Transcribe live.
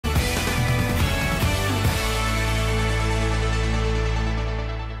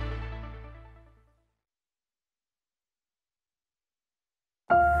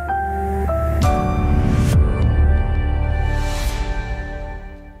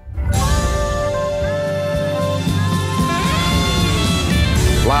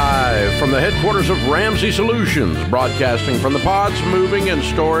from the headquarters of Ramsey Solutions, broadcasting from the Pods Moving and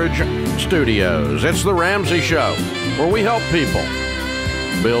Storage Studios. It's the Ramsey Show, where we help people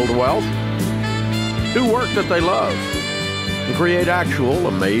build wealth, do work that they love, and create actual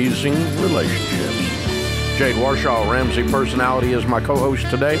amazing relationships. Jade Warshaw, Ramsey Personality, is my co-host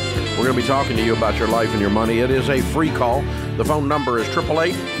today. We're going to be talking to you about your life and your money. It is a free call. The phone number is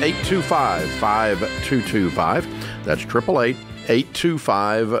 888-825-5225. That's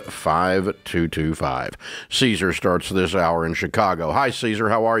 888-825-5225. Caesar starts this hour in Chicago. Hi, Caesar.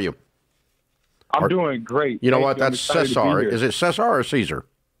 How are you? I'm doing great. You know what? That's Cesar. Is it Cesar or Caesar?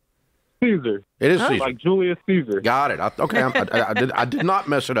 Caesar. It is Caesar. Like Julius Caesar. Got it. Okay. I did not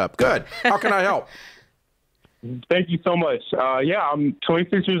mess it up. Good. How can I help? Thank you so much. I'm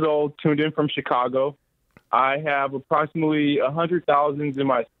 26 years old, tuned in from Chicago. I have approximately $100,000 in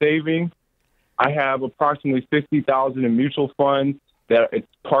my savings. I have approximately $50,000 in mutual funds that it's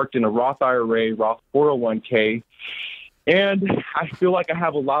parked in a Roth IRA, Roth 401k. And I feel like I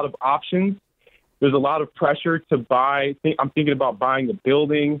have a lot of options. There's a lot of pressure to buy. I'm thinking about buying a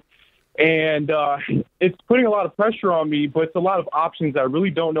building. And it's putting a lot of pressure on me, but it's a lot of options. I really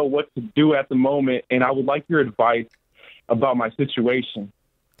don't know what to do at the moment, and I would like your advice about my situation.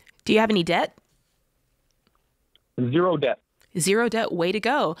 Do you have any debt? Zero debt. Zero debt. Way to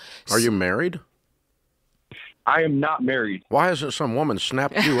go. Are you married? I am not married. Why hasn't some woman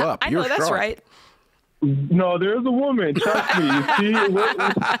snapped you up? I know, that's right. No, there's a woman. Trust me. You see?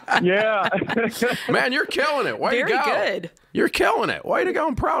 Yeah. Man, you're killing it. Way to go. Very good. You're killing it. Way to go.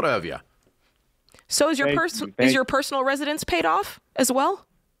 I'm proud of you. So is your personal residence paid off as well?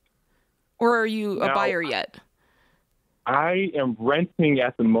 Or are you a buyer yet? I am renting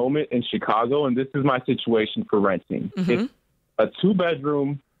at the moment in Chicago, and this is my situation for renting. Mm-hmm. It's a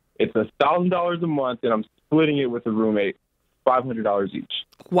 2-bedroom. It's $1,000 a month, and I'm splitting it with a roommate, $500 each.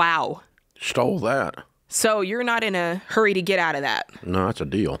 Wow. Stole that. So you're not in a hurry to get out of that. No, that's a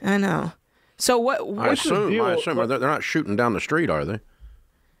deal. I know. So what's the deal? I assume they're not shooting down the street, are they?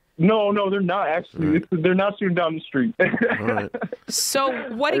 No, they're not actually. Right. They're not shooting down the street. All right. So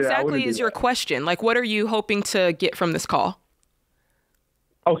what exactly is your question? Like, what are you hoping to get from this call?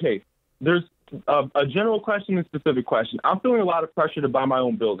 Okay, there's a general question and a specific question. I'm feeling a lot of pressure to buy my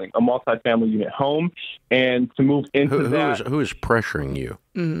own building, a multifamily unit home, and to move into that. Who is pressuring you?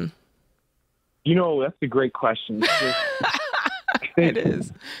 Mm-hmm. You know, that's a great question. It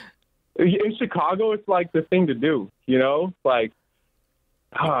is. In Chicago, it's like the thing to do, you know? Like,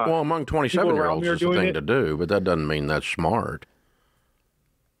 well, among 27-year-olds, it's the thing to do, but that doesn't mean that's smart.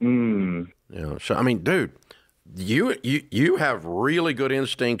 Mm. You know, so, I mean, dude, you have really good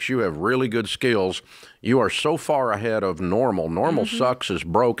instincts. You have really good skills. You are so far ahead of normal. Normal sucks, is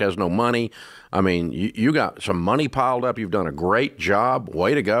broke, has no money. I mean, you got some money piled up. You've done a great job.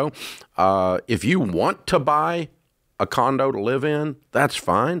 Way to go. If you want to buy a condo to live in, that's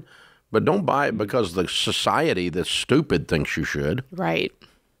fine. But don't buy it because the society that's stupid thinks you should. Right.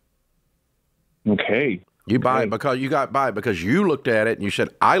 Okay. You buy it because you looked at it and you said,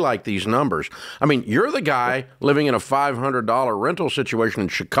 I like these numbers. I mean, you're the guy living in a $500 rental situation in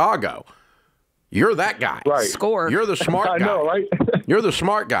Chicago. You're that guy. Right. Score. You're the smart guy. I know, right? You're the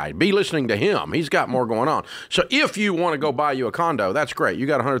smart guy. Be listening to him. He's got more going on. So if you want to go buy you a condo, that's great. You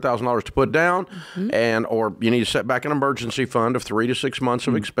got $100,000 to put down, or you need to set back an emergency fund of 3 to 6 months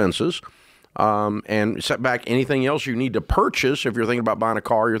of expenses, and set back anything else you need to purchase if you're thinking about buying a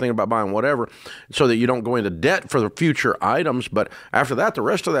car, you're thinking about buying whatever, so that you don't go into debt for the future items. But after that, the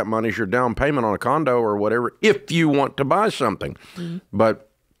rest of that money is your down payment on a condo or whatever if you want to buy something. But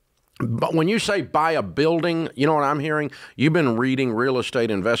when you say buy a building, you know what I'm hearing? You've been reading real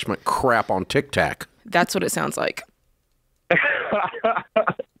estate investment crap on TikTok. That's what it sounds like.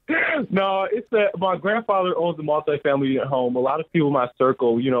 No, it's that my grandfather owns a multifamily unit home. A lot of people in my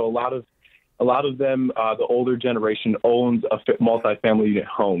circle, you know, a lot of them, the older generation owns a multifamily unit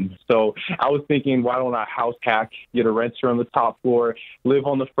home. So I was thinking, why don't I house hack, get a renter on the top floor, live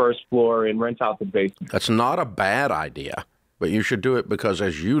on the first floor, and rent out the basement? That's not a bad idea. But you should do it because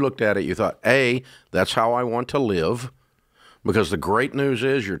as you looked at it, you thought, A, that's how I want to live. Because the great news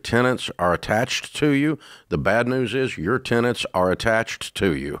is your tenants are attached to you. The bad news is your tenants are attached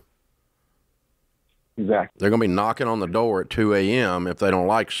to you. Exactly. They're going to be knocking on the door at 2 a.m. if they don't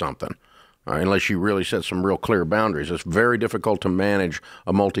like something, unless you really set some real clear boundaries. It's very difficult to manage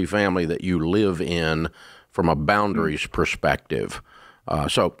a multifamily that you live in from a boundaries perspective.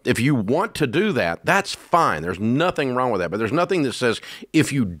 So if you want to do that, that's fine. There's nothing wrong with that. But there's nothing that says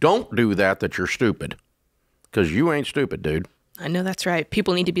if you don't do that, that you're stupid. Because you ain't stupid, dude. I know that's right.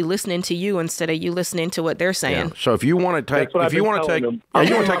 People need to be listening to you instead of you listening to what they're saying. Yeah. So if you want to take,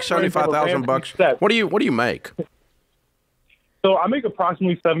 $75,000, what do you make? So I make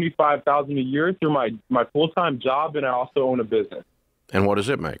approximately $75,000 a year through my full-time job, and I also own a business. And what does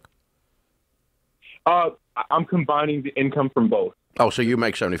it make? I'm combining the income from both. Oh, so you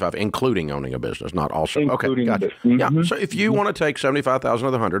make 75, including owning a business, not also. Including okay, gotcha. Mm-hmm. Yeah. So if you want to take 75,000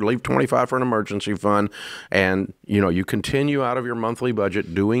 of the 100, leave 25 for an emergency fund, and you continue out of your monthly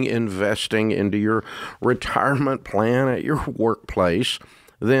budget doing investing into your retirement plan at your workplace,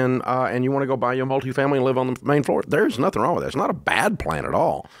 then and you want to go buy you a multifamily and live on the main floor, there's nothing wrong with that. It's not a bad plan at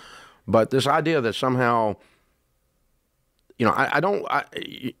all. But this idea that somehow,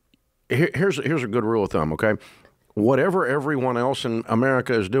 here's a good rule of thumb. Okay. Whatever everyone else in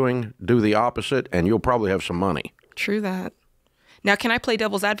America is doing, do the opposite, and you'll probably have some money. True that. Now, can I play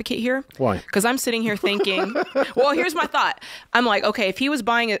devil's advocate here? Why? Because I'm sitting here thinking, well, here's my thought. I'm like, okay, if he was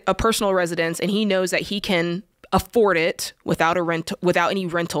buying a personal residence and he knows that he can afford it without any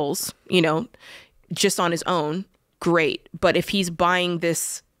rentals, just on his own, great. But if he's buying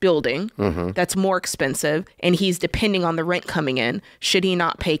this building that's more expensive and he's depending on the rent coming in, should he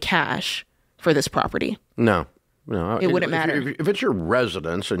not pay cash for this property? No, it wouldn't matter. If it's your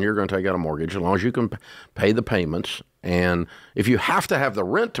residence and you're going to take out a mortgage, as long as you can pay the payments, and if you have to have the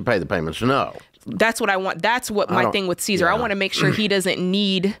rent to pay the payments, no. That's what I want. That's what my thing with Caesar. Yeah. I want to make sure he doesn't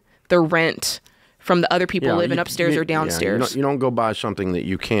need the rent from the other people living upstairs or downstairs. You don't go buy something that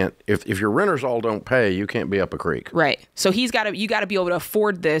you can't. If your renters all don't pay, you can't be up a creek. Right. So you got to be able to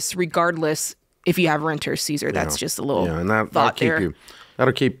afford this regardless if you have renters, Caesar. That's just a little thought there.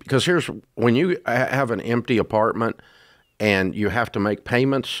 That'll keep, because here's, when you have an empty apartment and you have to make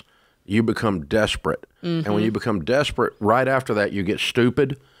payments, you become desperate. Mm-hmm. And when you become desperate, right after that, you get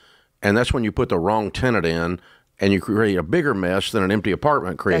stupid. And that's when you put the wrong tenant in and you create a bigger mess than an empty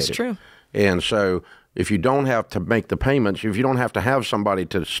apartment created. That's true. And so if you don't have to make the payments, if you don't have to have somebody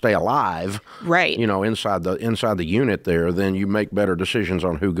to stay alive, right, inside the unit there, then you make better decisions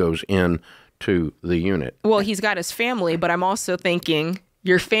on who goes in to the unit. Well, he's got his family, but I'm also thinking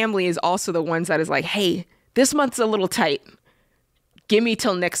your family is also the ones that is like, hey, this month's a little tight. Give me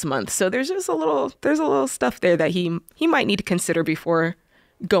till next month. So there's a little stuff there that he might need to consider before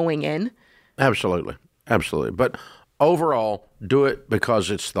going in. Absolutely. But overall, do it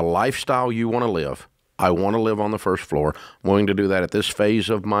because it's the lifestyle you want to live. I want to live on the first floor. I'm willing to do that at this phase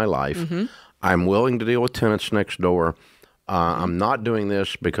of my life. Mm-hmm. I'm willing to deal with tenants next door. I'm not doing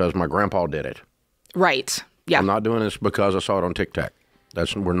this because my grandpa did it. Right. Yeah. I'm not doing this because I saw it on TikTok.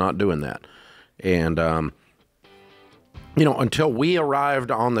 We're not doing that. And, until we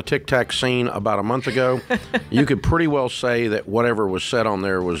arrived on the TikTok scene about a month ago, you could pretty well say that whatever was said on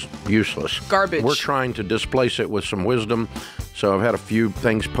there was useless. Garbage. We're trying to displace it with some wisdom. So I've had a few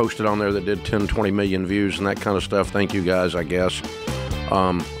things posted on there that did 10, 20 million views and that kind of stuff. Thank you guys, I guess.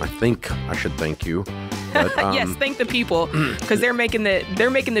 I think I should thank you. But, yes, thank the people because they're making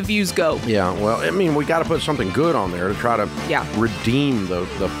the views go. Yeah, well, I mean, we got to put something good on there to try to redeem the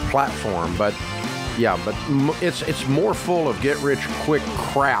platform. But it's more full of get rich quick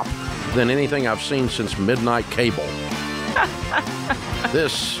crap than anything I've seen since midnight cable.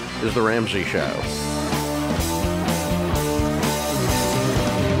 This is the Ramsey Show.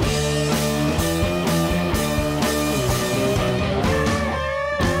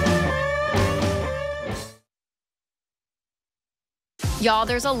 Y'all,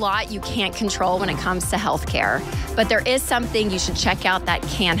 there's a lot you can't control when it comes to healthcare, but there is something you should check out that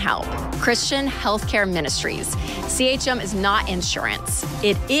can help. Christian Healthcare Ministries. CHM is not insurance.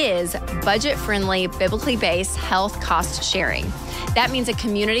 It is budget-friendly, biblically based health cost sharing. That means a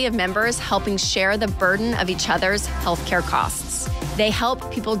community of members helping share the burden of each other's healthcare costs. They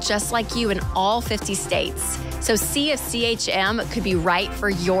help people just like you in all 50 states. So see if CHM could be right for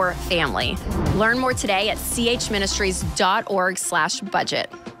your family. Learn more today at chministries.org/budget.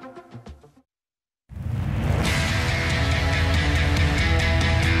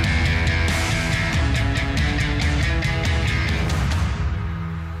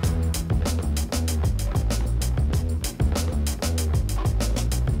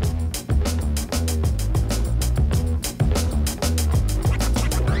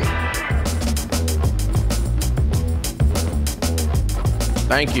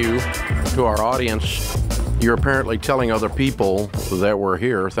 Thank you to our audience. You're apparently telling other people that we're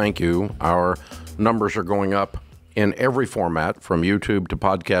here. Thank you. Our numbers are going up in every format, from YouTube to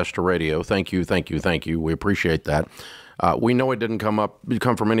podcast to radio. Thank you, thank you, thank you. We appreciate that. We know it didn't come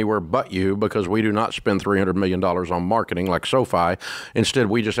from anywhere but you, because we do not spend $300 million on marketing like SoFi. Instead,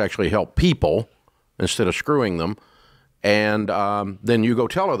 we just actually help people instead of screwing them. and then you go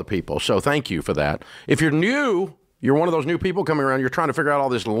tell other people. So thank you for that. If you're new, you're one of those new people coming around, you're trying to figure out all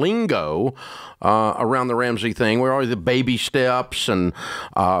this lingo around the Ramsey thing, where all the baby steps and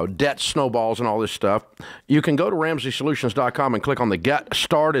debt snowballs and all this stuff, you can go to RamseySolutions.com and click on the Get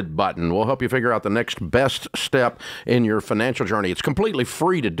Started button. We'll help you figure out the next best step in your financial journey. It's completely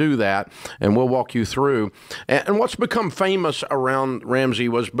free to do that, and we'll walk you through. And what's become famous around Ramsey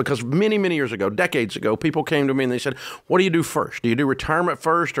was because many, many years ago, decades ago, people came to me and they said, what do you do first? Do you do retirement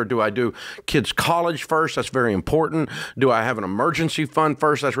first, or do I do kids' college first? That's very important. Do I have an emergency fund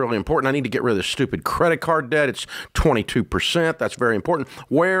first? That's really important. I need to get rid of this stupid credit card debt. It's 22%. That's very important.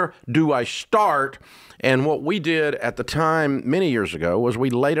 Where do I start? And what we did at the time many years ago was we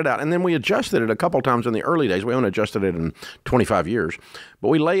laid it out, and then we adjusted it a couple times in the early days. We haven't adjusted it in 25 years. But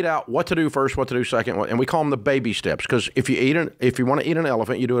we laid out what to do first, what to do second, and we call them the baby steps, because if you want to eat an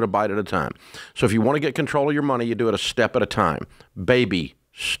elephant, you do it a bite at a time. So if you want to get control of your money, you do it a step at a time. Baby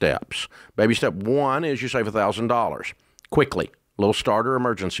steps. Baby step 1 is you save $1,000 quickly, little starter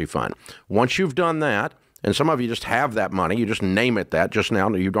emergency fund. Once you've done that, and some of you just have that money, you just name it that just now,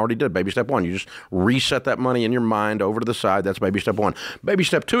 you already did baby step 1. You just reset that money in your mind over to the side. That's baby step 1. Baby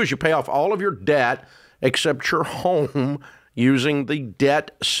step 2 is you pay off all of your debt except your home using the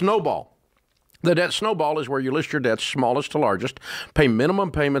debt snowball. The debt snowball is where you list your debts, smallest to largest, pay minimum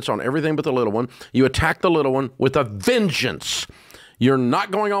payments on everything but the little one. You attack the little one with a vengeance. You're not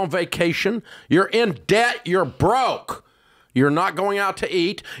going on vacation. You're in debt. You're broke. You're not going out to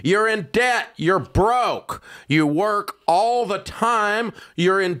eat. You're in debt. You're broke. You work all the time.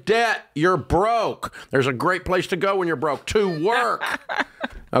 You're in debt. You're broke. There's a great place to go when you're broke, to work.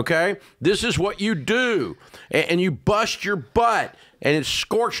 Okay? This is what you do. And you bust your butt. And it's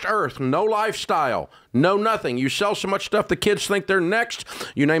scorched earth, no lifestyle, no nothing. You sell so much stuff the kids think they're next.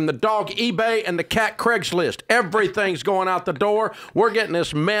 You name the dog eBay and the cat Craigslist. Everything's going out the door. We're getting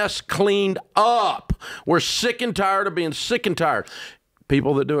this mess cleaned up. We're sick and tired of being sick and tired.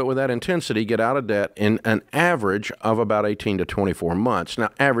 People that do it with that intensity get out of debt in an average of about 18 to 24 months. Now,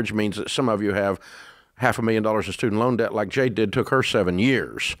 average means that some of you have $500,000 in student loan debt like Jade did, took her 7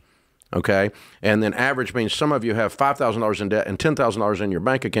 years. Okay, and then average means some of you have $5,000 in debt and $10,000 in your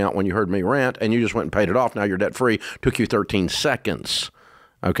bank account when you heard me rant, and you just went and paid it off. Now you're debt free. Took you 13 seconds.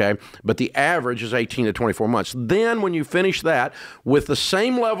 Okay, but the average is 18 to 24 months. Then when you finish that with the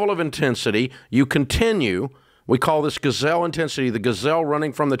same level of intensity, you continue. We call this gazelle intensity, the gazelle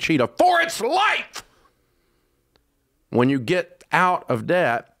running from the cheetah for its life. When you get out of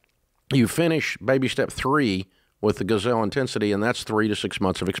debt, you finish baby step 3 with the gazelle intensity, and that's 3 to 6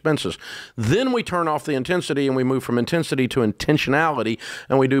 months of expenses. Then we turn off the intensity and we move from intensity to intentionality,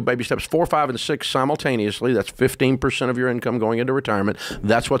 and we do baby steps 4, 5, and 6 simultaneously. That's 15% of your income going into retirement.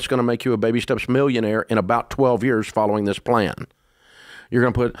 That's what's going to make you a baby steps millionaire in about 12 years following this plan. You're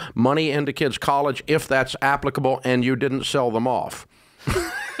going to put money into kids' college if that's applicable and you didn't sell them off.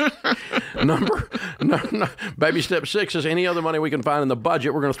 Baby step 6 is any other money we can find in the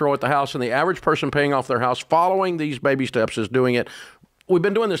budget we're going to throw at the house, and the average person paying off their house following these baby steps is doing it. We've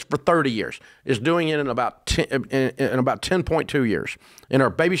been doing this for 30 years. Is doing it in about 10.2 years. In our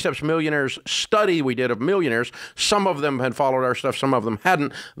Baby Steps Millionaires study we did of millionaires, some of them had followed our stuff, some of them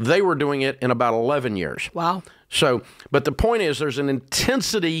hadn't. They were doing it in about 11 years. Wow. So, but the point is there's an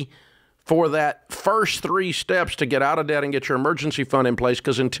intensity for that first 3 steps to get out of debt and get your emergency fund in place,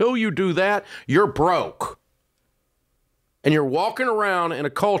 because until you do that, you're broke. And you're walking around in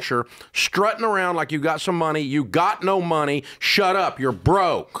a culture, strutting around like you got some money. You got no money. Shut up. You're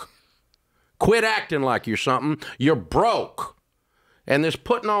broke. Quit acting like you're something. You're broke. And this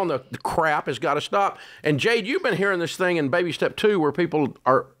putting on the crap has got to stop. And Jade, you've been hearing this thing in baby step 2 where people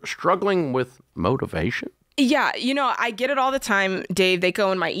are struggling with motivation. Yeah, you know, I get it all the time, Dave. They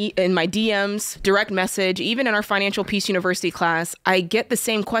go in my DMs, direct message, even in our Financial Peace University class. I get the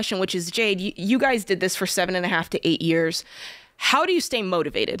same question, which is, Jade, you guys did this for 7.5 to 8 years. How do you stay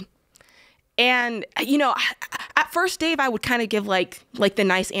motivated? And, you know, at first, Dave, I would kind of give like the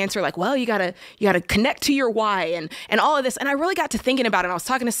nice answer, like, well, you gotta connect to your why and all of this. And I really got to thinking about it. And I was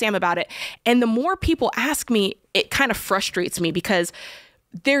talking to Sam about it. And the more people ask me, it kind of frustrates me, because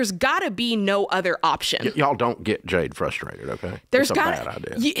there's got to be no other option. Y'all don't get Jade frustrated, okay? There's it's a bad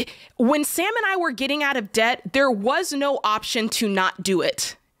idea. When Sam and I were getting out of debt, there was no option to not do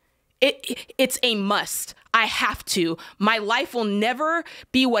it. It's a must. I have to. My life will never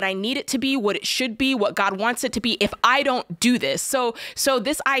be what I need it to be, what it should be, what God wants it to be if I don't do this. So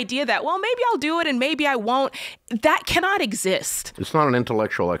this idea that, well, maybe I'll do it and maybe I won't, that cannot exist. It's not an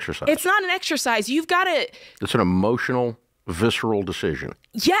intellectual exercise. It's not an exercise. You've got to... It's an emotional visceral decision.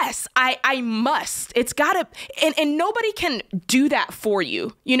 Yes, I must. It's gotta, and nobody can do that for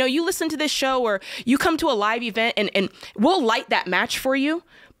you. You know, you listen to this show or you come to a live event and we'll light that match for you,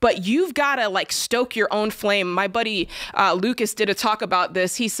 but you've gotta like stoke your own flame. My buddy Lucas did a talk about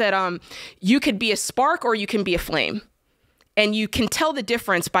this. He said, you could be a spark or you can be a flame. And you can tell the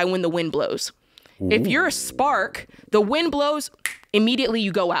difference by when the wind blows. Ooh. If you're a spark, the wind blows, immediately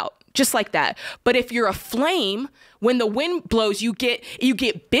you go out. Just like that. But if you're a flame, when the wind blows, you get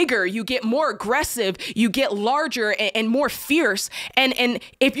bigger, you get more aggressive, you get larger and more fierce. And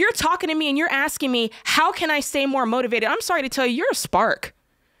if you're talking to me and you're asking me, how can I stay more motivated? I'm sorry to tell you, you're a spark.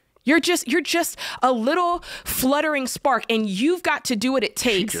 You're just a little fluttering spark, and you've got to do what it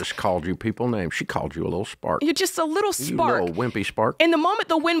takes. She just called you people names. She called you a little spark. You're just a little spark. You little wimpy spark. And the moment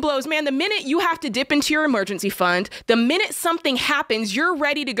the wind blows, man, the minute you have to dip into your emergency fund, the minute something happens, you're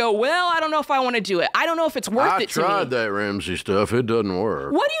ready to go, well, I don't know if I want to do it. I don't know if it's worth it to me. I tried that Ramsey stuff. It doesn't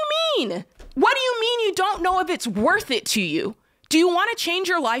work. What do you mean? What do you mean you don't know if it's worth it to you? Do you want to change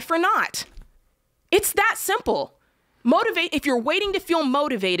your life or not? It's that simple. Motivate. If you're waiting to feel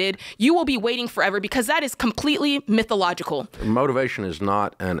motivated, you will be waiting forever because that is completely mythological. Motivation is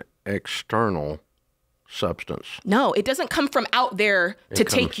not an external substance. No, it doesn't come from out there to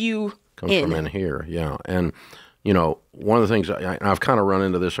take you in. Comes from in here, yeah. And, you know, one of the things, I've kind of run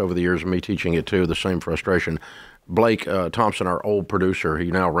into this over the years of me teaching it too, the same frustration. Blake Thompson, our old producer, he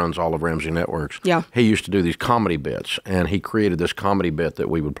now runs all of Ramsey Networks. Yeah. He used to do these comedy bits, and he created this comedy bit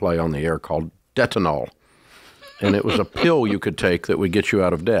that we would play on the air called Detonol. And it was a pill you could take that would get you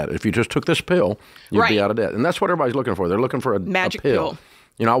out of debt. If you just took this pill, you'd be out of debt. And that's what everybody's looking for. They're looking for a magic pill.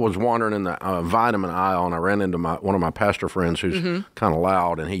 You know, I was wandering in the vitamin aisle, and I ran into one of my pastor friends who's kind of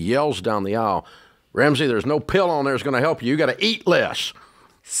loud, and he yells down the aisle, Ramsey, there's no pill on there that's going to help you. You got to eat less.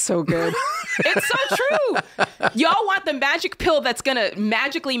 So good. It's so true. Y'all want the magic pill that's going to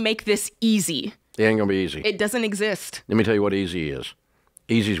magically make this easy. It ain't going to be easy. It doesn't exist. Let me tell you what easy is.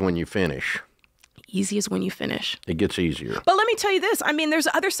 Easy is when you finish. Easy is when you finish. It gets easier. But let me tell you this. I mean, there's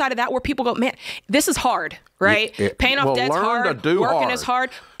the other side of that where people go, man, this is hard, right? Paying off debt's hard. Working is hard.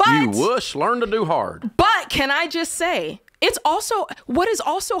 But you wuss, learn to do hard. But can I just say, it's also, what is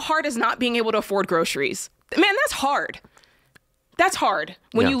also hard is not being able to afford groceries. Man, that's hard. That's hard.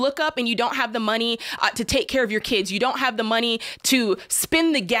 When you look up and you don't have the money to take care of your kids, you don't have the money to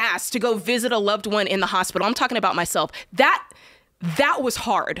spend the gas to go visit a loved one in the hospital. I'm talking about myself. That was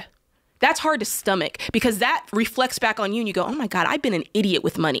hard. That's hard to stomach because that reflects back on you and you go, oh my God, I've been an idiot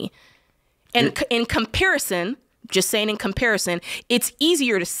with money. And in comparison, just saying in comparison, it's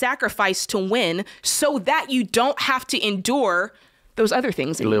easier to sacrifice to win so that you don't have to endure those other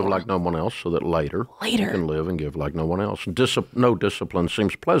things anymore. Live like no one else so that later you can live and give like no one else. No discipline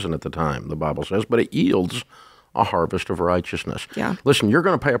seems pleasant at the time, the Bible says, but it yields a harvest of righteousness. Yeah. Listen, you're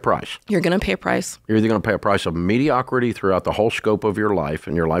going to pay a price. You're going to pay a price. You're either going to pay a price of mediocrity throughout the whole scope of your life,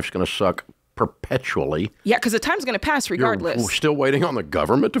 and your life's going to suck perpetually. Yeah, because the time's going to pass regardless. You're still waiting on the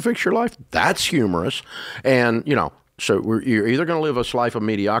government to fix your life? That's humorous. And, you know, so you're either going to live a life of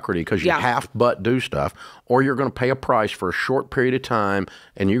mediocrity because you half but do stuff, or you're going to pay a price for a short period of time,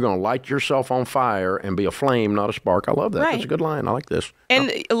 and you're going to light yourself on fire and be a flame, not a spark. I love that. Right. That's a good line. I like this.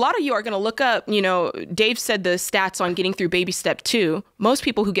 And a lot of you are going to look up, you know, Dave said the stats on getting through baby step 2. Most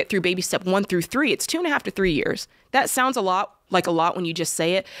people who get through baby step 1 through 3, it's 2.5 to 3 years. That sounds a lot when you just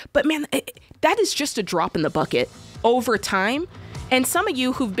say it. But man, that is just a drop in the bucket over time. And some of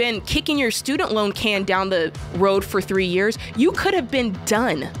you who've been kicking your student loan can down the road for 3 years, you could have been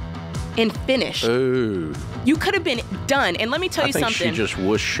done and finished. Ooh. You could have been done. And let me tell you something. She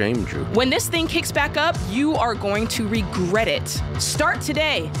just shamed you. When this thing kicks back up, you are going to regret it. Start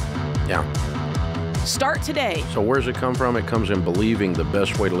today. Yeah. Start today. So where does it come from? It comes in believing the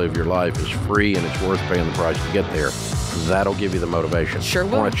best way to live your life is free and it's worth paying the price to get there. That'll give you the motivation. Sure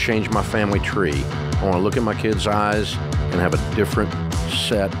will. I want to change my family tree. I want to look in my kids' eyes and have a different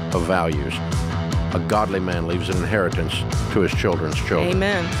set of values. A godly man leaves an inheritance to his children's children.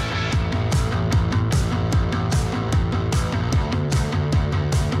 Amen.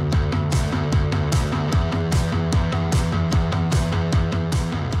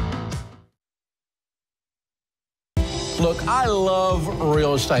 Look, I love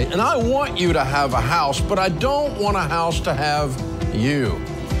real estate, and I want you to have a house, but I don't want a house to have you.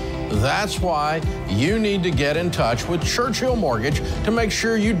 That's why you need to get in touch with Churchill Mortgage to make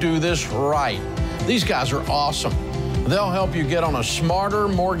sure you do this right. These guys are awesome. They'll help you get on a smarter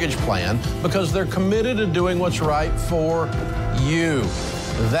mortgage plan because they're committed to doing what's right for you.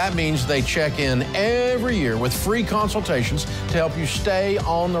 That means they check in every year with free consultations to help you stay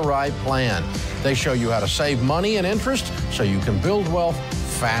on the right plan. They show you how to save money and interest so you can build wealth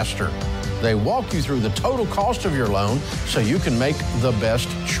faster. They walk you through the total cost of your loan so you can make the best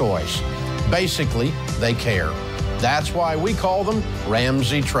choice. Basically, they care. That's why we call them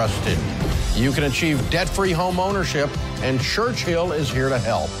Ramsey Trusted. You can achieve debt-free home ownership, and Churchill is here to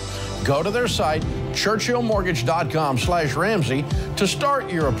help. Go to their site, churchillmortgage.com/Ramsey, to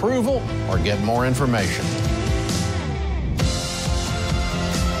start your approval or get more information.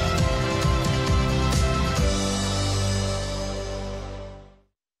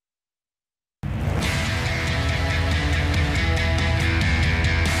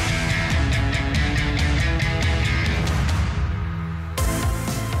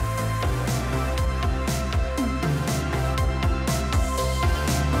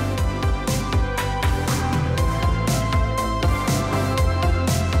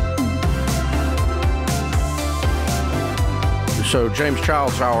 So James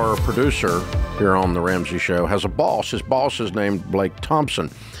Childs, our producer here on the Ramsey Show, has a boss. His boss is named Blake Thompson.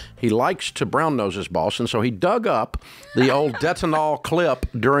 He likes to brown nose his boss, and so he dug up the old Detonol clip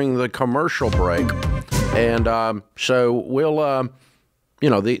during the commercial break. And so we'll, the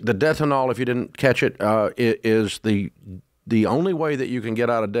Detonol, if you didn't catch it, is the only way that you can get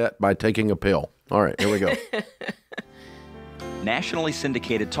out of debt by taking a pill. All right, here we go. Nationally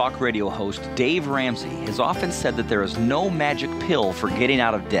syndicated talk radio host Dave Ramsey has often said that there is no magic pill for getting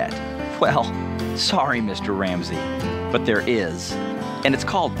out of debt. Well, sorry, Mr. Ramsey, but there is, and it's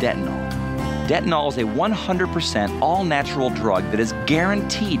called Detonol. Detonol is a 100% all-natural drug that is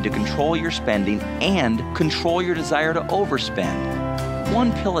guaranteed to control your spending and control your desire to overspend.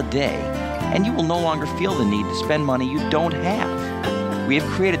 One pill a day, and you will no longer feel the need to spend money you don't have. We have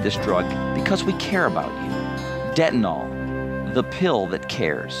created this drug because we care about you. Detonol, the pill that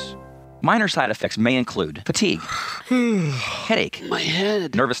cares. Minor side effects may include fatigue, headache, my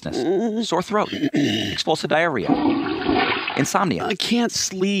head, nervousness, sore throat, explosive diarrhea, insomnia, I can't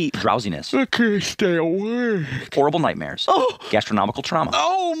sleep, drowsiness, I can't stay awake, horrible nightmares, gastronomical trauma,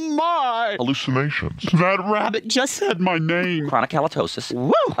 oh my, hallucinations. That rabbit just said my name, chronic halitosis,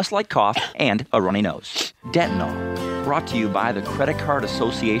 woo, a slight cough, and a runny nose. Detonol, brought to you by the Credit Card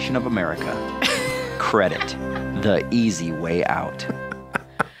Association of America. Credit, the easy way out.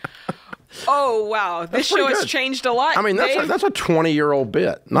 Oh, wow. This show has changed a lot. I mean, that's a 20-year-old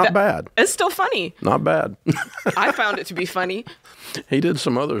bit. Not bad. It's still funny. Not bad. I found it to be funny. He did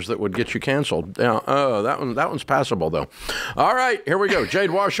some others that would get you canceled. Yeah, that one's passable, though. All right, here we go.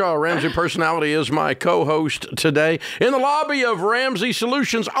 Jade Washaw, Ramsey Personality, is my co-host today. In the lobby of Ramsey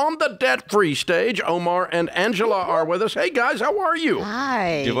Solutions on the debt-free stage, Omar and Angela are with us. Hey, guys, how are you?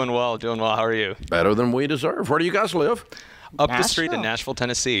 Hi. Doing well. How are you? Better than we deserve. Where do you guys live? Up the street in Nashville,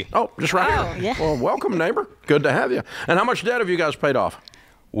 Tennessee. Oh, just right here. Yeah. Well, welcome, neighbor. Good to have you. And how much debt have you guys paid off?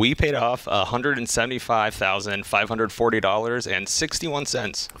 We paid off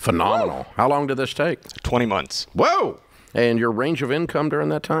 $175,540.61. Phenomenal. How long did this take? 20 months. Whoa! And your range of income during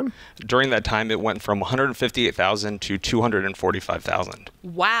that time? During that time, it went from $158,000 to $245,000.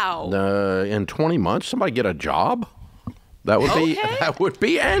 Wow. In 20 months, somebody get a job? That would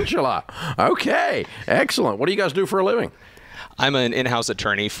be Angela. Okay, excellent. What do you guys do for a living? I'm an in-house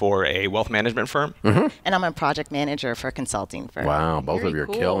attorney for a wealth management firm. Mm-hmm. And I'm a project manager for a consulting firm. Wow, both of you are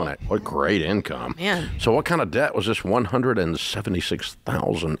killing it. What great income. Man. So what kind of debt was this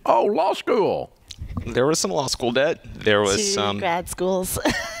 $176,000? Oh, law school. There was some law school debt. There was some grad schools.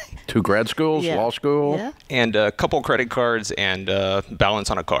 2 grad schools, Yeah. law school. Yeah. and a couple credit cards and balance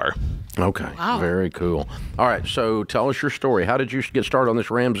on a car. Okay, Wow. Very cool. All right, so tell us your story. How did you get started on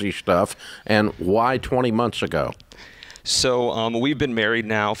this Ramsey stuff, and why 20 months ago? So we've been married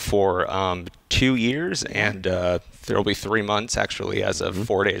now for 2 years, and there will be 3 months actually as of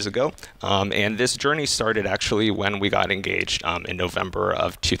 4 days ago. And this journey started actually when we got engaged in November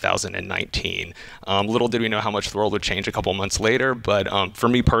of 2019. Little did we know how much the world would change a couple months later, but for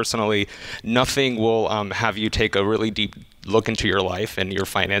me personally, nothing will have you take a really deep look into your life and your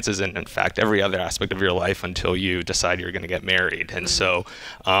finances and, in fact, every other aspect of your life until you decide you're going to get married. And so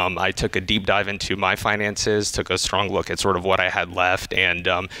I took a deep dive into my finances, took a strong look at sort of what I had left. And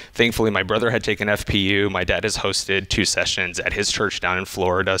thankfully, my brother had taken FPU. My dad has hosted 2 sessions at his church down in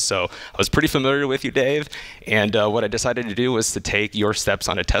Florida. So I was pretty familiar with you, Dave. And what I decided to do was to take your steps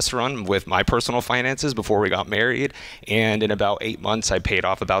on a test run with my personal finances before we got married. And in about 8 months, I paid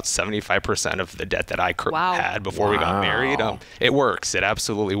off about 75% of the debt that I had before we got married. It works. It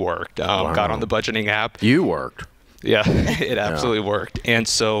absolutely worked. Got on the budgeting app. You worked. Yeah, it absolutely worked. And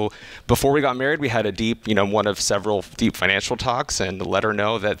so before we got married, we had a deep, one of several deep financial talks, and let her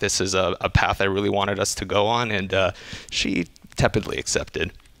know that this is a path I really wanted us to go on. And she tepidly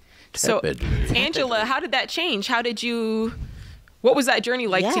accepted. So, Angela, how did that change? What was that journey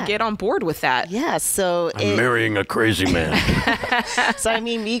like to get on board with that? Yeah, so I'm marrying a crazy man. So,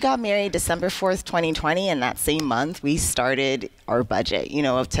 we got married December 4th, 2020, and that same month we started our budget,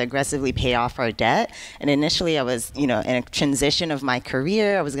 to aggressively pay off our debt. And initially I was, in a transition of my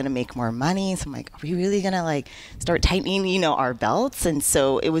career. I was going to make more money. So I'm like, are we really going to start tightening, our belts? And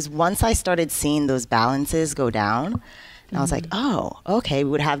so it was once I started seeing those balances go down, and I was like, oh, okay.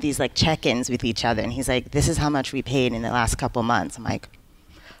 We would have these check-ins with each other. And he's like, this is how much we paid in the last couple months. I'm like,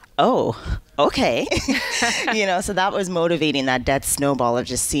 oh, okay. So that was motivating, that debt snowball of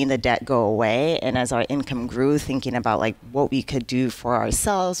just seeing the debt go away. And as our income grew, thinking about what we could do for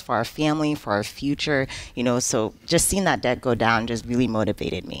ourselves, for our family, for our future, so just seeing that debt go down just really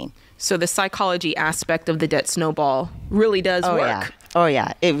motivated me. So the psychology aspect of the debt snowball really does work. Yeah. Oh,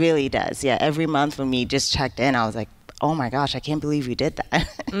 yeah, it really does. Yeah, every month when we just checked in, I was like, oh my gosh, I can't believe we did that.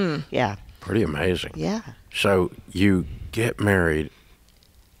 Yeah. Pretty amazing. Yeah. So you get married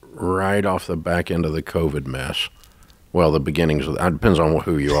right off the back end of the COVID mess. Well, the beginnings of it depends on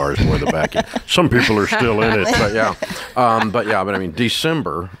who you are, is where the back end. Some people are still in it, but yeah. But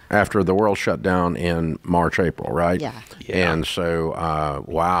December, after the world shut down in March, April, right? Yeah. And so,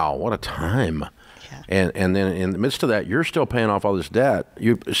 wow, what a time. And then in the midst of that, you're still paying off all this debt.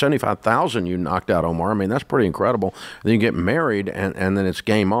 $75,000 you knocked out, Omar. That's pretty incredible. Then you get married, and then it's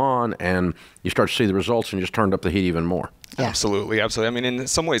game on, and you start to see the results, and you just turned up the heat even more. Yeah. Absolutely. In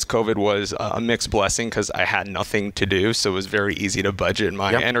some ways, COVID was a mixed blessing because I had nothing to do, so it was very easy to budget.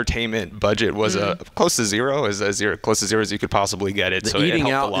 My entertainment budget was close to zero, close to zero as you could possibly get it. The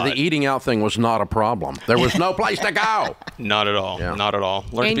eating out thing was not a problem. There was no place to go. Not at all. Yeah. Not at all.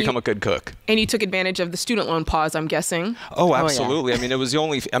 Learned to become a good cook. And you took advantage of the student loan pause, I'm guessing. Oh, absolutely. It was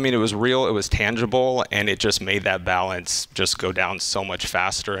it was real, it was tangible, and it just made that balance just go down so much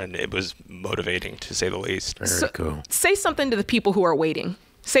faster, and it was motivating, to say the least. Very cool. Say something to the people who are waiting.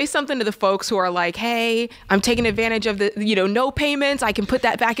 Say something to the folks who are like, hey, I'm taking advantage of the, no payments. I can put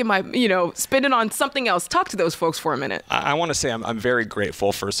that back in my, spend it on something else. Talk to those folks for a minute. I want to say I'm very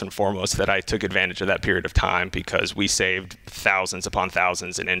grateful, first and foremost, that I took advantage of that period of time because we saved thousands upon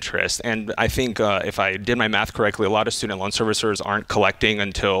thousands in interest. And I think if I did my math correctly, a lot of student loan servicers aren't collecting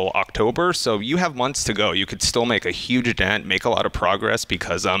until October. So you have months to go. You could still make a huge dent, make a lot of progress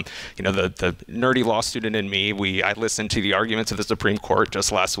because, the nerdy law student in me, I listened to the arguments of the Supreme Court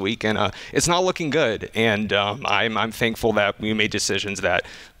just last week, and it's not looking good. And I'm thankful that we made decisions that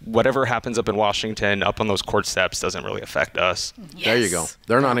whatever happens up in Washington, up on those court steps, doesn't really affect us. Yes. There you go.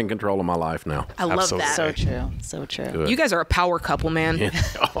 They're not in control of my life now. I love that. So true. So true. Good. You guys are a power couple, man. Yeah,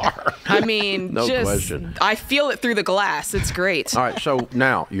 you are. No question. I feel it through the glass. It's great. All right, so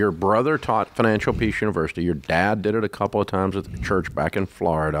now your brother taught Financial Peace University. Your dad did it a couple of times at the church back in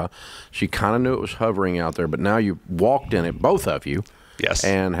Florida. So you kind of knew it was hovering out there, but now you walked in it, both of you. Yes.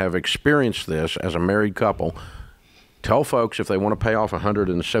 And have experienced this as a married couple. Tell folks if they want to pay off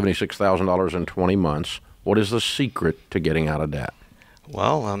 $176,000 in 20 months, what is the secret to getting out of debt?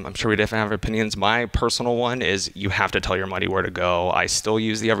 Well, I'm sure we definitely have opinions. My personal one is you have to tell your money where to go. I still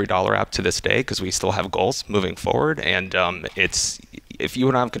use the Every Dollar app to this day because we still have goals moving forward. And if you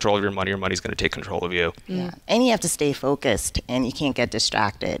don't have control of your money's going to take control of you. Yeah. And you have to stay focused and you can't get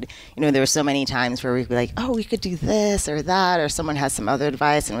distracted. There were so many times where we'd be like, oh, we could do this or that, or someone has some other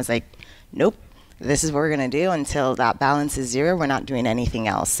advice and was like, nope, this is what we're going to do until that balance is zero. We're not doing anything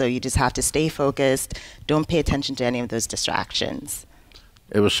else. So you just have to stay focused. Don't pay attention to any of those distractions.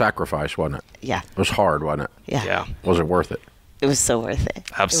 It was sacrifice, wasn't it? Yeah. It was hard, wasn't it? Yeah. Was it worth it? It was so worth it.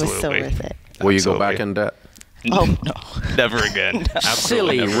 Absolutely. It was so worth it. Will you go back in debt? Oh, no. Never again. Silly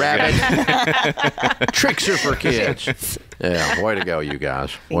Absolutely never rabbit. Tricks are for kids. Yeah, way to go, you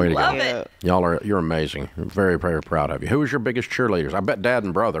guys. Way to Love go. it. You're amazing. Very, very proud of you. Who was your biggest cheerleaders? I bet dad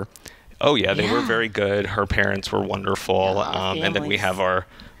and brother. Oh, yeah, they were very good. Her parents were wonderful. And then we have our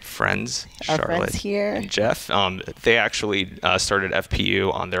friends, Charlotte here. and Jeff. They actually started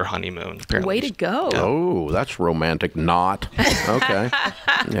FPU on their honeymoon. Apparently. Way to go. Oh, that's romantic. Not. Okay.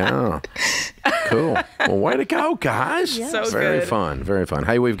 Yeah. Cool. Well, way to go, guys. So very good. fun. Very fun.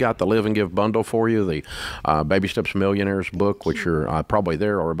 Hey, we've got the Live and Give bundle for you, the Baby Steps Millionaires book, which you're probably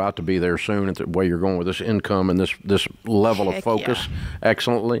there or about to be there soon. It's the way you're going with this income and this level of focus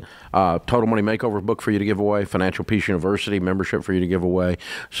excellently. Total Money Makeover book for you to give away. Financial Peace University membership for you to give away.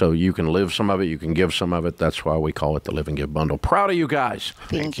 So you can live some of it. You can give some of it. That's why we call it the Live and Give bundle. Proud of you guys.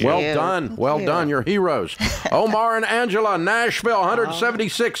 Thank you. Well done. Well done. You're heroes. Omar and Angela, Nashville,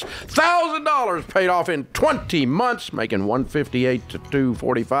 $176,000 paid off in 20 months, making $158 to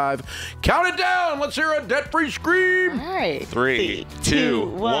 $245. Count it down. Let's hear a debt-free scream. All right. 3, 2,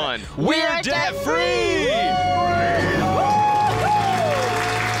 1. We're debt-free!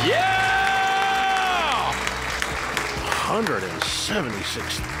 Yeah!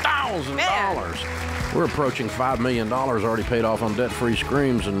 $176,000. We're approaching $5 million already paid off on debt-free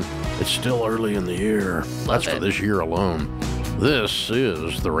screams, and it's still early in the year. That's for this year alone. This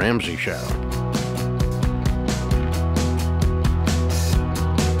is The Ramsey Show.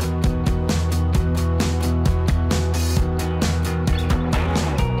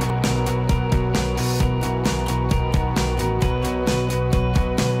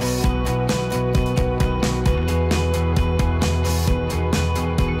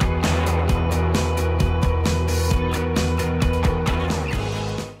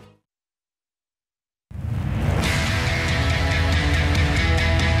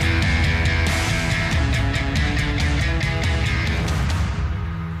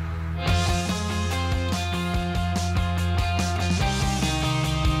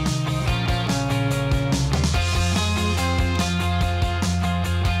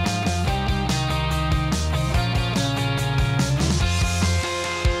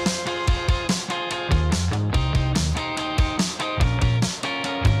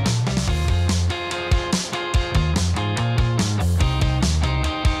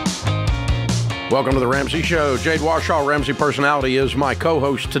 Welcome to the Ramsey Show. Jade Warshaw, Ramsey Personality, is my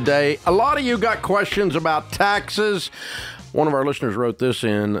co-host today. A lot of you got questions about taxes. One of our listeners wrote this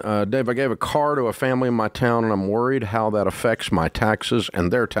in. Dave, I gave a car to a family in my town, and I'm worried how that affects my taxes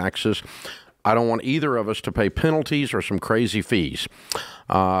and their taxes. I don't want either of us to pay penalties or some crazy fees.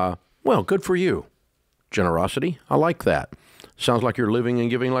 Well, good for you. Generosity, I like that. Sounds like you're living and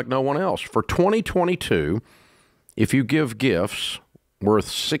giving like no one else. For 2022, if you give gifts worth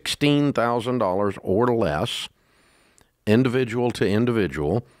 $16,000 or less, individual to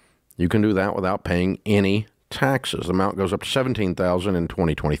individual, you can do that without paying any taxes. The amount goes up to $17,000 in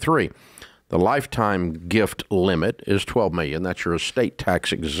 2023. The lifetime gift limit is $12 million. That's your estate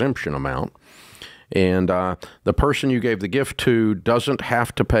tax exemption amount. And the person you gave the gift to doesn't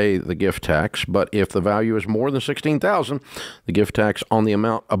have to pay the gift tax, but if the value is more than $16,000, the gift tax on the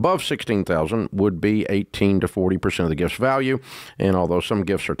amount above $16,000 would be 18 to 40% of the gift's value. And although some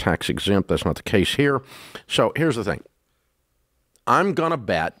gifts are tax exempt, that's not the case here. So here's the thing. I'm going to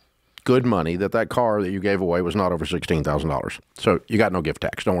bet good money that car that you gave away was not over $16,000. So you got no gift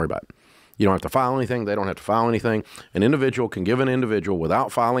tax. Don't worry about it. You don't have to file anything. They don't have to file anything. An individual can give an individual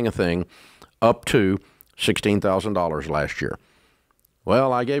without filing a thing up to $16,000 last year.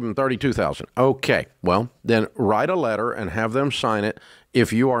 Well, I gave them $32,000. Okay, well, then write a letter and have them sign it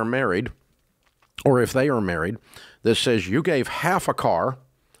if you are married or if they are married that says you gave half a car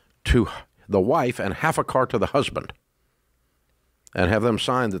to the wife and half a car to the husband, and have them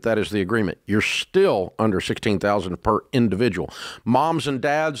sign that is the agreement. You're still under $16,000 per individual. Moms and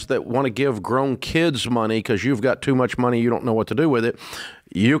dads that want to give grown kids money because you've got too much money, you don't know what to do with it,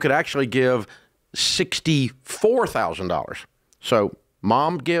 you could actually give $64,000. So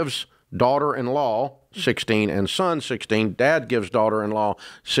mom gives daughter-in-law 16 and son 16. Dad gives daughter-in-law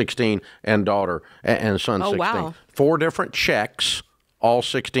 16 and daughter and son 16. Wow. 4 different checks, all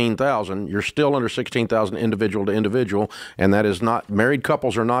 $16,000. You're still under $16,000 individual to individual, and that is not, married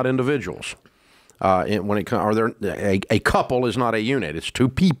couples are not individuals. When it comes, a couple is not a unit. It's 2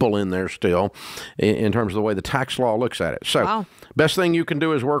 people in there still, in terms of the way the tax law looks at it. So, best thing you can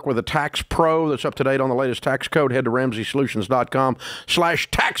do is work with a tax pro that's up to date on the latest tax code. Head to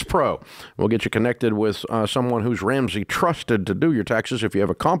RamseySolutions.com/taxpro. We'll get you connected with someone who's Ramsey trusted to do your taxes if you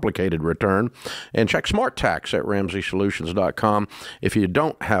have a complicated return. And check Smart Tax at RamseySolutions.com if you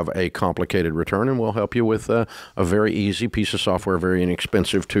don't have a complicated return, and we'll help you with a very easy piece of software, very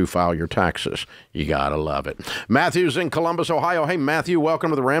inexpensive to file your taxes. You gotta love it. Matthew's in Columbus, Ohio. Hey, Matthew, welcome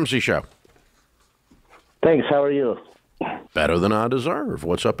to the Ramsey Show. Thanks. How are you? Better than I deserve.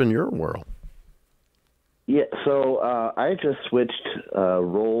 What's up in your world? Yeah, so I just switched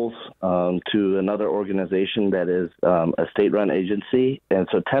roles to another organization that is a state-run agency, and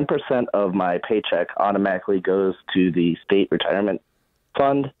so 10% of my paycheck automatically goes to the state retirement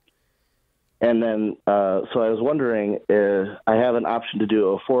fund. And then, so I was wondering, I have an option to do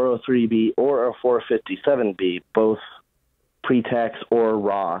a 403B or a 457B, both pre-tax or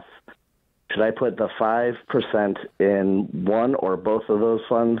Roth. Should I put the 5% in one or both of those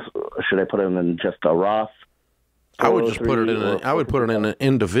funds? Or should I put them in just a Roth? I would just put it in. I would put it in an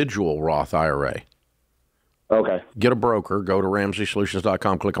individual Roth IRA. Okay. Get a broker. Go to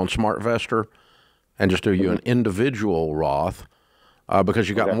RamseySolutions.com. Click on SmartVestor, and just do you an individual Roth. Because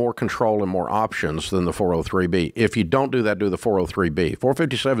you got more control and more options than the 403B. If you don't do that, do the 403B.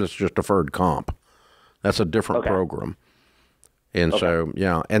 457 is just deferred comp. That's a different program. And so,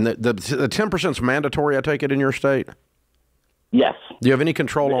 yeah. And the 10% is mandatory, I take it, in your state? Yes. Do you have any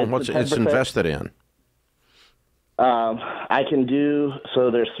control on what it's invested in? I can do,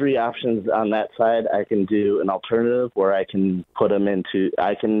 so there's three options on that side. I can do an alternative where I can put them into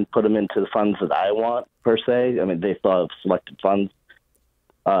the funds that I want, per se. I mean, they still have selected funds.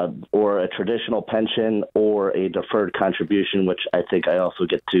 Or a traditional pension or a deferred contribution, which I think I also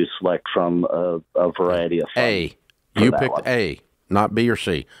get to select from a variety of funds. You picked A, not B or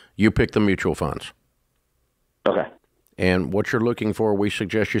C. You picked the mutual funds. Okay. And what you're looking for, we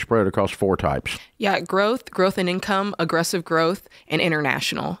suggest you spread it across 4 types. Yeah, growth and income, aggressive growth, and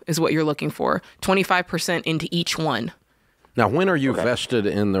international is what you're looking for. 25% into each one. Now, when are you vested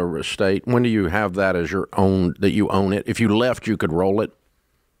in the estate? When do you have that as your own, that you own it? If you left, you could roll it?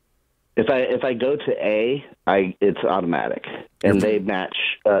 If I go to A, it's automatic, and they match.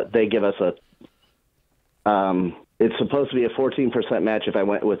 They give us a. It's supposed to be a 14% match if I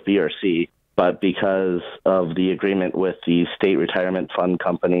went with B or C, but because of the agreement with the state retirement fund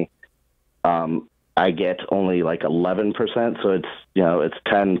company, I get only like 11%. So it's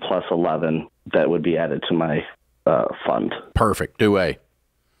 10 plus 11 that would be added to my fund. Perfect. Do A.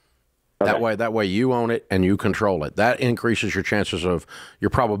 That way you own it and you control it. That increases your chances of your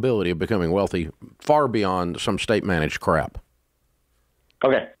probability of becoming wealthy far beyond some state-managed crap.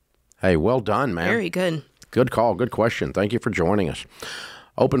 Okay. Hey, well done, man. Very good. Good call. Good question. Thank you for joining us.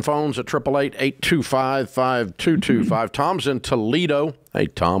 Open phones at 888-825-5225. Tom's in Toledo. Hey,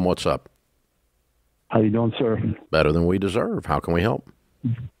 Tom, what's up? How you doing, sir? Better than we deserve. How can we help?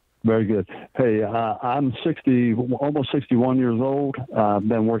 Very good. Hey, I'm almost 61 years old. I've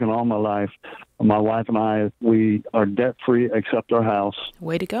been working all my life. My wife and I, we are debt-free except our house.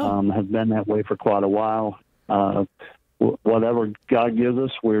 Way to go. Have been that way for quite a while. Whatever God gives us,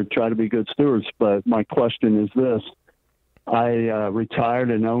 we try to be good stewards. But my question is this. I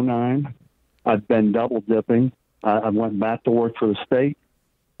retired in 2009. I've been double-dipping. I went back to work for the state.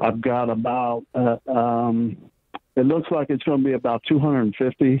 I've got about, it looks like it's going to be about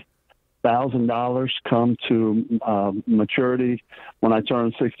 $250,000 come to maturity when I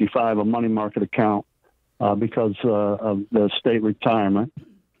turn 65, a money market account because of the state retirement.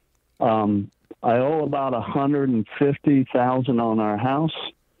 I owe about $150,000 on our house.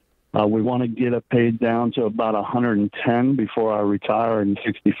 We want to get it paid down to about $110,000 before I retire in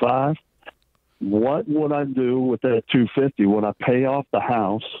 65. What would I do with that $250,000? Would I pay off the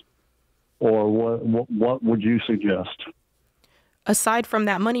house, or what would you suggest? Aside from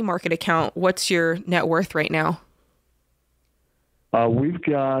that money market account, what's your net worth right now? We've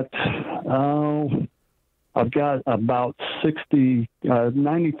got, I've got about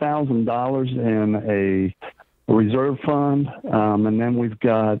 $90,000 in a reserve fund, and then we've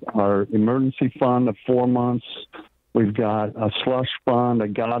got our emergency fund of 4 months. We've got a slush fund, a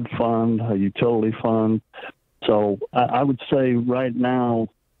God fund, a utility fund. So I would say right now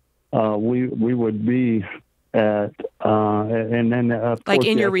we would be at, and then like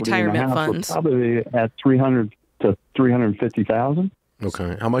in your retirement funds, probably at $300,000 to $350,000.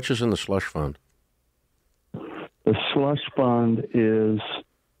 Okay, how much is in the slush fund? The slush fund is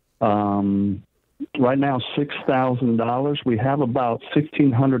right now $6,000. We have about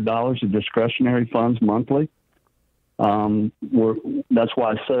 $1,600 of discretionary funds monthly. That's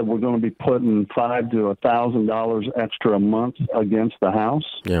why I said we're going to be putting $500 to $1,000 extra a month against the house.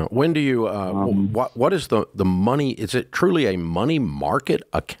 Yeah. When do you? What is the money? Is it truly a money market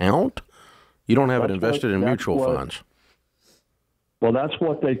account? You don't have it invested in mutual funds. Well, that's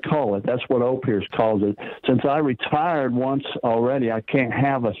what they call it. That's what OPIERS calls it. Since I retired once already, I can't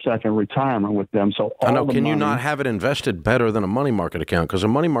have a second retirement with them. So I know. Can you not have it invested better than a money market account? Because a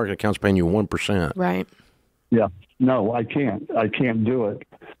money market account's paying you 1%. Right. Yeah. No, I can't. I can't do it.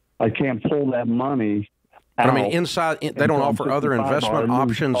 I can't pull that money out. But I mean, inside they don't offer other investment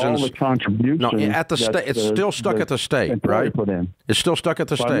options. All the contributions. No, at the state, it's still stuck at the state, right? Put in. It's still stuck at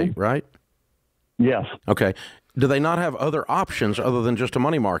the state, right? Yes. Okay. Do they not have other options other than just a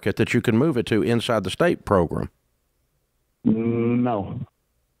money market that you can move it to inside the state program? No.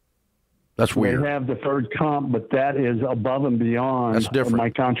 That's weird. They have deferred comp, but that is above and beyond That's different.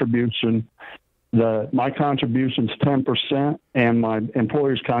 my contribution. My contribution's 10%, and my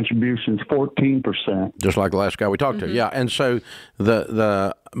employer's contribution's 14%. Just like the last guy we talked to, yeah. And so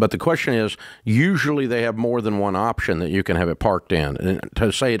but the question is, usually they have more than one option that you can have it parked in. And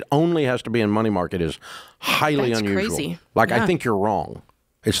to say it only has to be in money market is highly That's unusual. crazy. Like, Yeah. I think you're wrong.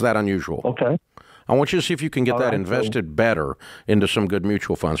 It's that unusual. Okay. I want you to see if you can get that invested better into some good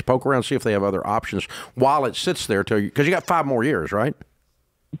mutual funds. Poke around, see if they have other options while it sits there, because you got 5 more years, right?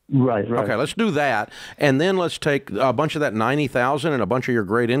 Right. Okay, let's do that, and then let's take a bunch of that $90,000 and a bunch of your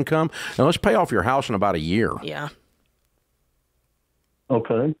great income, and let's pay off your house in about a year. Yeah.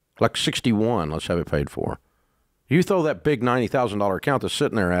 Okay. Like 61, let's have it paid for. You throw that big $90,000 account that's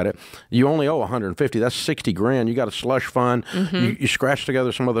sitting there at it, you only owe $150. That's $60,000. You got a slush fund. You scratch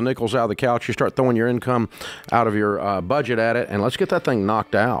together some of the nickels out of the couch. You start throwing your income out of your budget at it, and let's get that thing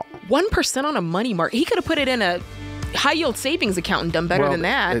knocked out. 1% on a money market. He could have put it in a high yield savings account and done better than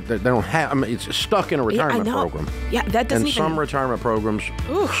that. They don't have. I mean, it's stuck in a retirement program. Yeah, that doesn't and even. some retirement programs,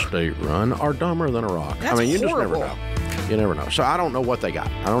 state run, are dumber than a rock. That's I mean, you horrible. just never know. You never know. So I don't know what they got.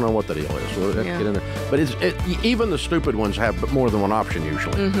 I don't know what the deal is. We'll have to get in there. But even the stupid ones have more than one option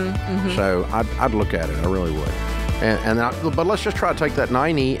usually. So I'd look at it. I really would. But let's just try to take that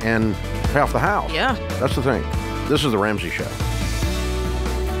 90 and pay off the house. Yeah. That's the thing. This is the Ramsey Show.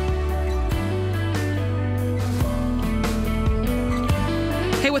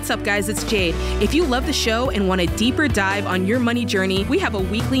 Hey, what's up, guys? It's Jade. If you love the show and want a deeper dive on your money journey, we have a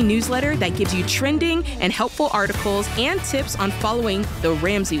weekly newsletter that gives you trending and helpful articles and tips on following the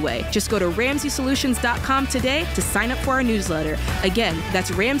Ramsey way. Just go to RamseySolutions.com today to sign up for our newsletter. Again, that's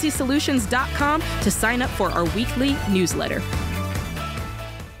RamseySolutions.com to sign up for our weekly newsletter.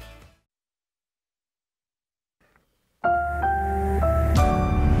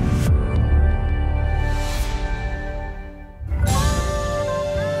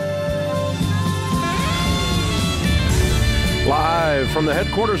 Live from the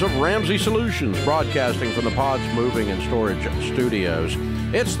headquarters of Ramsey Solutions, broadcasting from the Pods Moving and Storage Studios,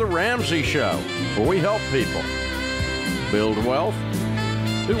 it's the Ramsey Show, where we help people build wealth,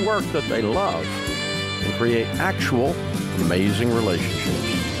 do work that they love, and create actual amazing relationships.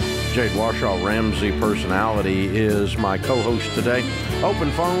 Jade Washaw, Ramsey Personality, is my co-host today.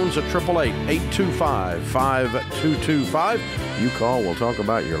 Open phones at 888-825-5225. You call, we'll talk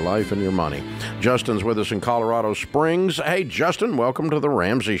about your life and your money. Justin's with us in Colorado Springs. Hey, Justin, welcome to the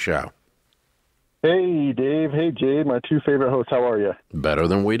Ramsey Show. Hey, Dave. Hey, Jade, my two favorite hosts. How are you? Better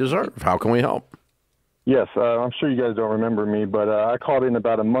than we deserve. How can we help? Yes, I'm sure you guys don't remember me, but I called in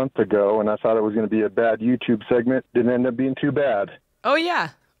about a month ago, and I thought it was going to be a bad YouTube segment. Didn't end up being too bad. Oh,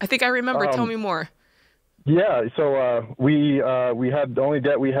 yeah. I think I remember. Tell me more. Yeah, so we had the only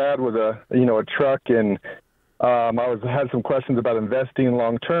debt we had was a truck, and I had some questions about investing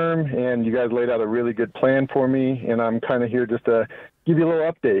long term, and you guys laid out a really good plan for me, and I'm kind of here just to give you a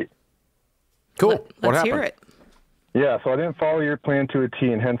little update. Cool. What Let's happened? hear it. Yeah, so I didn't follow your plan to a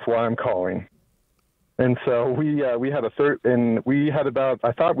T, and hence why I'm calling. And so we had I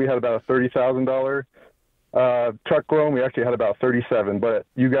thought we had about a $30,000 truck loan. We actually had about 37, but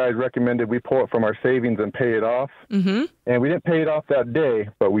you guys recommended we pull it from our savings and pay it off. And we didn't pay it off that day,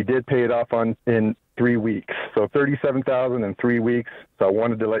 but we did pay it off in 3 weeks. So $37,000 in 3 weeks. So I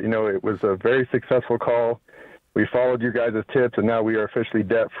wanted to let you know it was a very successful call. We followed your guys' tips, and now we are officially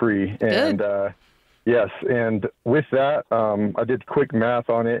debt-free. And yes, and with that, I did quick math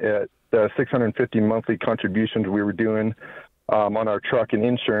on it at the 650 monthly contributions we were doing on our truck and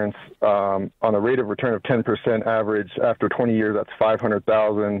insurance on a rate of return of 10% average. After 20 years, that's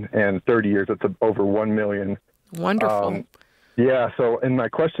 $500,000, and 30 years, that's over $1 million. Wonderful. Yeah. So, in my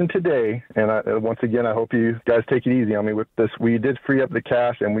question today, and once again, I hope you guys take it easy on me with this. We did free up the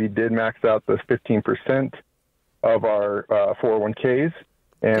cash, and we did max out the 15% of our 401ks,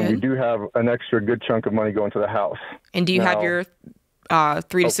 and we do have an extra good chunk of money going to the house. And do you have your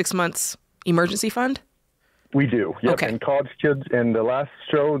 3 to 6 months emergency fund? We do. Yep. Okay. And college kids, and the last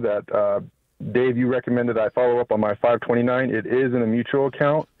show that Dave, you recommended I follow up on my 529, it is in a mutual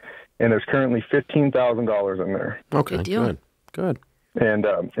account, and there's currently $15,000 in there. Okay, good deal. Good. And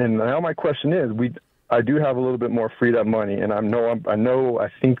now my question is, I do have a little bit more freed up money, and I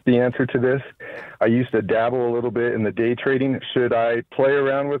think the answer to this. I used to dabble a little bit in the day trading. Should I play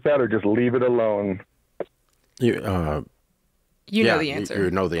around with that or just leave it alone? You know the answer.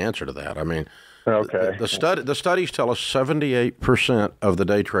 You know the answer to that. I mean, okay. The studies tell us 78% of the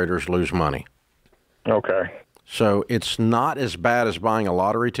day traders lose money. Okay. So it's not as bad as buying a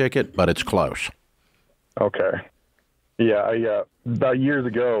lottery ticket, but it's close. Okay. Yeah, about years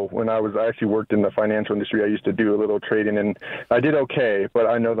ago when I actually worked in the financial industry, I used to do a little trading, and I did okay, but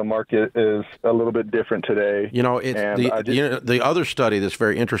I know the market is a little bit different today. You know, the other study that's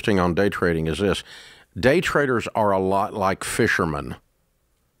very interesting on day trading is this. Day traders are a lot like fishermen.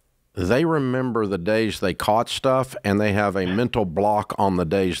 They remember the days they caught stuff, and they have a mental block on the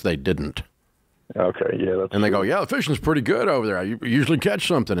days they didn't. Okay, yeah. And they go, yeah, the fishing's pretty good over there. You usually catch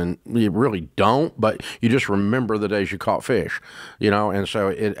something, and you really don't, but you just remember the days you caught fish, you know, and so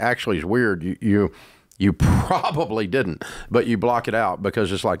it actually is weird. You probably didn't, but you block it out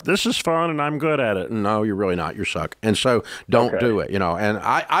because it's like, this is fun and I'm good at it. No, you're really not. You suck. And so don't do it, you know, and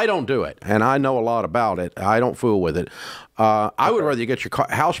I don't do it, and I know a lot about it. I don't fool with it. I would rather you get your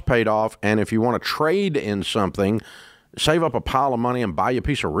house paid off, and if you want to trade in something, save up a pile of money and buy you a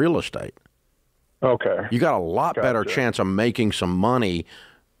piece of real estate. Okay. You got a lot better chance of making some money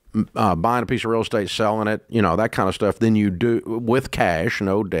buying a piece of real estate, selling it, you know, that kind of stuff, than you do with cash,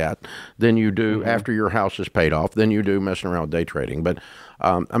 no debt, than you do after your house is paid off, than you do messing around with day trading. But,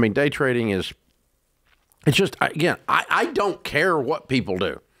 I mean, day trading is, it's just, again, I don't care what people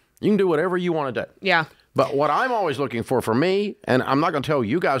do. You can do whatever you want to do. Yeah. But what I'm always looking for me, and I'm not going to tell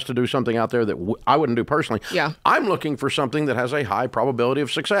you guys to do something out there that I wouldn't do personally. Yeah. I'm looking for something that has a high probability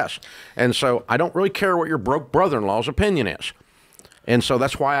of success. And so I don't really care what your broke brother-in-law's opinion is. And so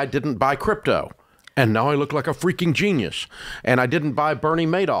that's why I didn't buy crypto. And now I look like a freaking genius. And I didn't buy Bernie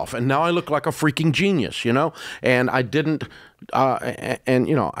Madoff. And now I look like a freaking genius, you know? And I didn't,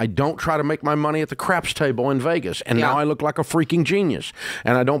 you know, I don't try to make my money at the craps table in Vegas. And now I look like a freaking genius.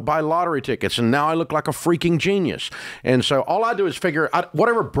 And I don't buy lottery tickets. And now I look like a freaking genius. And so all I do is figure out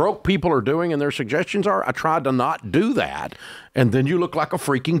whatever broke people are doing and their suggestions are, I try to not do that. And then you look like a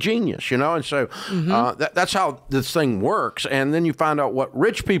freaking genius, you know? And so that's how this thing works. And then you find out what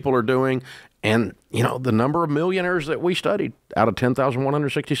rich people are doing. And, you know, the number of millionaires that we studied out of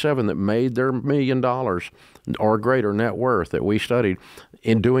 10,167 that made their $1 million or greater net worth that we studied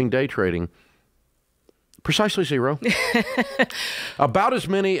in doing day trading, precisely zero. About as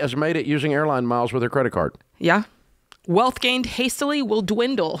many as made it using airline miles with their credit card. Yeah. Wealth gained hastily will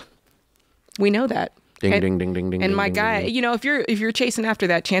dwindle. We know that. Ding, ding, ding, ding, ding. And ding, my ding, guy, ding. you know, if you're chasing after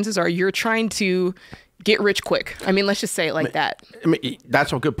that, chances are you're trying to get rich quick. I mean, let's just say it like that. I mean,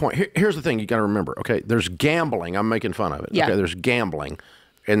 that's a good point. Here's the thing you got to remember. Okay, there's gambling. I'm making fun of it. Yeah. Okay, there's gambling,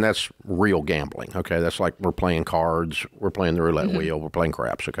 and that's real gambling. Okay, that's like we're playing cards, we're playing the roulette wheel, we're playing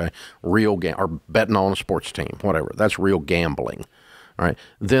craps. Okay, real or betting on a sports team, whatever. That's real gambling. All right.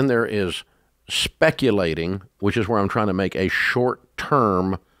 Then there is speculating, which is where I'm trying to make a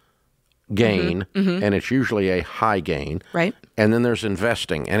short-term gain, and it's usually a high gain. Right. And then there's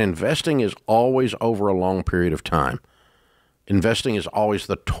investing, and investing is always over a long period of time. Investing is always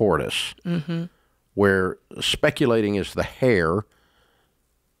the tortoise, where speculating is the hare,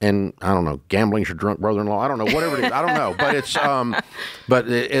 and I don't know, gambling's your drunk brother-in-law. I don't know, whatever it is. I don't know, but it's,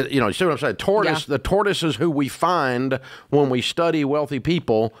 you know, you see what I'm saying? Tortoise. Yeah. The tortoise is who we find when we study wealthy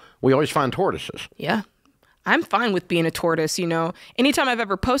people. We always find tortoises. Yeah. I'm fine with being a tortoise, you know. Anytime I've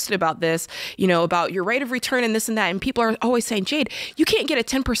ever posted about this, you know, about your rate of return and this and that, and people are always saying, Jade, you can't get a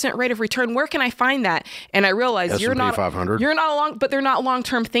 10% rate of return. Where can I find that? And I realize S&P you're not 500. You're not but they're not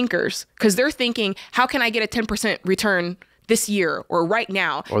long-term thinkers, because they're thinking, how can I get a 10% return this year or right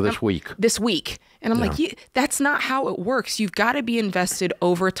now or this week? And I'm like, that's not how it works. You've got to be invested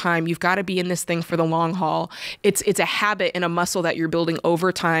over time. You've got to be in this thing for the long haul. It's a habit and a muscle that you're building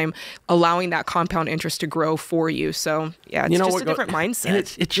over time, allowing that compound interest to grow for you. So yeah, it's just a different mindset. And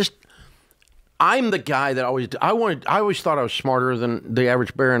it's just, I'm the guy that I always thought I was smarter than the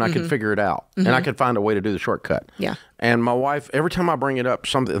average bear, and I could figure it out, and I could find a way to do the shortcut. Yeah. And my wife, every time I bring it up,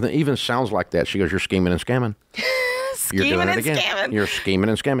 something that even sounds like that, she goes, "You're scheming and scamming." You're doing it again. Scamming. You're scheming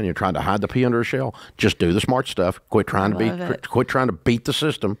and scamming. You're trying to hide the pea under a shell. Just do the smart stuff. Quit trying to beat the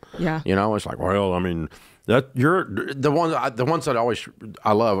system. Yeah. You know, it's like, well, I mean, that you're the ones that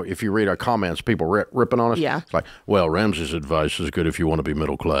I love. If you read our comments, people ripping on us. Yeah. It's like, well, Ramsey's advice is good if you want to be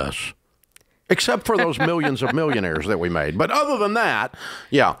middle class. Except for those millions of millionaires that we made. But other than that,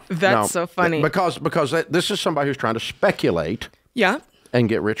 yeah. That's so funny. Because this is somebody who's trying to speculate. Yeah. And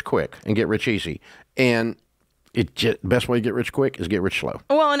get rich quick and get rich easy. And best way to get rich quick is get rich slow.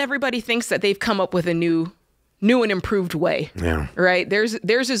 Well, and everybody thinks that they've come up with a new and improved way. Yeah. Right? Theirs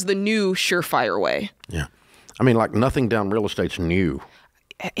is the new surefire way. Yeah. I mean, like nothing down real estate's new.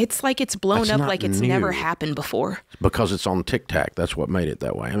 It's like it's blown up like it's never happened before. Because it's on Tic-Tac. That's what made it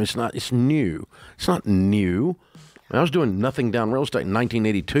that way. I mean, it's new. It's not new. I was doing nothing down real estate in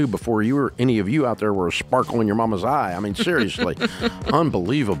 1982 before any of you out there were a sparkle in your mama's eye. I mean, seriously.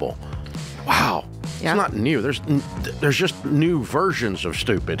 Unbelievable. Wow. Yeah. It's not new. There's just new versions of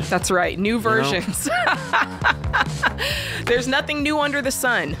stupid. That's right. New versions. There's nothing new under the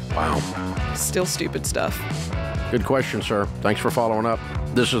sun. Wow. Still stupid stuff. Good question, sir. Thanks for following up.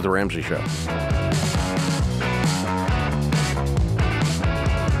 This is The Ramsey Show.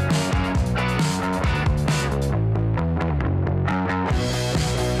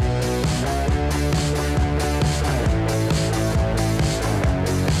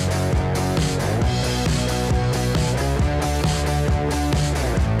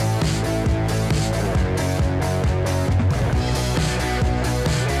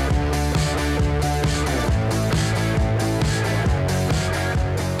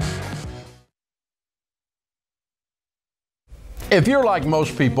 If you're like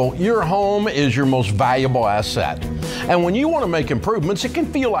most people, your home is your most valuable asset. And when you want to make improvements, it can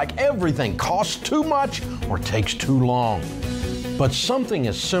feel like everything costs too much or takes too long. But something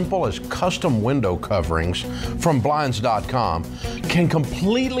as simple as custom window coverings from Blinds.com can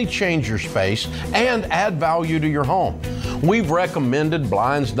completely change your space and add value to your home. We've recommended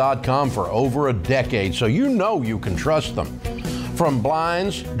Blinds.com for over a decade, so you know you can trust them. From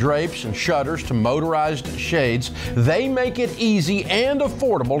blinds, drapes, and shutters to motorized shades, they make it easy and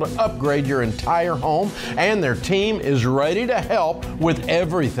affordable to upgrade your entire home, and their team is ready to help with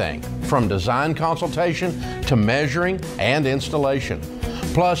everything from design consultation to measuring and installation.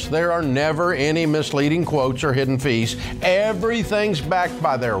 Plus, there are never any misleading quotes or hidden fees. Everything's backed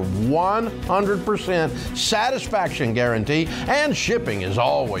by their 100% satisfaction guarantee, and shipping is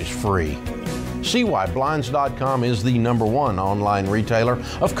always free. See why Blinds.com is the #1 online retailer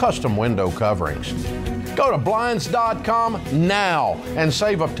of custom window coverings. Go to Blinds.com now and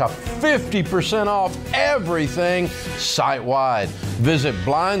save up to 50% off everything site-wide. Visit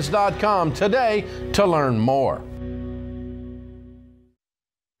Blinds.com today to learn more.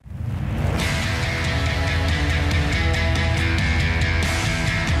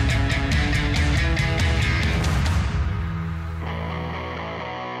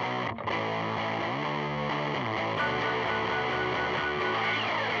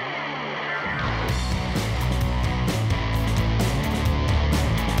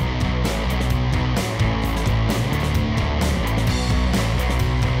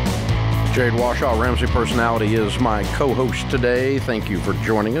 Jade Washaw, Ramsey Personality, is my co-host today. Thank you for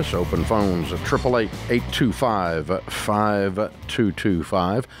joining us. Open phones at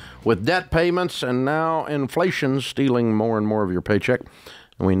 888-825-5225. With debt payments and now inflation stealing more and more of your paycheck,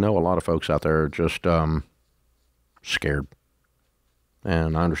 and we know a lot of folks out there are just scared.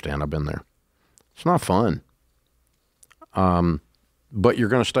 And I understand. I've been there. It's not fun. But you're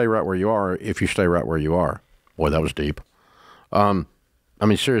going to stay right where you are if you stay right where you are. Boy, that was deep. I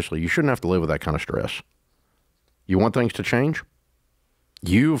mean, seriously, you shouldn't have to live with that kind of stress. You want things to change?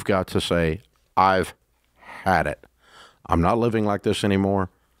 You've got to say, I've had it. I'm not living like this anymore.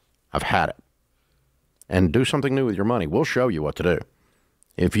 I've had it. And do something new with your money. We'll show you what to do.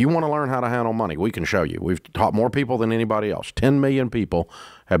 If you want to learn how to handle money, we can show you. We've taught more people than anybody else. 10 million people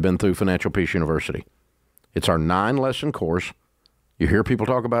have been through Financial Peace University. It's our 9-lesson course. You hear people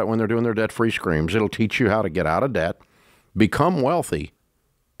talk about it when they're doing their debt-free screams. It'll teach you how to get out of debt, become wealthy,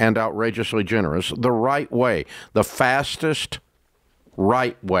 and outrageously generous the right way, the fastest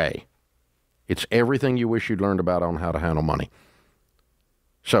right way. It's everything you wish you'd learned about on how to handle money.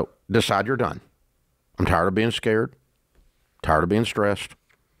 So decide you're done. I'm tired of being scared, tired of being stressed.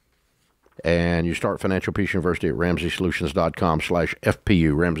 And you start Financial Peace University at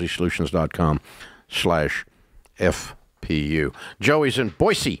RamseySolutions.com/FPU, RamseySolutions.com/FPU. Joey's in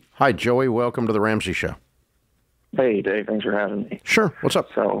Boise. Hi, Joey. Welcome to the Ramsey Show. Hey, Dave. Thanks for having me. Sure. What's up?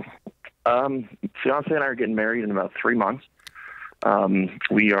 So, fiance and I are getting married in about 3 months.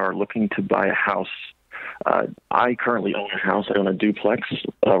 We are looking to buy a house. I currently own a house. I own a duplex.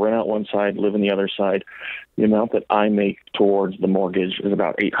 Rent out one side, live in the other side. The amount that I make towards the mortgage is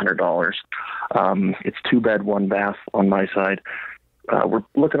about $800. It's 2-bed, 1 bath on my side. We're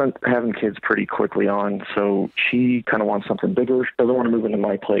looking at having kids pretty quickly on, so she kind of wants something bigger. She doesn't want to move into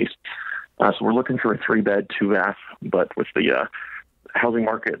my place. So we're looking for a 3-bed, 2-bath, but with the housing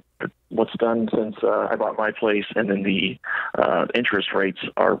market, what's done since I bought my place, and then the interest rates,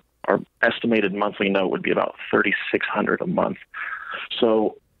 our estimated monthly note would be about $3,600 a month.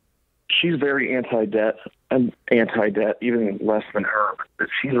 So she's very anti-debt. I'm anti-debt, even less than her, but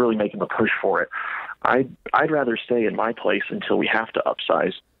she's really making the push for it. I'd rather stay in my place until we have to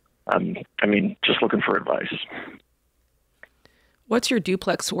upsize. Just looking for advice. What's your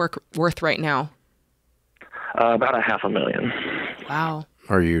duplex worth right now? About $500,000. Wow.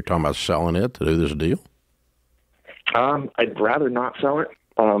 Are you talking about selling it to do this deal? I'd rather not sell it.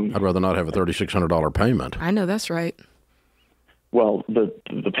 I'd rather not have a $3,600 payment. I know that's right. Well, the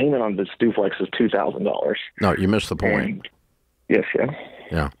payment on this duplex is $2,000. No, you missed the point. Yes, yeah.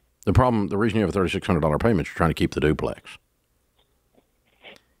 Yeah. The reason you have a $3,600 payment, you're trying to keep the duplex.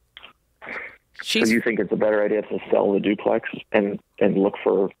 So you think it's a better idea to sell the duplex and look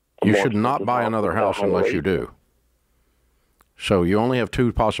for... You should not buy another house unless you do. So you only have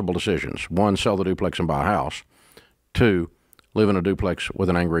two possible decisions. One, sell the duplex and buy a house. Two, live in a duplex with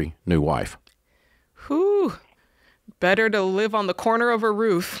an angry new wife. Whew. Better to live on the corner of a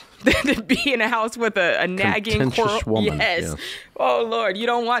roof than to be in a house with a nagging contentious woman. Yes. Oh, Lord, you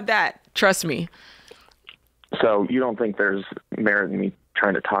don't want that. Trust me. So you don't think there's merit in me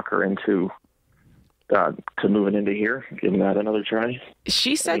trying to talk her into to moving into here, giving that another try?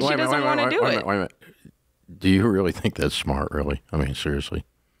 She said she doesn't want to do it. Wait a minute. Do you really think that's smart, really? I mean, seriously?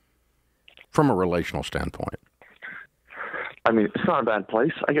 From a relational standpoint. I mean, it's not a bad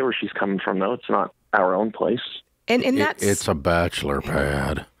place. I get where she's coming from, though. It's not our own place. And that's... It's a bachelor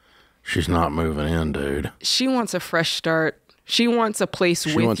pad. She's not moving in, dude. She wants a fresh start. She wants a place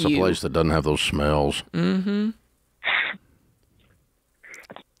with you. She wants a place that doesn't have those smells. Mm-hmm.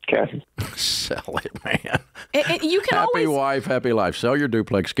 Okay. Sell it, man. And you can happy wife, happy life. Sell your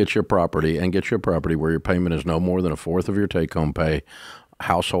duplex, get your property, and get your property where your payment is no more than a fourth of your take-home pay,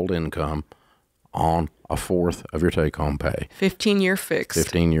 household income on a fourth of your take-home pay. 15-year fixed.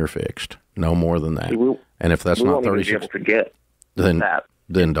 15-year fixed. No more than that. And if that's not 36,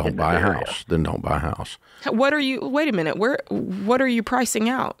 then don't buy a house. Then don't buy a house. What are you? Wait a minute. What are you pricing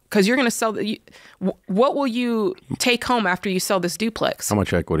out? Because you're going to sell. What will you take home after you sell this duplex? How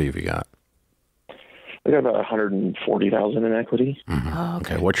much equity have you got? I got about $140,000 in equity. Mm-hmm. Oh,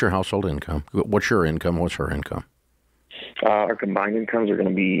 okay. What's your household income? What's your income? What's her income? Our combined incomes are going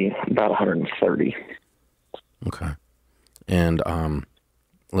to be about $130,000. Okay. And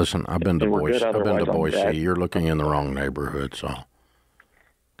listen, I've been to Boise. You're looking in the wrong neighborhood, so.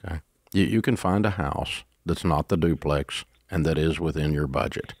 Okay. You can find a house that's not the duplex and that is within your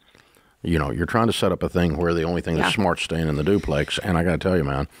budget. You know, you're trying to set up a thing where the only thing that's smart is staying in the duplex, and I got to tell you,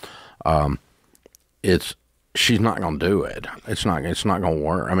 man, she's not going to do it. It's not going to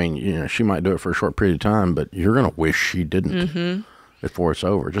work. I mean, you know, she might do it for a short period of time, but you're going to wish she didn't before it's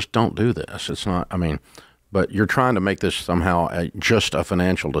over. Just don't do this. It's not. I mean. But you're trying to make this somehow just a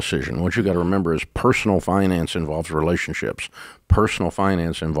financial decision. What you got to remember is personal finance involves relationships. Personal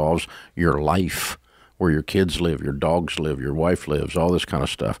finance involves your life, where your kids live, your dogs live, your wife lives, all this kind of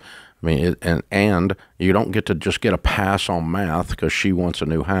stuff. I mean, and you don't get to just get a pass on math because she wants a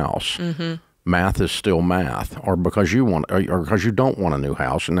new house. Mm-hmm. Math is still math, or because you want, or because you don't want a new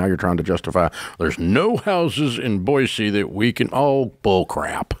house, and now you're trying to justify there's no houses in Boise that we can. Oh, bull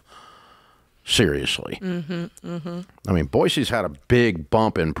crap. Seriously. I mean, Boise's had a big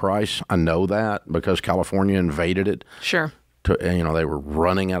bump in price. I know that because California invaded it. Sure. And, you know, they were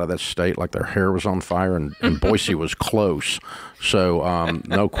running out of that state like their hair was on fire, and Boise was close. So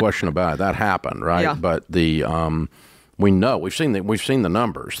no question about it. That happened, right? Yeah. But we know we've seen the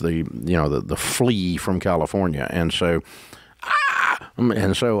numbers. The flea from California, and so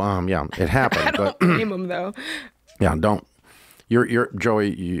yeah, it happened. I don't blame them though. Yeah, don't.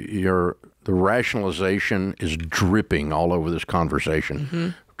 Joey, the rationalization is dripping all over this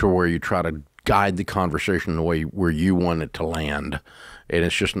conversation to where you try to guide the conversation the way where you want it to land, and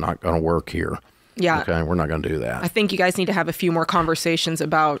it's just not going to work here. Yeah. Okay, we're not going to do that. I think you guys need to have a few more conversations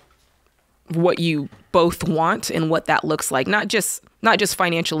about what you both want and what that looks like. Not just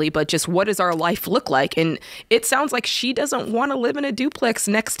financially, but just what does our life look like? And it sounds like she doesn't want to live in a duplex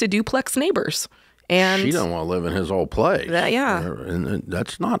next to duplex neighbors. And she don't want to live in his old place. Yeah. And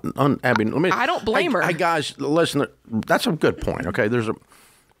that's not I mean, I don't blame her. Hey, guys, listen, that's a good point, okay?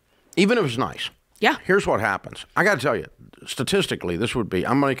 Even if it's nice. Yeah. Here's what happens. I got to tell you, statistically, this would be,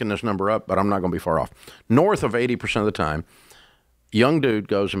 I'm making this number up, but I'm not going to be far off. North of 80% of the time, young dude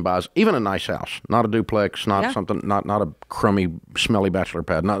goes and buys even a nice house, not a duplex, not something, not a crummy, smelly bachelor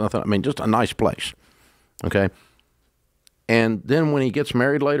pad, not nothing. I mean, just a nice place, okay? And then when he gets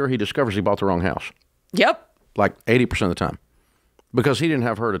married later, he discovers he bought the wrong house. Yep. Like 80% of the time. Because he didn't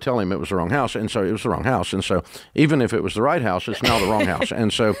have her to tell him it was the wrong house, and so it was the wrong house. And so even if it was the right house, it's now the wrong house.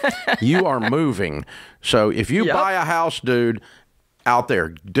 And so you are moving. So if you buy a house, dude, out there,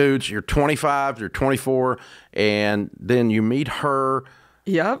 dudes, you're 25, you're 24, and then you meet her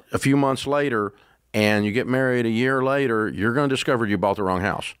a few months later, and you get married a year later, you're going to discover you bought the wrong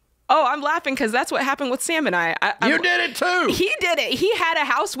house. Oh, I'm laughing because that's what happened with Sam and I. You did it too. He did it. He had a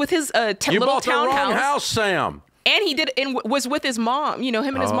house with his little townhouse. You bought the wrong house, Sam. And he did, and was with his mom. You know,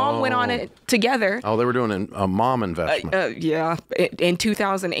 him and his mom went on it together. Oh, they were doing a mom investment. Yeah, in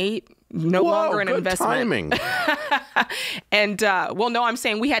 2008. No longer an good investment. Timing. And no, I'm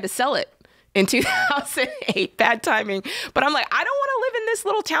saying we had to sell it in 2008. Bad timing. But I'm like, I don't want to live in this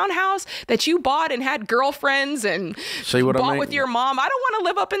little townhouse that you bought and had girlfriends and bought with your mom. I don't want to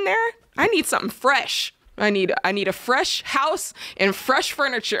live up in there. I need something fresh. I need a fresh house and fresh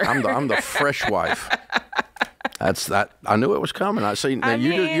furniture. I'm the fresh wife. That's that. I knew it was coming. I see.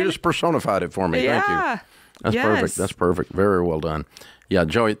 You just personified it for me. Yeah. Thank you. That's perfect. That's perfect. Very well done. Yeah,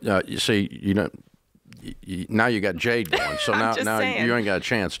 Joey. You see, now you got Jade going. So now you ain't got a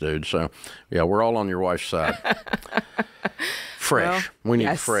chance, dude. So yeah, we're all on your wife's side. Fresh. We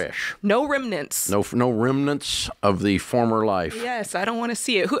need fresh. No remnants. No remnants of the former life. Yes, I don't want to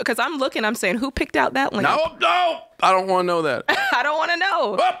see it. Because I'm looking, I'm saying, who picked out that lamp? No, I don't want to know that. I don't want to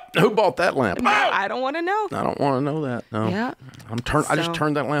know. Who bought that lamp? No, I don't want to know. I don't want to know that. No. Yeah. I just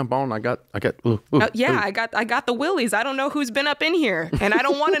turned that lamp on. I got. I got the willies. I don't know who's been up in here, and I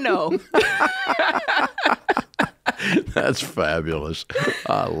don't want to know. That's fabulous.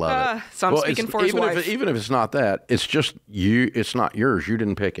 I love it. So I'm speaking for his wife. Even if it's not that, it's just you. It's not yours. You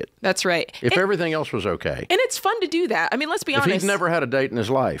didn't pick it. That's right. If everything else was okay. And it's fun to do that. I mean, let's be honest. If he's never had a date in his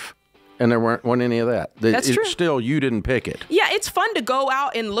life, and there wasn't any of that, that's true. Still, you didn't pick it. Yeah, it's fun to go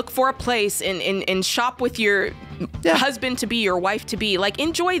out and look for a place and shop with your husband to be, your wife to be. Like,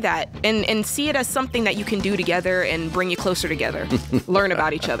 enjoy that and see it as something that you can do together and bring you closer together. Learn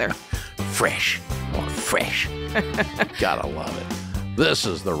about each other. Fresh. Oh, fresh. Gotta love it. This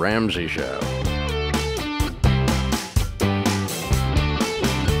is The Ramsey Show.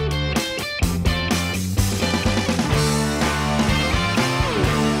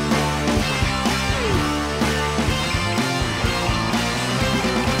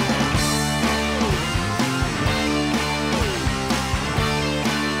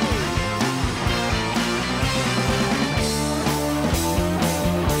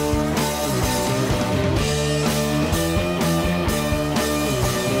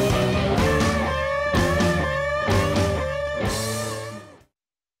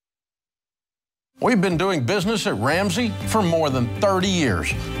 We've been doing business at Ramsey for more than 30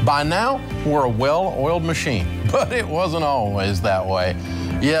 years. By now, we're a well-oiled machine, but it wasn't always that way.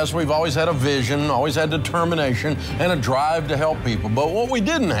 Yes, we've always had a vision, always had determination, and a drive to help people. But what we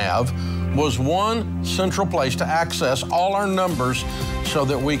didn't have was one central place to access all our numbers so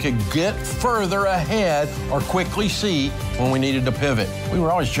that we could get further ahead or quickly see when we needed to pivot. We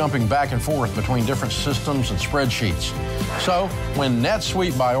were always jumping back and forth between different systems and spreadsheets. So when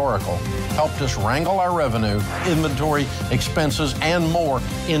NetSuite by Oracle helped us wrangle our revenue, inventory, expenses, and more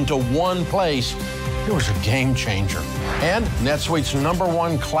into one place, it was a game changer. And NetSuite's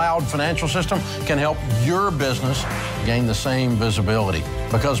 #1 cloud financial system can help your business gain the same visibility,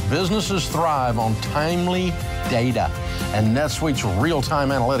 because businesses thrive on timely data. And NetSuite's real-time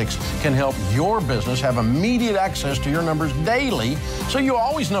analytics can help your business have immediate access to your numbers daily, so you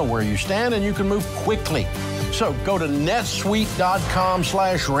always know where you stand and you can move quickly. So go to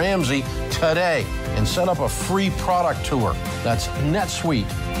netsuite.com/Ramsey today and set up a free product tour. That's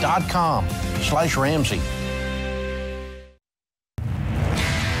netsuite.com/Ramsey.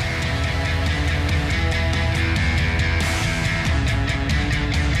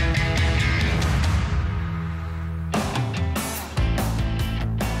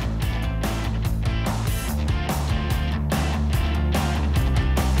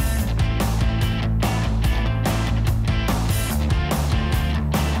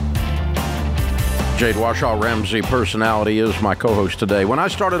 Jade Washaw, Ramsey Personality, is my co-host today. When I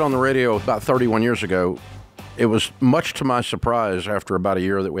started on the radio about 31 years ago, it was much to my surprise after about a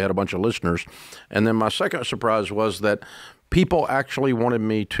year that we had a bunch of listeners. And then my second surprise was that people actually wanted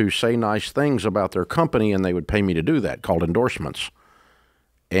me to say nice things about their company, and they would pay me to do that, called endorsements.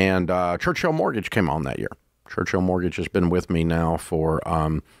 And Churchill Mortgage came on that year. Churchill Mortgage has been with me now for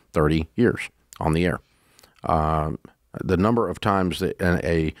 30 years on the air. The number of times that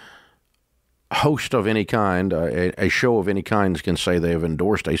a host of any kind, a show of any kind, can say they have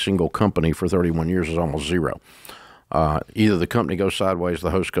endorsed a single company for 31 years is almost zero. Either the company goes sideways,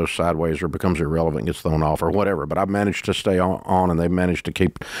 the host goes sideways, or becomes irrelevant, gets thrown off, or whatever. But I've managed to stay on, and they've managed to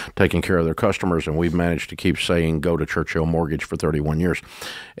keep taking care of their customers, and we've managed to keep saying go to Churchill Mortgage for 31 years.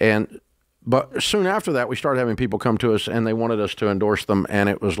 But soon after that, we started having people come to us, and they wanted us to endorse them, and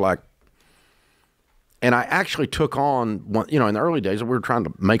it was like, and I actually took on, in the early days, we were trying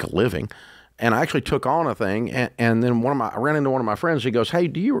to make a living. And I actually took on a thing, and then I ran into one of my friends. He goes, "Hey,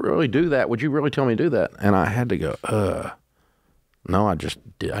 do you really do that? Would you really tell me to do that?" And I had to go, no, I just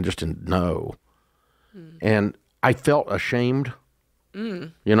didn't know. And I felt ashamed,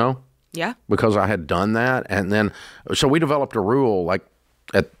 you know? Yeah. Because I had done that. And then, so we developed a rule like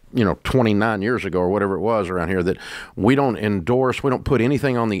at, 29 years ago or whatever it was around here that we don't endorse, we don't put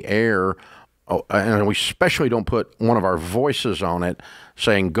anything on the air. And we especially don't put one of our voices on it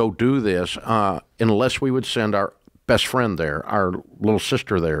saying, go do this, unless we would send our best friend there, our little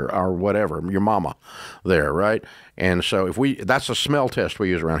sister there, our whatever, your mama there, right? And so that's a smell test we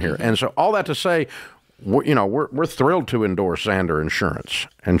use around here. And so all that to say, we're thrilled to endorse Zander Insurance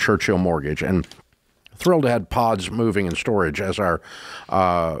and Churchill Mortgage, and thrilled to have Pods Moving and Storage as our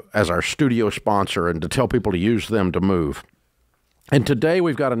studio sponsor, and to tell people to use them to move. And today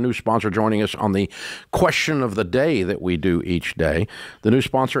we've got a new sponsor joining us on the question of the day that we do each day. The new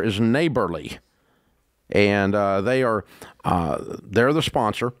sponsor is Neighborly, and they're the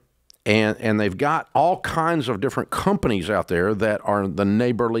sponsor. And they've got all kinds of different companies out there that are the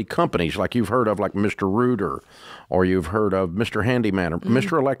neighborly companies, like you've heard of, like Mr. Rooter, or you've heard of Mr. Handyman, or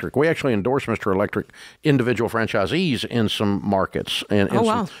Mr. Electric. We actually endorse Mr. Electric individual franchisees in some markets and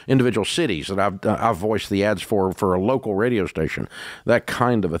some individual cities that I've voiced the ads for a local radio station, that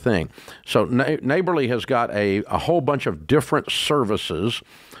kind of a thing. So Neighborly has got a whole bunch of different services.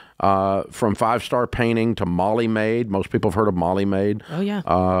 From 5-star painting to Molly Maid. Most people have heard of Molly Maid. Oh, yeah.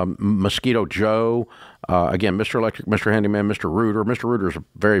 Mosquito Joe. Again, Mr. Electric, Mr. Handyman, Mr. Rooter. Mr. Rooter is a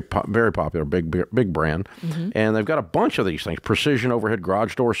very popular, big brand. And they've got a bunch of these things. Precision Overhead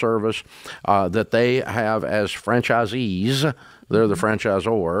Garage Door Service that they have as franchisees. They're the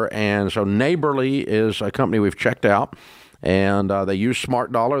franchisor. And so Neighborly is a company we've checked out. And they use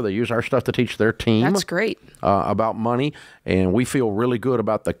Smart Dollar. They use our stuff to teach their team. That's great. About money. And we feel really good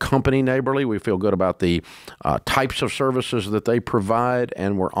about the company Neighborly. We feel good about the types of services that they provide.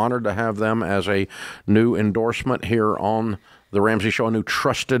 And we're honored to have them as a new endorsement here on the Ramsey Show, a new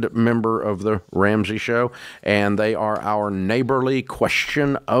trusted member of the Ramsey Show, and they are our Neighborly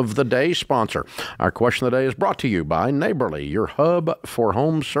Question of the Day sponsor. Our question of the day is brought to you by Neighborly, your hub for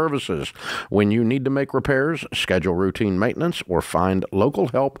home services. When you need to make repairs, schedule routine maintenance, or find local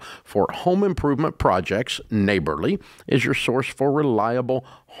help for home improvement projects, Neighborly is your source for reliable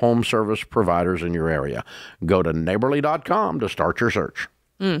home service providers in your area. Go to neighborly.com to start your search.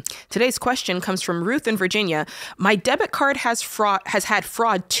 Today's question comes from Ruth in Virginia. My debit card has had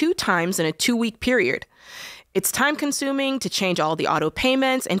fraud 2 times in a 2-week period. It's time-consuming to change all the auto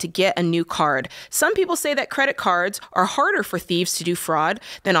payments and to get a new card. Some people say that credit cards are harder for thieves to do fraud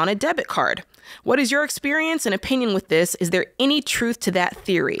than on a debit card. What is your experience and opinion with this? Is there any truth to that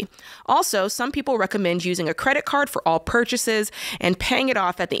theory? Also, some people recommend using a credit card for all purchases and paying it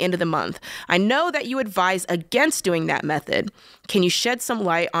off at the end of the month. I know that you advise against doing that method. Can you shed some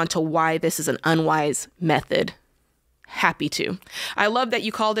light onto why this is an unwise method? Happy to. I love that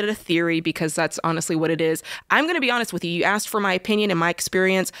you called it a theory, because that's honestly what it is. I'm going to be honest with you. You asked for my opinion and my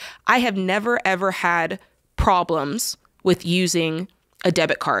experience. I have never, ever had problems with using a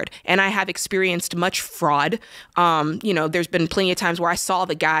debit card, and I have experienced much fraud. There's been plenty of times where I saw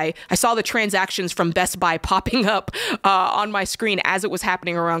the transactions from Best Buy popping up on my screen as it was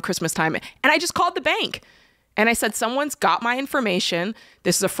happening around Christmas time. And I just called the bank and I said, someone's got my information.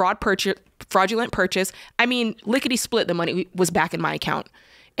 This is a fraudulent purchase. I mean, lickety split, the money was back in my account.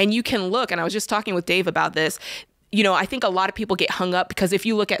 And you can look, and I was just talking with Dave about this. I think a lot of people get hung up because if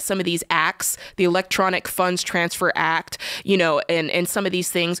you look at some of these acts, the Electronic Funds Transfer Act, and some of these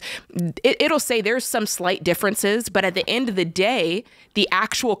things, it'll say there's some slight differences, but at the end of the day, the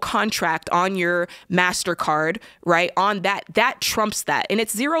actual contract on your MasterCard, right, on that trumps that. And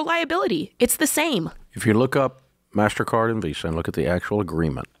it's zero liability. It's the same. If you look up MasterCard and Visa and look at the actual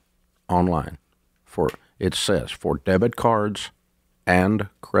agreement online, it says for debit cards and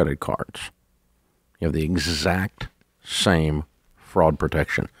credit cards, you have the exact same fraud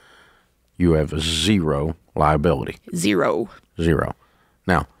protection. You have zero liability. Zero.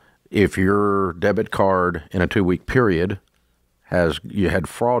 Now, if your debit card in a 2-week period you had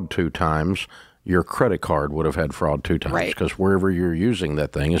fraud 2 times, your credit card would have had fraud 2 times, because wherever you're using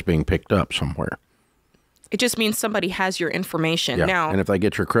that thing is being picked up somewhere. It just means somebody has your information. Yeah. Now, and if they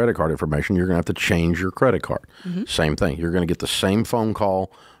get your credit card information, you're going to have to change your credit card. Same thing. You're going to get the same phone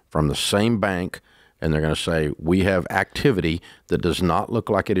call from the same bank, and they're going to say, we have activity that does not look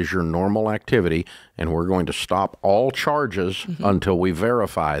like it is your normal activity, and we're going to stop all charges until we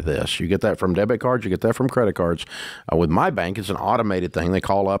verify this. You get that from debit cards, you get that from credit cards. With my bank, it's an automated thing. They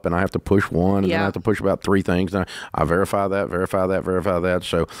call up, and I have to push one, and then I have to push about 3 things. Then I verify that, verify that, verify that.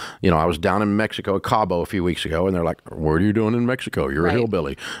 So, I was down in Mexico, Cabo, a few weeks ago, and they're like, "What are you doing in Mexico? You're a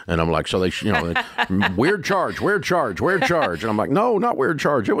hillbilly." And I'm like, so they, weird charge. And I'm like, no, not weird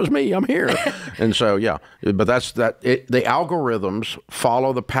charge. It was me. I'm here. And so, but that's that. The algorithms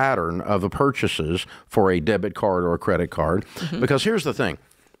follow the pattern of the purchases for a debit card or a credit card. Because here's the thing.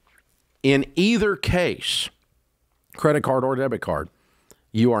 In either case, credit card or debit card,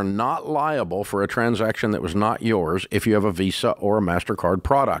 you are not liable for a transaction that was not yours if you have a Visa or a MasterCard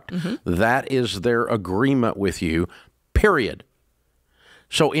product. That is their agreement with you, period.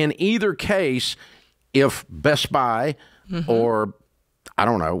 So in either case, if Best Buy or, I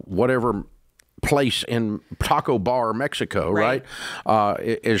don't know, whatever place in Taco Bar, Mexico, right,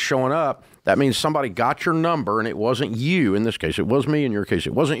 is showing up, that means somebody got your number and it wasn't you. In this case, it was me. In your case,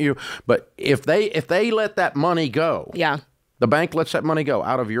 it wasn't you. But if they let that money go, the bank lets that money go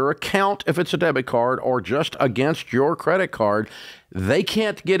out of your account if it's a debit card or just against your credit card, they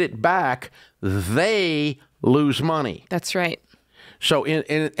can't get it back. They lose money. That's right. So,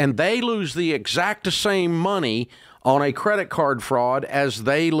 and they lose the exact same money on a credit card fraud as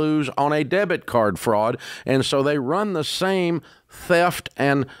they lose on a debit card fraud. And so they run the same theft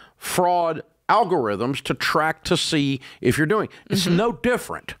and fraud algorithms to track to see if you're doing. It's no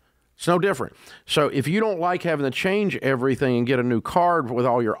different. It's no different. So if you don't like having to change everything and get a new card with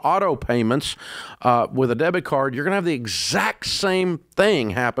all your auto payments with a debit card, you're going to have the exact same thing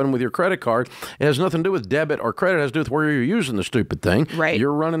happen with your credit card. It has nothing to do with debit or credit. It has to do with where you're using the stupid thing. Right.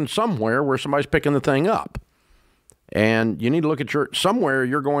 You're running somewhere where somebody's picking the thing up. And you need to look at somewhere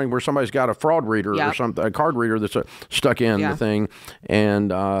you're going where somebody's got a fraud reader or something, a card reader that's stuck in the thing.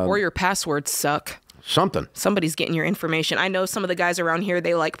 And or your passwords suck. Somebody's getting your information. I know some of the guys around here,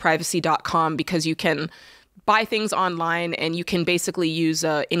 they like privacy.com because you can buy things online and you can basically use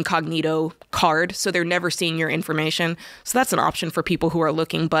a incognito card. So they're never seeing your information. So that's an option for people who are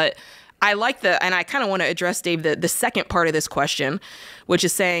looking. But I like and I kind of want to address, Dave, the second part of this question, which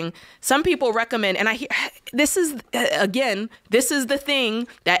is saying some people recommend, and this is the thing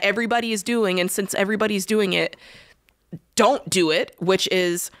that everybody is doing. And since everybody's doing it, don't do it, which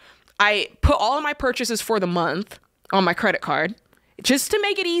is I put all of my purchases for the month on my credit card just to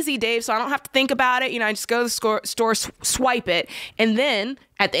make it easy, Dave, so I don't have to think about it. I just go to the store, swipe it, and then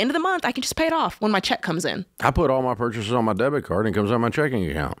at the end of the month, I can just pay it off when my check comes in. I put all my purchases on my debit card and it comes out of my checking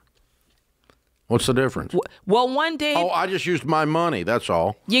account. What's the difference? Well, one day... Oh, I just used my money, that's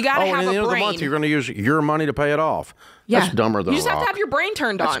all. You got to have a brain. And at the end of the month, you're going to use your money to pay it off. That's dumber than a rock. You just have to have your brain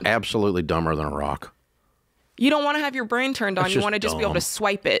turned on. That's absolutely dumber than a rock. You don't want to have your brain turned on. You want to just be able to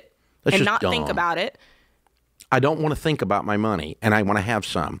swipe it and not think about it. I don't want to think about my money, and I want to have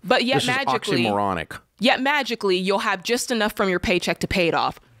some. But yet this magically... is oxymoronic. Yet magically, you'll have just enough from your paycheck to pay it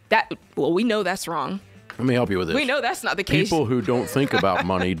off. We know that's wrong. Let me help you with this. We know that's not the case. People who don't think about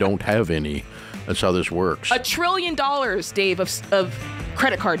money don't have any. That's how this works. $1 trillion, Dave, of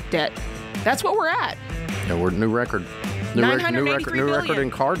credit card debt. That's what we're at. Yeah, we're new record. New record in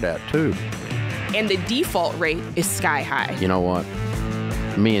car debt, too. And the default rate is sky high. You know what?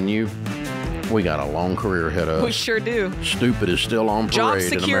 Me and you, we got a long career ahead of us. We sure do. Stupid is still on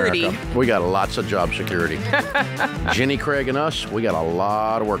parade in America. We got lots of job security. Jenny, Craig, and us, we got a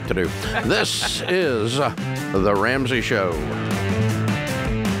lot of work to do. This is The Ramsey Show.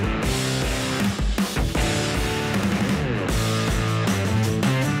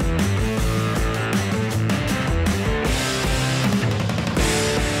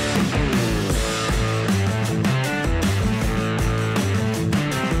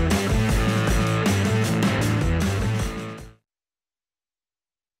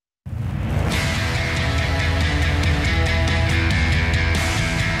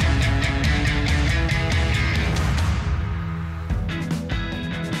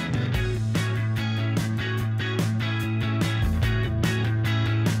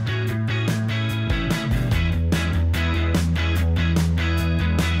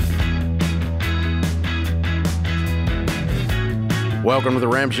 Welcome to The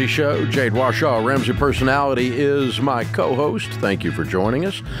Ramsey Show. Jade Washaw, Ramsey Personality, is my co-host. Thank you for joining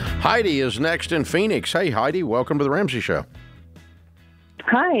us. Heidi is next in Phoenix. Hey, Heidi, welcome to The Ramsey Show.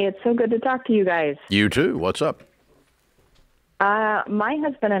 Hi, it's so good to talk to you guys. You too. What's up? My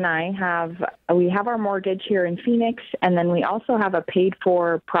husband and I have our mortgage here in Phoenix, and then we also have a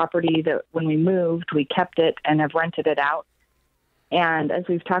paid-for property that when we moved, we kept it and have rented it out. And as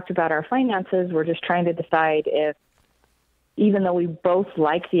we've talked about our finances, we're just trying to decide if even though we both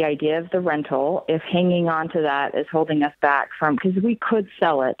like the idea of the rental, if hanging on to that is holding us back from, because we could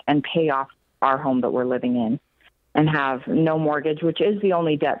sell it and pay off our home that we're living in and have no mortgage, which is the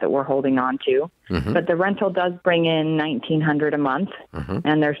only debt that we're holding on to. Mm-hmm. But the rental does bring in $1,900 a month,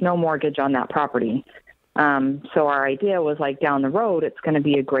 and there's no mortgage on that property. So our idea was like down the road, it's going to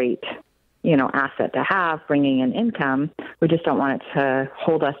be a great, asset to have, bringing in income. We just don't want it to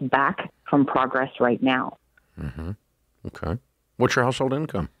hold us back from progress right now. Mm-hmm. Okay. What's your household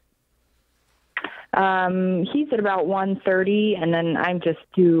income? He's at about 130, and then I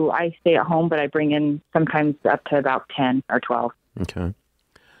stay at home, but I bring in sometimes up to about 10 or 12. Okay.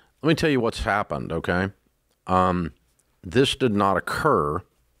 Let me tell you what's happened, okay? This did not occur.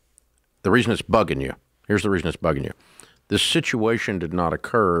 The reason it's bugging you, here's the reason it's bugging you. This situation did not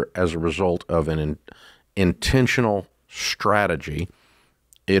occur as a result of an intentional strategy.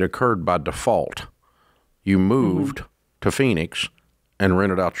 It occurred by default. You moved to Phoenix and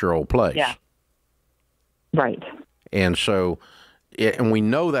rented out your old place. Yeah. Right. And so, and we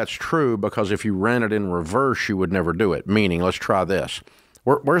know that's true because if you ran it in reverse, you would never do it. Meaning, let's try this.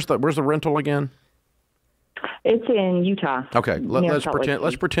 Where's the rental again? It's in Utah. Okay,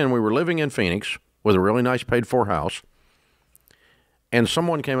 let's pretend we were living in Phoenix with a really nice paid-for house, and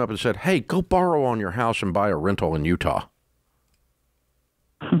someone came up and said, "Hey, go borrow on your house and buy a rental in Utah."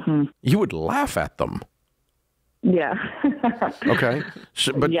 You would laugh at them. Yeah. Okay.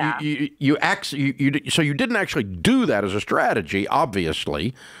 So, but yeah. so you didn't actually do that as a strategy,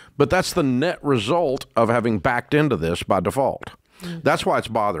 obviously, but that's the net result of having backed into this by default. That's why it's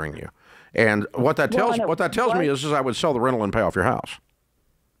bothering you. And what that tells me is I would sell the rental and pay off your house.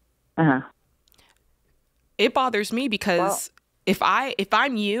 It bothers me because if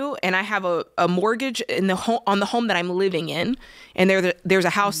I'm you and I have a mortgage in on the home that I'm living in, and there's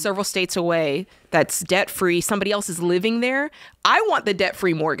a house several states away that's debt free, somebody else is living there, I want the debt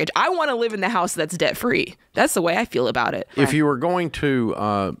free mortgage. I want to live in the house that's debt free. That's the way I feel about it. If you were going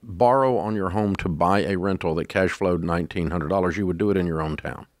to borrow on your home to buy a rental that cash flowed $1,900, you would do it in your own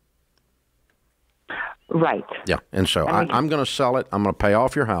town. Right. Yeah. And so I'm going to sell it. I'm going to pay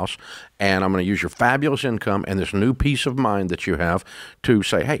off your house, and I'm going to use your fabulous income and this new peace of mind that you have to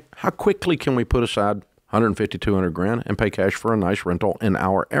say, hey, how quickly can we put aside $150,000, $200,000 and pay cash for a nice rental in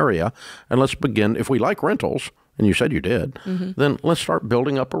our area? And let's begin. If we like rentals, and you said you did, then let's start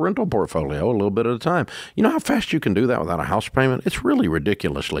building up a rental portfolio a little bit at a time. You know how fast you can do that without a house payment? It's really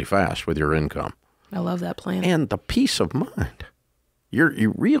ridiculously fast with your income. I love that plan. And the peace of mind. You're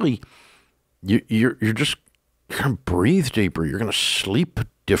just going to breathe deeper. You're going to sleep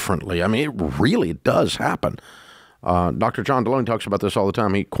differently. I mean, it really does happen. Dr. John Deloney talks about this all the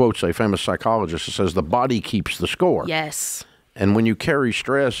time. He quotes a famous psychologist that says the body keeps the score. Yes. And when you carry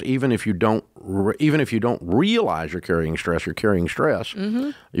stress, even if you don't realize you're carrying stress, you're carrying stress.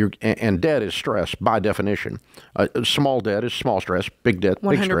 And debt is stress by definition. Small debt is small stress. Big debt,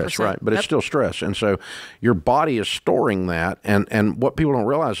 big stress, right? But it's still stress. And so your body is storing that. And what people don't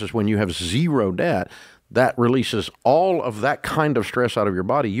realize is when you have zero debt, that releases all of that kind of stress out of your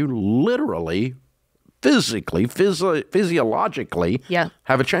body. You literally, physically, physiologically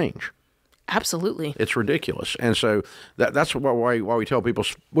have a change. Absolutely. It's ridiculous. And so that's why we tell people,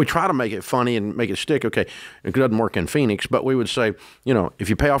 we try to make it funny and make it stick. Okay, it doesn't work in Phoenix, but we would say, if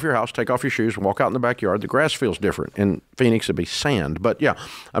you pay off your house, take off your shoes, walk out in the backyard, the grass feels different. In Phoenix, it'd be sand. But yeah,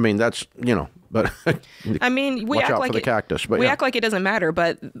 I mean, that's, but I mean, we watch act out like for the cactus. But we act like it doesn't matter.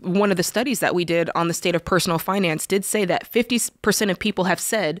 But one of the studies that we did on the state of personal finance did say that 50% of people have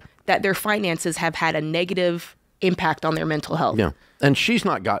said that their finances have had a negative impact on their mental health. Yeah. And she's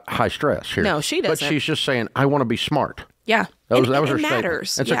not got high stress here. No, she doesn't. But she's just saying, I want to be smart. Yeah. That was her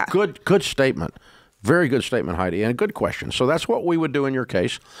matters. statement. It's a good statement. Very good statement, Heidi, and a good question. So that's what we would do in your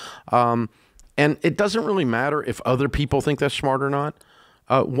case. And it doesn't really matter if other people think that's smart or not.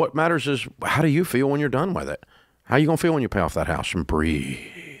 What matters is how do you feel when you're done with it? How are you going to feel when you pay off that house and breathe?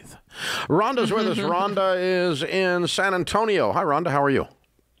 Rhonda's with us. Rhonda is in San Antonio. Hi, Rhonda. How are you?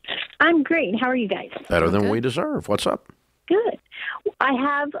 I'm great. How are you guys? Better than we deserve. What's up? Good. I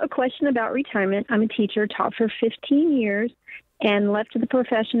have a question about retirement. I'm a teacher, taught for 15 years, and left the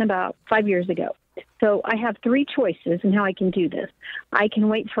profession about 5 years ago. So I have three choices in how I can do this. I can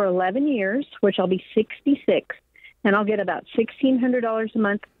wait for 11 years, which I'll be 66, and I'll get about $1,600 a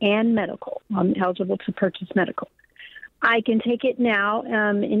month and medical. I'm eligible to purchase medical. I can take it now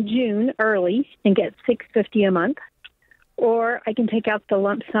in June early and get $650 a month, or I can take out the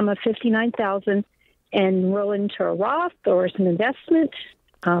lump sum of $59,000 and roll into a Roth or some investment.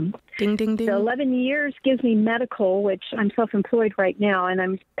 Ding, ding, ding. The 11 years gives me medical, which I'm self-employed right now, and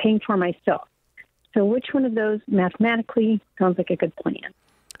I'm paying for myself. So which one of those mathematically sounds like a good plan?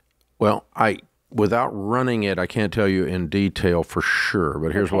 Well, without running it, I can't tell you in detail for sure,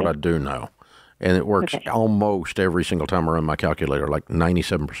 but here's what I do know. And it works almost every single time I run my calculator, like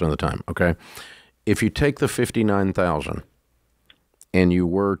 97% of the time, okay? If you take the $59,000 and you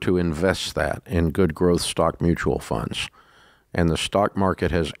were to invest that in good growth stock mutual funds, and the stock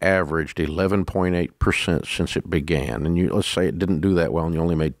market has averaged 11.8% since it began, and let's say it didn't do that well and you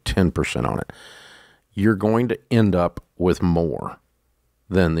only made 10% on it, you're going to end up with more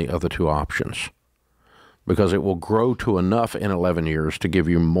than the other two options, because it will grow to enough in 11 years to give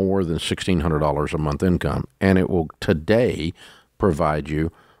you more than $1,600 a month income, and it will today provide you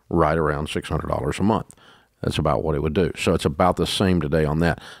right around $600 a month. That's about what it would do. So it's about the same today on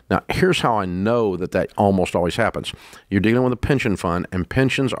that. Now, here's how I know that almost always happens. You're dealing with a pension fund, and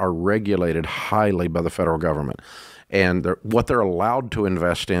pensions are regulated highly by the federal government. And what they're allowed to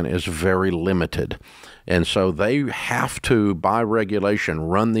invest in is very limited. And so they have to, by regulation,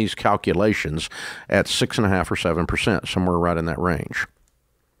 run these calculations at 6.5 or 7%, somewhere right in that range.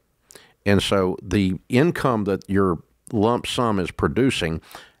 And so the income that your lump sum is producing,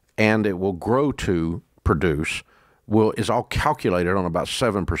 and it will grow to produce, is all calculated on about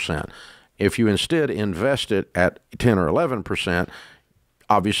 7%. If you instead invest it at 10 or 11%,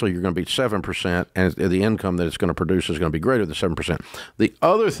 obviously you're going to be 7%, and the income that it's going to produce is going to be greater than 7%. The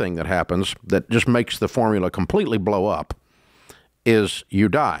other thing that happens that just makes the formula completely blow up is you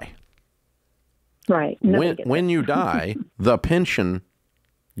die. Right. When you die, the pension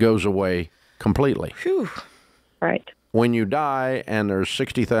goes away completely. Whew. Right. When you die and there's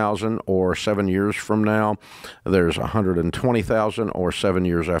 60,000 or 7 years from now, there's 120,000 or 7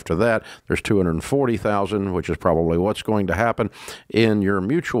 years after that, there's 240,000, which is probably what's going to happen in your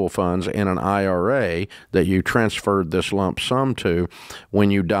mutual funds in an IRA that you transferred this lump sum to.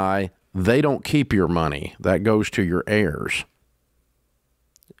 When you die, they don't keep your money. That goes to your heirs.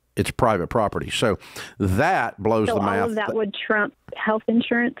 It's private property. So that blows the math. So all of that would trump health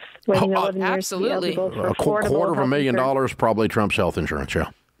insurance? Absolutely. A $250,000 probably trumps health insurance, yeah.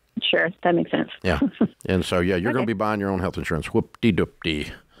 Sure, that makes sense. Yeah. And so, yeah, you're going to be buying your own health insurance.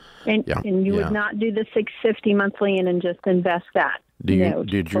 Whoop-de-doop-de. And you would not do the $650 monthly and just invest that?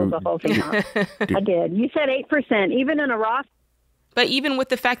 Did you? The whole thing out. I did. You said 8%, even in a Roth? But even with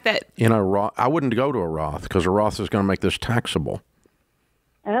the fact that... In a Roth, I wouldn't go to a Roth because a Roth is going to make this taxable.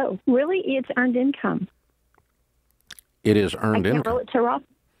 Oh, really? It's earned income. It is earned income. I can't roll it to a Roth?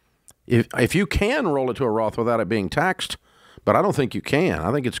 If you can roll it to a Roth without it being taxed, but I don't think you can.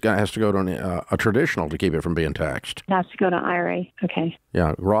 I think it has to go to a traditional to keep it from being taxed. It has to go to IRA. Okay.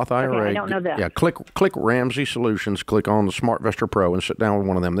 Yeah, Roth IRA. Okay, I don't know that. Yeah, click Ramsey Solutions, click on the SmartVestor Pro and sit down with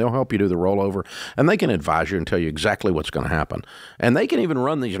one of them. They'll help you do the rollover, and they can advise you and tell you exactly what's going to happen. And they can even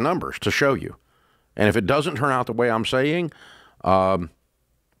run these numbers to show you. And if it doesn't turn out the way I'm saying,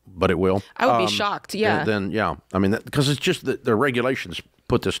 but it will. I would be shocked, yeah. Then yeah. I mean, because it's just the regulations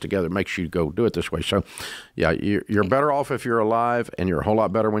put this together, makes you go do it this way. So, yeah, you're better off if you're alive, and you're a whole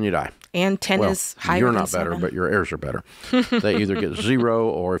lot better when you die. And 10 is higher you're than not 7. better, but your heirs are better. They either get 0,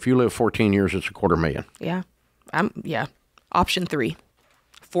 or if you live 14 years, it's $250,000. Yeah. Yeah. Option 3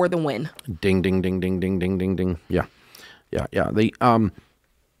 for the win. Ding, ding, ding, ding, ding, ding, ding, ding. Yeah. Yeah, yeah.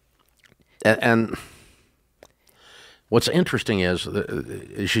 And what's interesting is,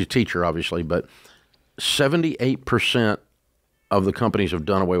 she's a teacher, obviously, but 78% of the companies have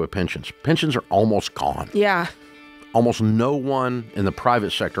done away with pensions. Pensions are almost gone. Yeah. Almost no one in the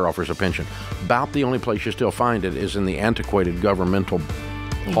private sector offers a pension. About the only place you still find it is in the antiquated governmental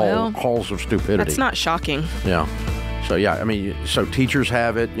halls of stupidity. That's not shocking. Yeah. So, yeah, I mean, so teachers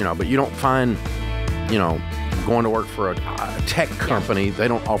have it, but you don't find, going to work for a tech company, they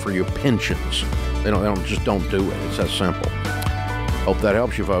don't offer you pensions. They don't do it. It's that simple. Hope that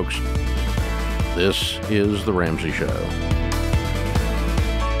helps you, folks. This is The Ramsey Show.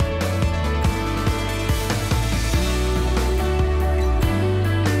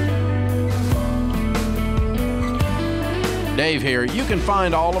 Dave here. You can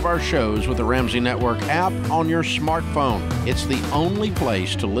find all of our shows with the Ramsey Network app on your smartphone. It's the only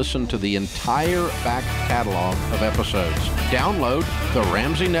place to listen to the entire back catalog of episodes. Download the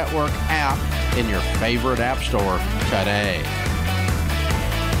Ramsey Network app in your favorite app store today.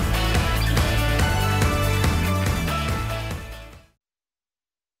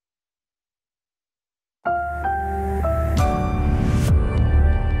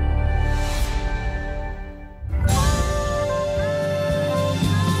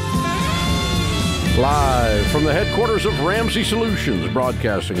 Live from the headquarters of Ramsey Solutions,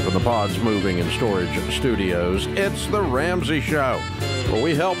 broadcasting from the Pods Moving and Storage Studios, it's The Ramsey Show, where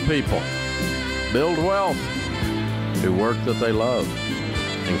we help people build wealth, do work that they love,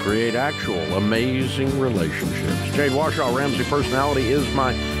 and create actual amazing relationships. Jade Washoe, Ramsey Personality, is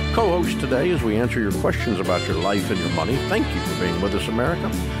my co-host today as we answer your questions about your life and your money. Thank you for being with us, America.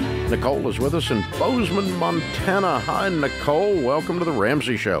 Nicole is with us in Bozeman, Montana. Hi, Nicole. Welcome to the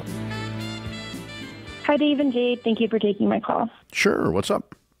Ramsey Show. Hi, Dave and Jade. Thank you for taking my call. Sure. What's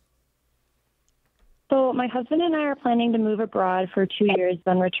up? So my husband and I are planning to move abroad for 2 years,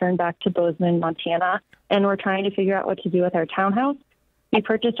 then return back to Bozeman, Montana, and we're trying to figure out what to do with our townhouse. We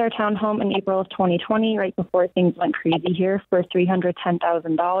purchased our townhome in April of 2020, right before things went crazy here, for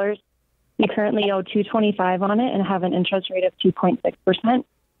 $310,000. We currently owe $225 on it and have an interest rate of 2.6%.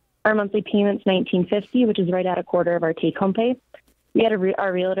 Our monthly payment's $1,950, which is right at a quarter of our take-home pay. We had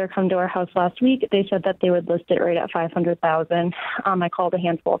our realtor come to our house last week. They said that they would list it right at $500,000. I called a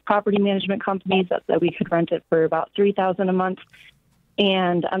handful of property management companies that said we could rent it for about $3,000 a month.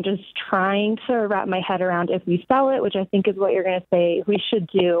 And I'm just trying to wrap my head around if we sell it, which I think is what you're going to say we should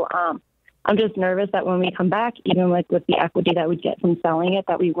do. I'm just nervous that when we come back, even like with the equity that we'd get from selling it,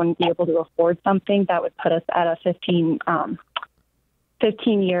 that we wouldn't be able to afford something that would put us at a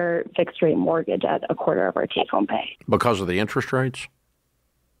 15-year fixed rate mortgage at a quarter of our take-home pay. Because of the interest rates?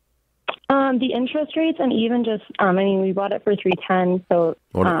 The interest rates, and even just, we bought it for $310,000, so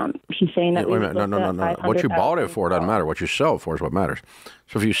he's saying that no. What you bought it for doesn't matter. What you sell it for is what matters.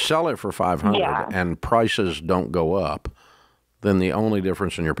 So if you sell it for $500,000 and prices don't go up, then the only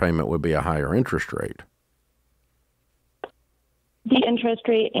difference in your payment would be a higher interest rate. The interest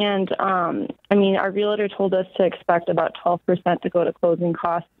rate, and our realtor told us to expect about 12% to go to closing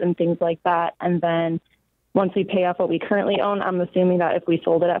costs and things like that, and then once we pay off what we currently own, I'm assuming that if we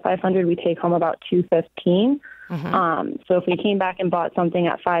sold it at $500,000, we take home about $215,000. So if we came back and bought something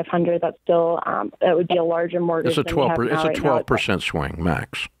at $500,000, that's still that would be a larger mortgage. It's a 12% swing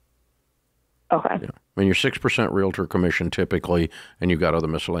max. Okay. Yeah. Your 6% realtor commission typically, and you've got other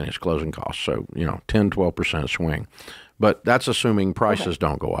miscellaneous closing costs. So 10-12% swing, but that's assuming prices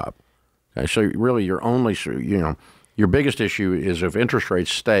don't go up. Okay. So really, you're only your biggest issue is if interest rates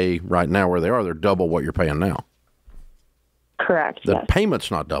stay right now where they are, they're double what you're paying now. Correct. The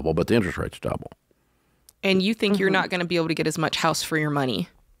payment's not double, but the interest rate's double. And you think you're not going to be able to get as much house for your money.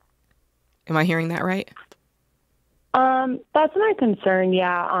 Am I hearing that right? That's my concern,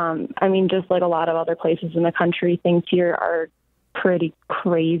 yeah. Just like a lot of other places in the country, things here are pretty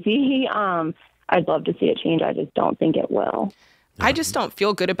crazy. I'd love to see it change. I just don't think it will. Yeah. I just don't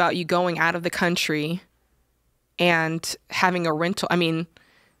feel good about you going out of the country and having a rental.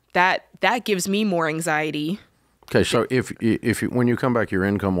 That gives me more anxiety. Okay, so if when you come back, your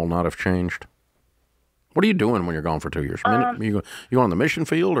income will not have changed. What are you doing when you're gone for 2 years? You on the mission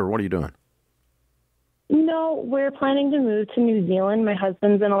field, or what are you doing? No, we're planning to move to New Zealand. My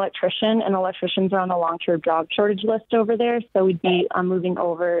husband's an electrician, and electricians are on the long-term job shortage list over there. So we'd be moving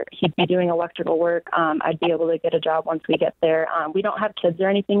over. He'd be doing electrical work. I'd be able to get a job once we get there. We don't have kids or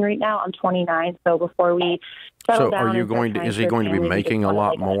anything right now. I'm 29, so before we settle down. So is he going to be making a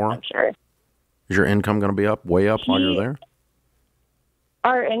lot more? Is your income going to be way up while you're there?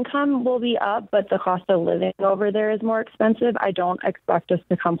 Our income will be up, but the cost of living over there is more expensive. I don't expect us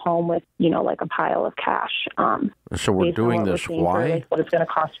to come home with, like a pile of cash. So we're doing this why? What it's going to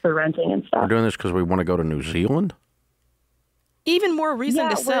cost for renting and stuff. We're doing this because we want to go to New Zealand? Even more reason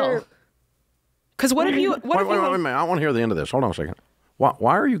to sell. Because what if you... Wait a minute. I want to hear the end of this. Hold on a second.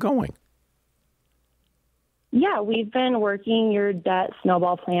 Why are you going? Yeah, we've been working your debt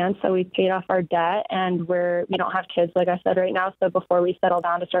snowball plan, so we've paid off our debt, and we don't have kids, like I said, right now. So before we settle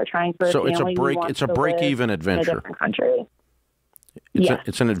down to start trying for a family, it's a break-even adventure. In a different country.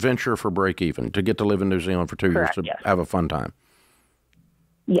 It's an adventure for break-even to get to live in New Zealand for 2 years to have a fun time.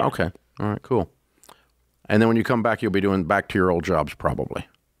 Yeah. Okay. All right. Cool. And then when you come back, you'll be doing back to your old jobs, probably.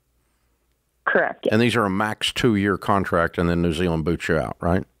 Correct. Yes. And these are a max 2-year contract, and then New Zealand boots you out,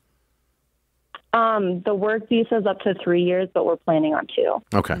 right? The work visa is up to 3 years, but we're planning on 2.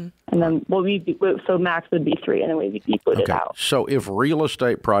 Okay. And then so max would be 3, and then we'd be booted out. So if real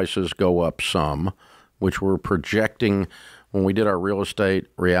estate prices go up some, which we're projecting when we did our real estate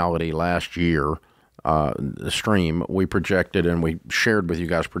reality last year stream, we projected and we shared with you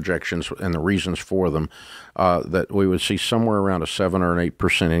guys projections and the reasons for them, that we would see somewhere around a 7 or an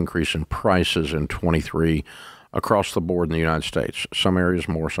 8% increase in prices in 23 across the board in the United States. Some areas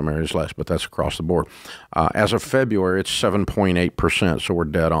more, some areas less, but that's across the board. As of February, it's 7.8%, so we're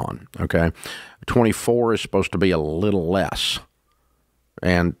dead on, okay? 24 is supposed to be a little less.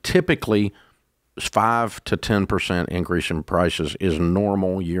 And typically, 5 to 10% increase in prices is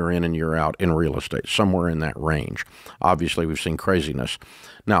normal year in and year out in real estate, somewhere in that range. Obviously, we've seen craziness.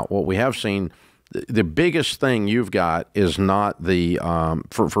 Now, what we have seen the biggest thing you've got is not the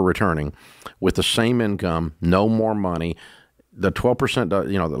for returning with the same income, no more money. The 12%,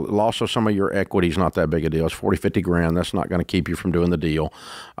 the loss of some of your equity is not that big a deal. It's 40, 50 grand. That's not going to keep you from doing the deal.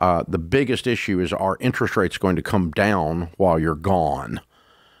 The biggest issue is, are interest rates going to come down while you're gone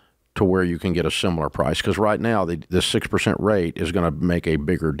to where you can get a similar price? Because right now, the 6% rate is going to make a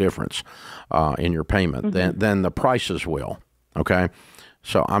bigger difference in your payment than the prices will, okay?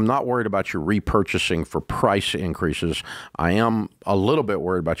 So I'm not worried about your repurchasing for price increases. I am a little bit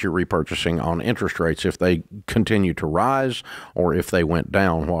worried about your repurchasing on interest rates if they continue to rise or if they went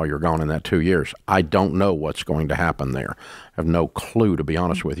down while you're gone in that 2 years. I don't know what's going to happen there. I have no clue, to be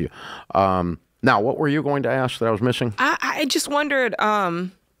honest with you. Now, what were you going to ask that I was missing? I just wondered,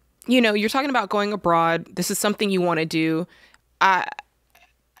 you're talking about going abroad. This is something you want to do.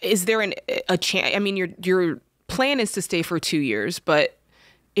 Is there a chance? I mean, your plan is to stay for 2 years, but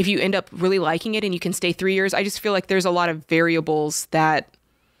if you end up really liking it and you can stay 3 years, I just feel like there's a lot of variables that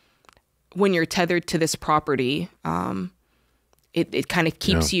when you're tethered to this property, it kind of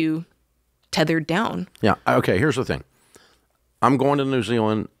keeps you tethered down. Yeah. Okay, here's the thing. I'm going to New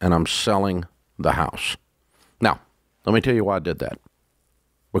Zealand and I'm selling the house. Now, let me tell you why I did that.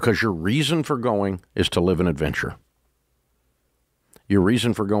 Because your reason for going is to live an adventure. Your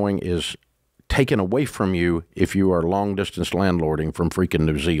reason for going is taken away from you if you are long-distance landlording from freaking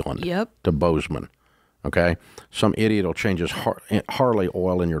New Zealand to Bozeman, okay? Some idiot will change his Harley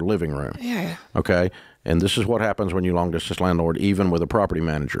oil in your living room, okay? And this is what happens when you long-distance landlord, even with a property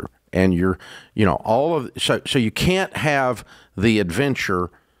manager. And you're, so you can't have the adventure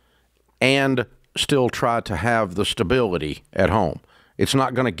and still try to have the stability at home. It's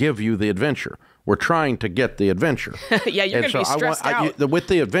not going to give you the adventure. We're trying to get the adventure. Yeah, you're going to be stressed out. With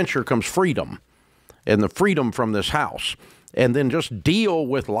the adventure comes freedom, and the freedom from this house. And then just deal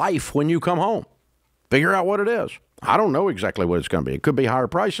with life when you come home. Figure out what it is. I don't know exactly what it's going to be. It could be higher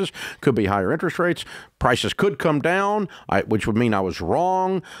prices, could be higher interest rates. Prices could come down, which would mean I was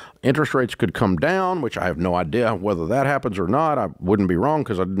wrong. Interest rates could come down, which I have no idea whether that happens or not. I wouldn't be wrong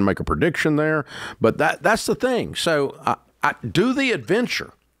because I didn't make a prediction there. But that's the thing. So I do the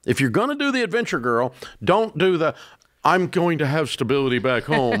adventure. If you're going to do the adventure, girl, don't do the I'm going to have stability back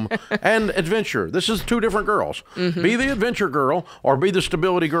home and adventure. This is two different girls. Be the adventure girl or be the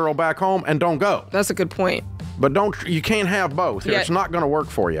stability girl back home and don't go. That's a good point. But you can't have both. It's not going to work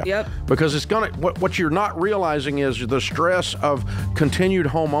for you. Because it's going to, what you're not realizing is the stress of continued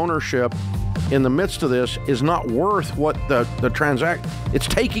home ownership in the midst of this is not worth what the transact. It's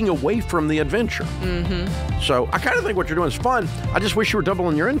taking away from the adventure. So I kind of think what you're doing is fun. I just wish you were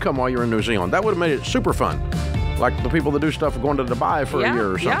doubling your income while you're in New Zealand. That would have made it super fun. Like the people that do stuff going to Dubai for a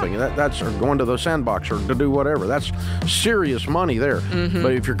year or something. That's or going to the sandbox or to do whatever. That's serious money there.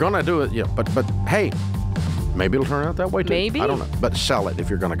 But if you're going to do it, but hey, maybe it'll turn out that way too. Maybe. I don't know. But sell it if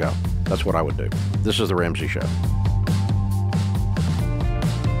you're going to go. That's what I would do. This is The Ramsey Show.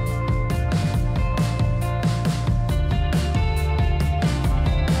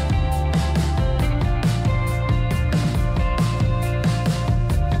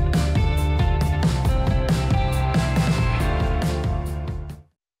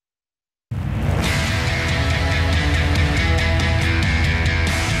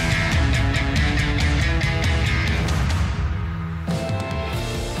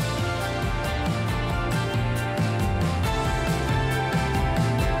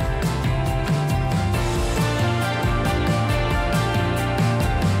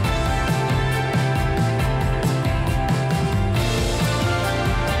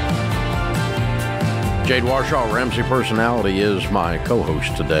 Jade Warshaw, Ramsey Personality, is my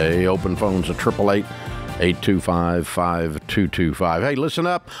co-host today. Open phones at 888-825-5225. Hey, listen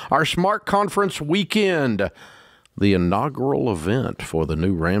up. Our Smart Conference weekend, the inaugural event for the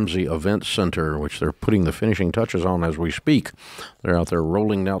new Ramsey Event Center, which they're putting the finishing touches on as we speak. They're out there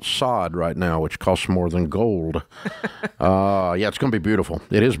rolling out sod right now, which costs more than gold. Yeah, it's going to be beautiful.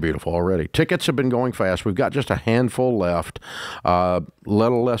 It is beautiful already. Tickets have been going fast. We've got just a handful left,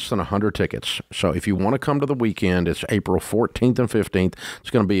 little less than 100 tickets. So if you want to come to the weekend, it's April 14th and 15th. It's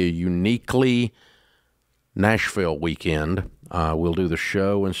going to be a uniquely Nashville weekend. We'll do the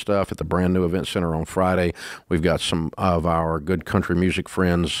show and stuff at the brand new event center on Friday. We've got some of our good country music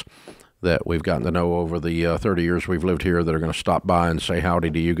friends that we've gotten to know over the 30 years we've lived here that are going to stop by and say howdy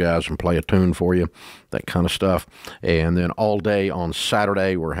to you guys and play a tune for you, that kind of stuff. And then all day on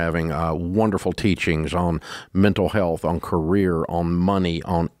Saturday, we're having wonderful teachings on mental health, on career, on money,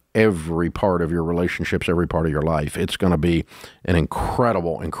 on every part of your relationships, every part of your life. It's going to be an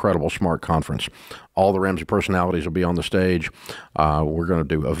incredible, incredible smart conference. All the Ramsey personalities will be on the stage. We're going to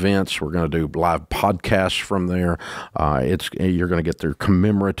do events. We're going to do live podcasts from there. You're going to get their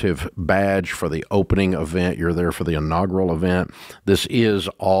commemorative badge for the opening event. You're there for the inaugural event. This is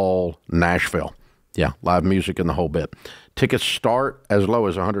all Nashville. Yeah, live music and the whole bit. Tickets start as low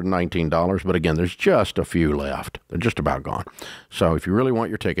as $119, but again, there's just a few left. They're just about gone. So if you really want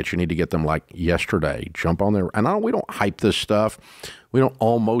your tickets, you need to get them like yesterday. Jump on there. And we don't hype this stuff. We don't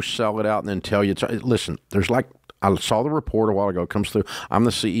almost sell it out and then tell you. Listen, there's like, I saw the report a while ago. It comes through. I'm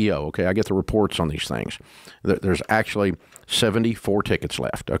the CEO, okay? I get the reports on these things. There's actually 74 tickets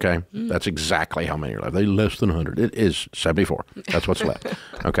left, okay? That's exactly how many are left. They're less than 100. It is 74. That's what's left,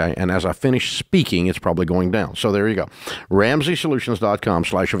 okay? And as I finish speaking, it's probably going down. So there you go.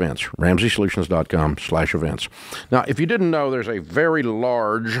 RamseySolutions.com/events. RamseySolutions.com/events. Now, if you didn't know, there's a very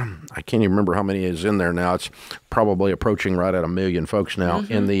large, I can't even remember how many is in there now. It's probably approaching right at 1 million folks now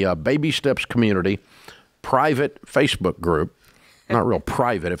in the Baby Steps community private Facebook group. Not real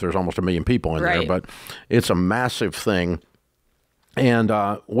private if there's almost 1 million people in there, but it's a massive thing. And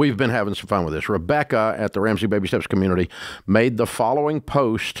we've been having some fun with this. Rebecca at the Ramsey Baby Steps community made the following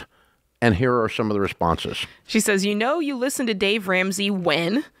post, and here are some of the responses. She says, you listen to Dave Ramsey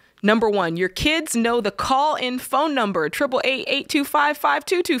when? Number 1, your kids know the call-in phone number,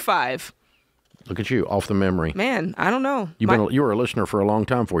 888-825-5225. Look at you, off the memory. Man, I don't know. You were a listener for a long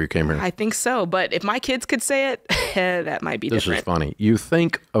time before you came here. I think so, but if my kids could say it, that might be different. This is funny. You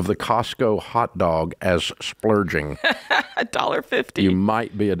think of the Costco hot dog as splurging. $1.50. You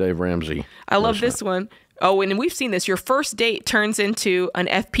might be a Dave Ramsey. I love this one. Oh, and we've seen this. Your first date turns into an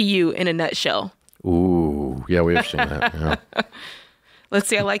FPU in a nutshell. Ooh, yeah, we have seen that. Yeah. Let's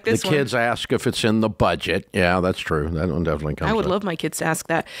see, I like this one. The kids ask if it's in the budget. Yeah, that's true. That one definitely comes up. I would love my kids to ask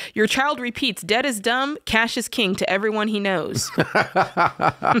that. Your child repeats, debt is dumb, cash is king to everyone he knows.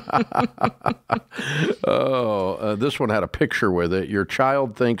 This one had a picture with it. Your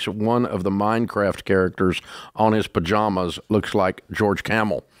child thinks one of the Minecraft characters on his pajamas looks like George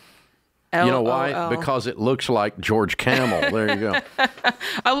Camel. You know why? Because it looks like George Camel. There you go.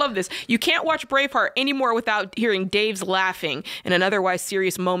 I love this. You can't watch Braveheart anymore without hearing Dave's laughing in an otherwise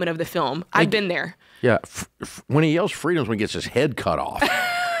serious moment of the film. I've been there. Yeah. When he yells freedoms when he gets his head cut off. Do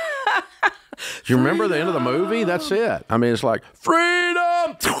you remember the end of the movie? That's it. I mean, it's like,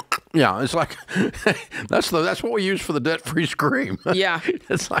 freedom! Yeah, it's like, that's what we use for the debt-free scream. Yeah.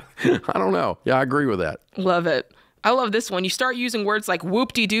 It's like, I don't know. Yeah, I agree with that. Love it. I love this one. You start using words like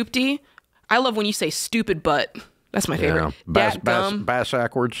whoop-de-doop-de. I love when you say stupid butt. That's my favorite. Yeah. Bass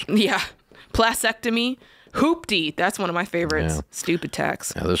backwards. Yeah. Plasectomy. Hoopty. That's one of my favorites. Yeah. Stupid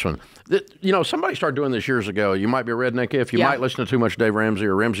tax. Yeah, this one. Somebody started doing this years ago. You might be a redneck if. You might listen to too much Dave Ramsey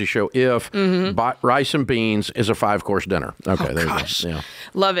or Ramsey Show if rice and beans is a 5-course dinner. Okay, there you go. Yeah.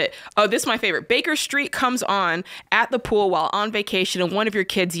 Love it. Oh, this is my favorite. Baker Street comes on at the pool while on vacation and one of your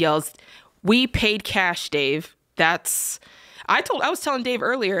kids yells, "We paid cash, Dave." I was telling Dave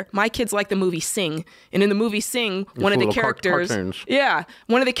earlier, my kids like the movie Sing. And in the movie Sing, one of the characters,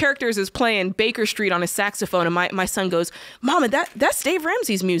 one of the characters is playing Baker Street on his saxophone. And my son goes, "Mama, that's Dave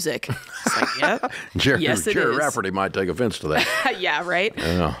Ramsey's music." It's like, yeah. Jerry Rafferty might take offense to that. Yeah, right?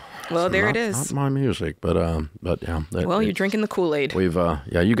 Yeah. Well, there it is. Not my music, but yeah. Well, you're drinking the Kool-Aid. You've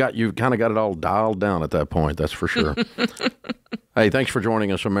kind of got it all dialed down at that point. That's for sure. Hey, thanks for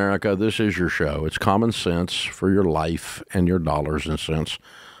joining us, America. This is your show. It's common sense for your life and your dollars and cents.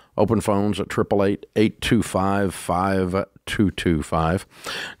 Open phones at 888-825-5225.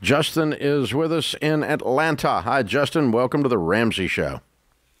 Justin is with us in Atlanta. Hi, Justin. Welcome to the Ramsey Show.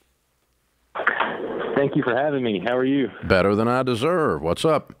 Thank you for having me. How are you? Better than I deserve. What's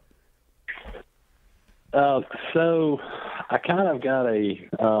up? So I kind of got a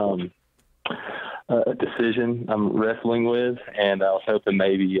decision I'm wrestling with, and I was hoping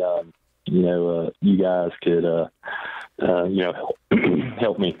maybe, you guys could,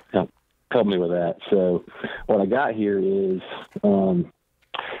 help me with that. So what I got here is,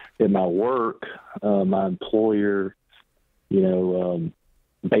 at my work, my employer,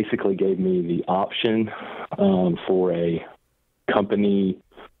 basically gave me the option, for a company,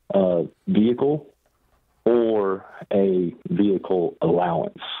 vehicle or a vehicle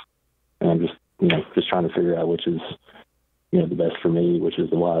allowance. And I'm just trying to figure out which is, the best for me, which is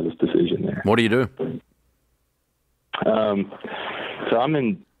the wisest decision there. What do you do? So I'm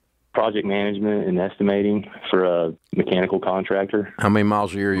in project management and estimating for a mechanical contractor. How many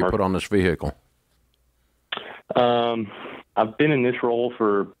miles a year you put on this vehicle? I've been in this role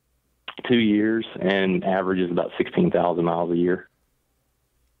for 2 years and average is about 16,000 miles a year.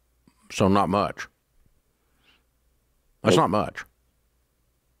 So not much. That's not much.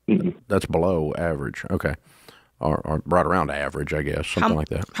 That's below average. Okay. Or right around average, I guess, something like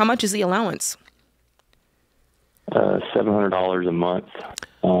that. How much is the allowance? $700 a month.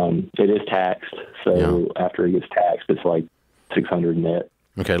 It is taxed, so after it gets taxed, it's like $600 net.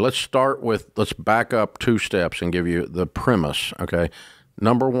 Okay, let's back up 2 steps and give you the premise, okay?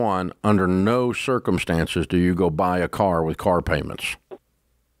 Number one, under no circumstances do you go buy a car with car payments.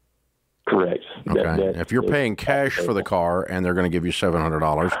 Correct. Okay. If you're paying cash for the car and they're going to give you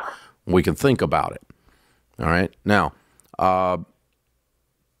 $700, we can think about it. All right. Now,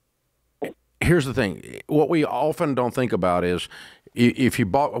 here's the thing. What we often don't think about is if you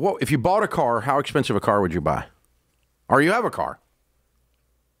bought a car, how expensive a car would you buy? Or you have a car?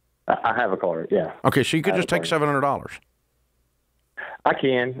 I have a car, yeah. Okay, so you could just take $700. I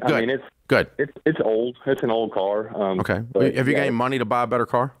can. Good. I mean, it's good. It's old. It's an old car. Okay. But, have you got any money to buy a better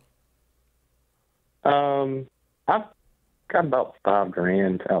car? I've got about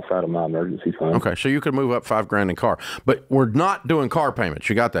 $5,000 outside of my emergency fund. Okay, so you could move up $5,000 in car, but we're not doing car payments.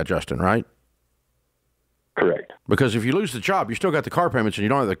 You got that, Justin, right? Correct. Because if you lose the job, you still got the car payments, and you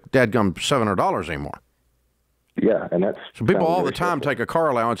don't have the dadgum $700 anymore. Yeah, and that's so people all the time take a car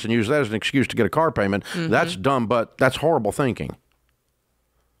allowance and use that as an excuse to get a car payment. Mm-hmm. That's dumb, but that's horrible thinking.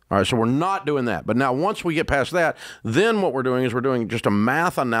 All right, so we're not doing that. But now once we get past that, then what we're doing is we're doing just a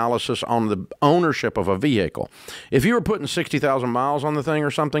math analysis on the ownership of a vehicle. If you were putting 60,000 miles on the thing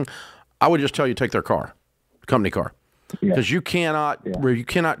or something, I would just tell you take their car, company car. Because you cannot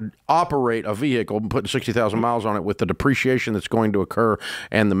operate a vehicle and put 60,000 miles on it with the depreciation that's going to occur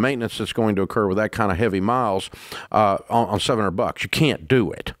and the maintenance that's going to occur with that kind of heavy miles on $700. You can't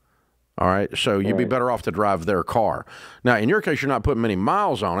do it. All right, so you'd be better off to drive their car. Now, in your case, you're not putting many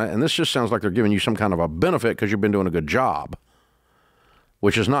miles on it, and this just sounds like they're giving you some kind of a benefit because you've been doing a good job,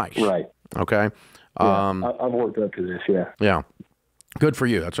 which is nice. Right. Okay. Yeah, I've worked up to this. Yeah. Yeah. Good for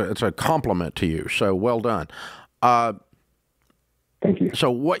you. It's a compliment to you. So well done. Thank you.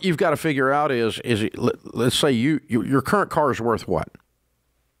 So what you've got to figure out is let's say your current car is worth what?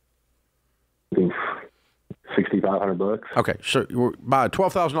 $6,500. Okay, so you buy a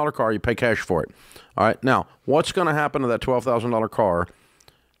 $12,000 car, you pay cash for it. All right, now what's going to happen to that $12,000 car?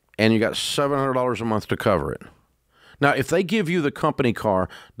 And you got $700 a month to cover it. Now, if they give you the company car,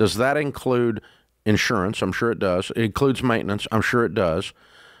 does that include insurance? I'm sure it does. It includes maintenance. I'm sure it does.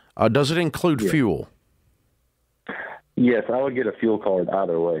 Does it include fuel? Yes, I would get a fuel card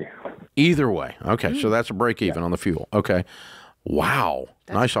either way. Either way. Okay, so that's a break even on the fuel. Okay. Wow.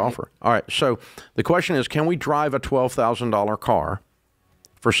 Nice offer. All right, so the question is, can we drive a $12,000 car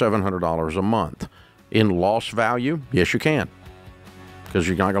for $700 a month? In lost value, yes, you can, because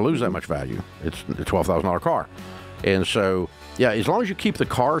you're not going to lose that much value. It's a $12,000 car. And so, yeah, as long as you keep the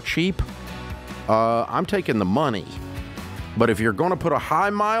car cheap, I'm taking the money. But if you're going to put a high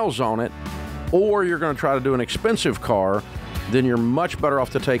miles on it, or you're going to try to do an expensive car, then you're much better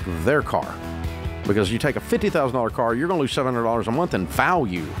off to take their car. Because you take a $50,000 car, you're going to lose $700 a month in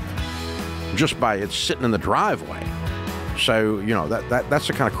value just by it sitting in the driveway. So, you know, that's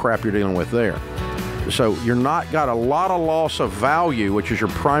the kind of crap you're dealing with there. So you're not got a lot of loss of value, which is your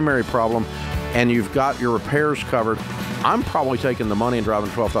primary problem, and you've got your repairs covered. I'm probably taking the money and driving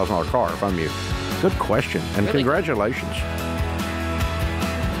a $12,000 car if I'm you. Good question, and really? Congratulations.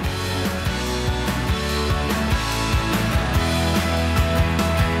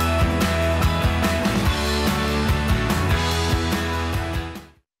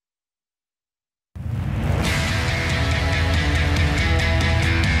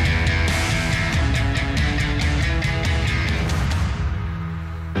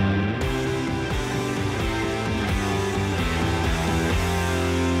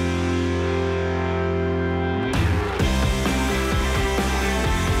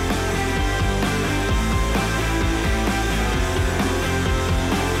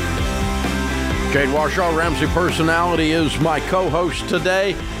 Jade Warshaw, Ramsey Personality, is my co-host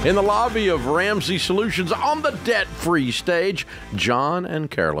today. In the lobby of Ramsey Solutions on the debt-free stage, John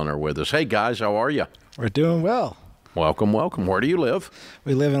and Carolyn are with us. Hey, guys, how are you? We're doing well. Welcome, welcome. Where do you live?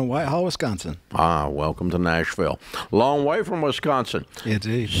 We live in Whitehall, Wisconsin. Ah, welcome to Nashville. Long way from Wisconsin.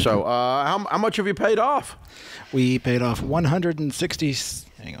 Indeed. So how much have you paid off? We paid off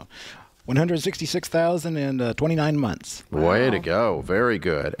 $166,000 in 29 months. Way to go. Very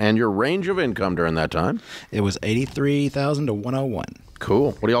good. And your range of income during that time? It was $83,000 to $101,000.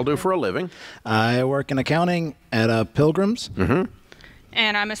 Cool. What do y'all do for a living? I work in accounting at Pilgrims. Mm-hmm.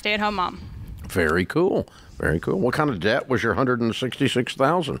 And I'm a stay-at-home mom. Very cool. Very cool. What kind of debt was your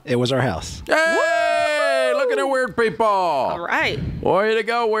 $166,000? It was our house. Hey, look Talking to weird people. All right. Way to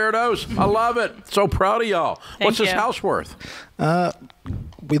go, weirdos. I love it. So proud of y'all. What's this you. house worth?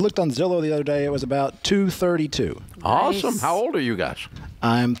 We looked on Zillow the other day. It was about $232. Awesome. How old are you guys?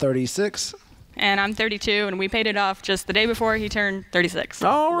 I'm 36. And I'm 32, and we paid it off just the day before he turned 36.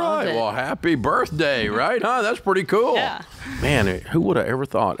 All right. Well, happy birthday, right? Huh? That's pretty cool. Yeah. Man, who would have ever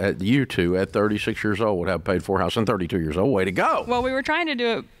thought you two at 36 years old would have paid for a house and 32 years old? Way to go. Well, we were trying to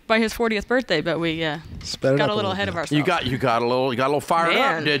do it by his 40th birthday, but we got a little ahead of ourselves. You got a little fired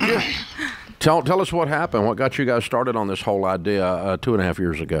up, did you? Tell us what happened. What got you guys started on this whole idea 2.5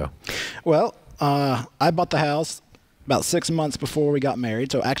 years ago? Well, I bought the house about 6 months before we got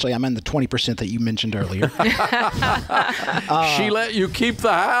married. So actually, I'm in the 20% that you mentioned earlier. She let you keep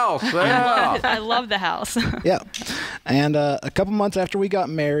the house. Yeah. I love the house. Yeah. And a couple months after we got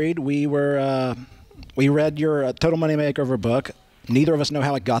married, we read your Total Money Makeover book. Neither of us know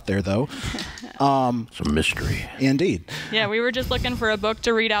how it got there, though. It's a mystery. Indeed. Yeah, we were just looking for a book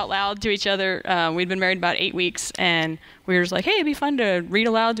to read out loud to each other. We'd been married about 8 weeks, and we were just like, hey, it'd be fun to read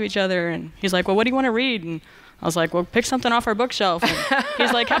aloud to each other. And he's like, well, what do you want to read? And I was like, well, pick something off our bookshelf. And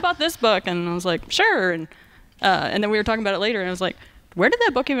he's like, how about this book? And I was like, sure. And then we were talking about it later, and I was like, where did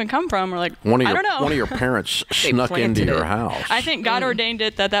that book even come from? We're like, I don't know. One of your parents snuck into your house. I think God ordained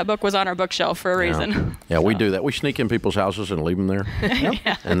it that book was on our bookshelf for a reason. Yeah, we do that. We sneak in people's houses and leave them there.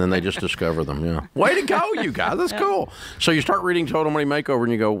 And then they just discover them, yeah. Way to go, you guys. That's cool. So you start reading Total Money Makeover,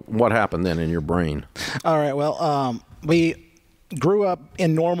 and you go, what happened then in your brain? All right, well, we grew up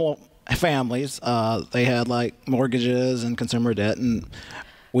in normal families. They had, like, mortgages and consumer debt. And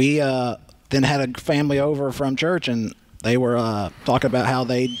we then had a family over from church, and they were talking about how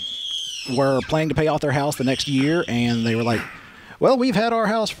they were planning to pay off their house the next year, and they were like, well, we've had our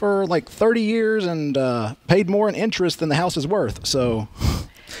house for like 30 years and paid more in interest than the house is worth. So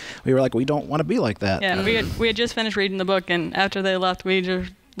we were like, we don't want to be like that. Yeah, we had just finished reading the book, and after they left, we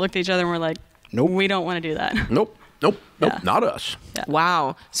just looked at each other and were like, nope, we don't want to do that. Nope, not us. Yeah.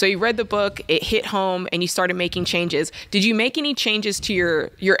 Wow. So you read the book, it hit home, and you started making changes. Did you make any changes to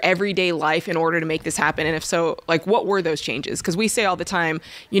your everyday life in order to make this happen? And if so, like, what were those changes? Because we say all the time,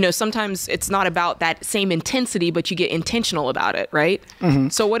 sometimes it's not about that same intensity, but you get intentional about it, right? Mm-hmm.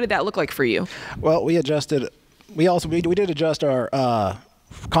 So what did that look like for you? Well, we adjusted. We did adjust our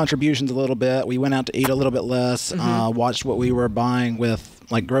contributions a little bit. We went out to eat a little bit less, watched what we were buying with,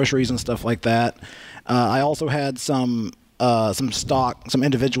 like, groceries and stuff like that. I also had some stock, some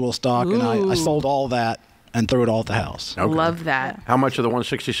individual stock, and I sold all that and threw it all at the house. Okay. Love that. How much of the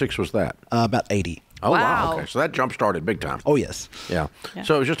 166 was that? About 80. Oh, wow. Okay. So that jump started big time. Oh, yes. Yeah.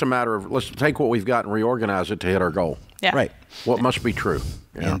 So it was just a matter of, let's take what we've got and reorganize it to hit our goal. Yeah. Right. What must be true.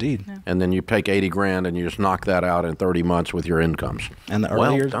 Indeed. Yeah. And then you take 80 grand and you just knock that out in 30 months with your incomes. And the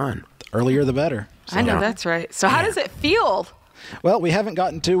earlier, done. The earlier the better. So. I know, that's right. So how does it feel? Well, we haven't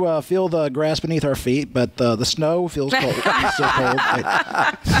gotten to feel the grass beneath our feet, but the snow feels cold. Still cold.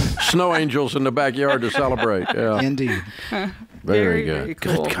 Snow angels in the backyard to celebrate. Yeah. Indeed. Very good. Very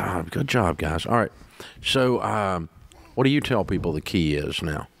cool. Good job, guys. All right. So what do you tell people the key is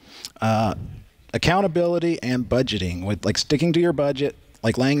now? Accountability and budgeting, with, like, sticking to your budget,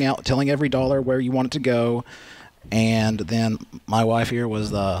 like laying out, telling every dollar where you want it to go. And then my wife here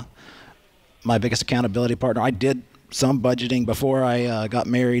was my biggest accountability partner. I did some budgeting before I got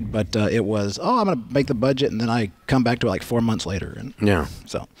married, but it was, I'm going to make the budget, and then I come back to it like 4 months later. And yeah.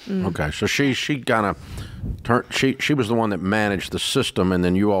 So. Okay. So she kind of turned. She was the one that managed the system, and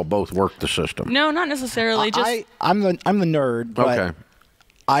then you all both worked the system. No, not necessarily. I'm the nerd. But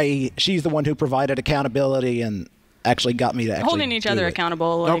okay. She's the one who provided accountability and actually got me to actually holding each other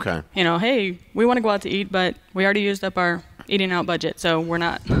accountable. Like, okay. Hey, we want to go out to eat, but we already used up our eating out budget, so we're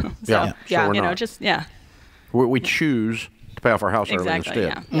not. So we're not. We choose to pay off our house early instead.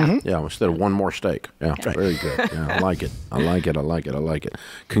 Yeah. Mm-hmm. Yeah, instead of one more steak. Yeah, right. Very good. Yeah, I like it.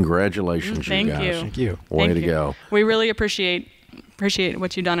 Congratulations, Thank you guys. Thank you. Way to go. We really appreciate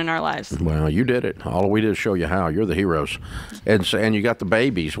what you've done in our lives. Well, you did it. All we did is show you how. You're the heroes. And you got the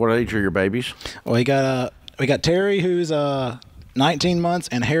babies. What age are your babies? Well, we got Terry, who's 19 months,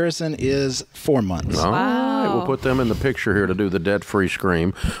 and Harrison is 4 months. All right. We'll put them in the picture here to do the debt-free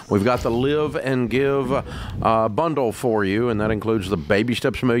scream. We've got the Live and Give bundle for you, and that includes the Baby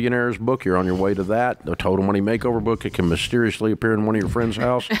Steps Millionaires book. You're on your way to that. The Total Money Makeover book. It can mysteriously appear in one of your friends'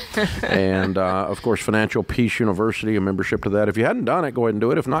 house. And, of course, Financial Peace University, a membership to that. If you hadn't done it, go ahead and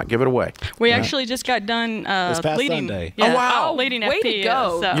do it. If not, give it away. We actually just got done this past leading. Sunday. Yeah, oh, wow. Leading Way FP. to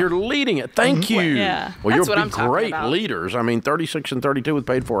go. So. You're leading it. Thank you. Yeah. Well, That's you'll what be I'm talking great about. leaders. I mean, 36 and 32 with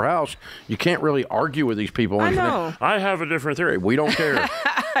paid for a house. You can't really argue with these people going. I know. I have a different theory. We don't care.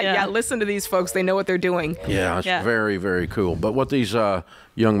 Yeah, listen to these folks. They know what they're doing. Yeah, it's very, very cool. But what these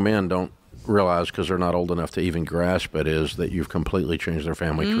young men don't realize, because they're not old enough to even grasp it, is that you've completely changed their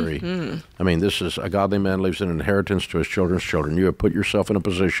family tree. I mean, this is a godly man leaves an inheritance to his children's children. You have put yourself in a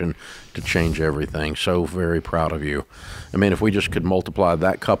position to change everything. So very proud of you. I mean, if we just could multiply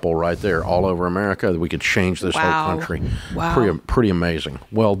that couple right there all over America, we could change this whole country. Wow. Pretty amazing.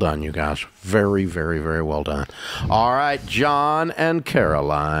 Well done, you guys. Very, very, very well done. All right, John and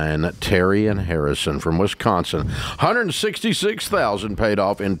Caroline, Terry and Harrison from Wisconsin. $166,000 paid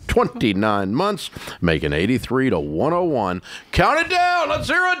off in 29 months, making 83 to 101. Count it down. Let's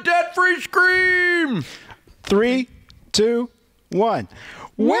hear a debt-free scream. 3, 2, 1.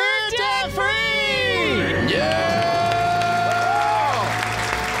 We're debt-free! Yeah!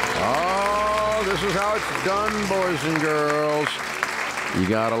 Oh, this is how it's done, boys and girls. You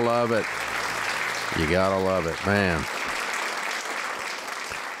gotta love it. You gotta love it, man.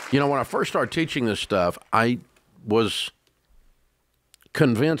 You know, when I first started teaching this stuff, I was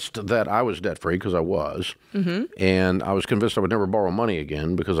convinced that I was debt-free, because I was. And I was convinced I would never borrow money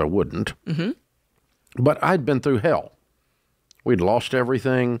again, because I wouldn't. But I'd been through hell. We'd lost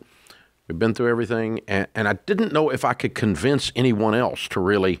everything. We'd been through everything. And I didn't know if I could convince anyone else to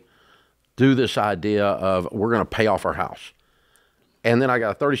really do this idea of we're going to pay off our house. And then I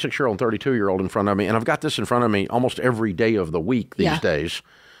got a 36-year-old and 32-year-old in front of me. And I've got this in front of me almost every day of the week these days.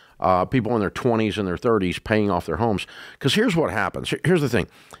 People in their 20s and their 30s paying off their homes. Because here's what happens. Here's the thing.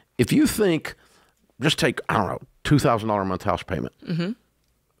 If you think, just take, I don't know, $2,000 a month house payment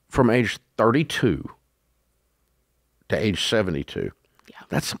from age 32 to age 72,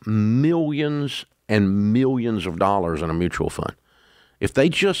 that's millions and millions of dollars in a mutual fund. If they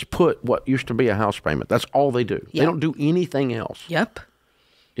just put what used to be a house payment, that's all they do. They don't do anything else.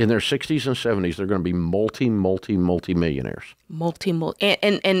 In their 60s and 70s, they're going to be multi-millionaires.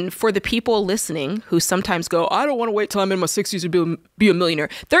 And for the people listening who sometimes go, I don't want to wait till I'm in my 60s to be a millionaire.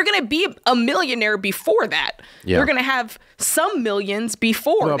 They're going to be a millionaire before that. They're going to have some millions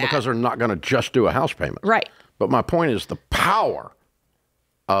before that. Because they're not going to just do a house payment. Right. But my point is the power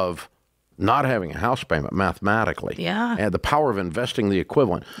of not having a house payment mathematically. And the power of investing the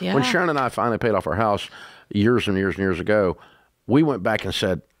equivalent. When Sharon and I finally paid off our house years and years and years ago, we went back and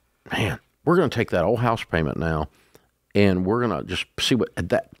said, man, we're going to take that old house payment now, and we're going to just see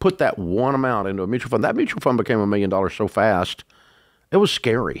put that one amount into a mutual fund. That mutual fund became $1 million so fast, it was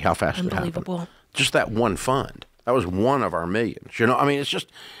scary how fast it happened. Unbelievable. Just that one fund. That was one of our millions. You know, I mean, it's just,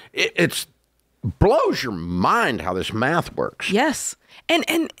 it's blows your mind how this math works. Yes.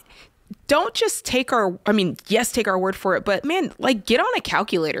 And don't just take our word for it, but man, like get on a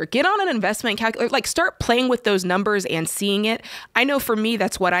calculator, get on an investment calculator, like start playing with those numbers and seeing it. I know for me,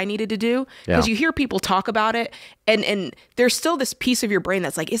 that's what I needed to do, because you hear people talk about it and there's still this piece of your brain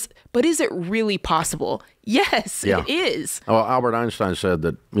that's like, is it really possible? Yes, it is. Well, Albert Einstein said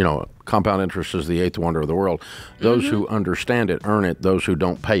that, you know, compound interest is the eighth wonder of the world. Those who understand it earn it, those who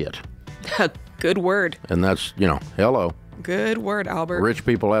don't pay it. Good word. And that's, you know, hello. Good word, Albert. Rich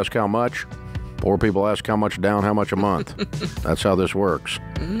people ask how much. Poor people ask how much down, how much a month. That's how this works.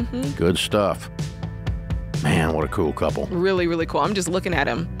 Good stuff. Man, what a cool couple. Really, really cool. I'm just looking at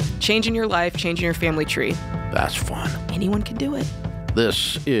him. Changing your life, changing your family tree. That's fun. Anyone can do it.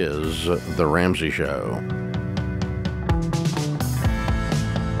 This is The Ramsey Show.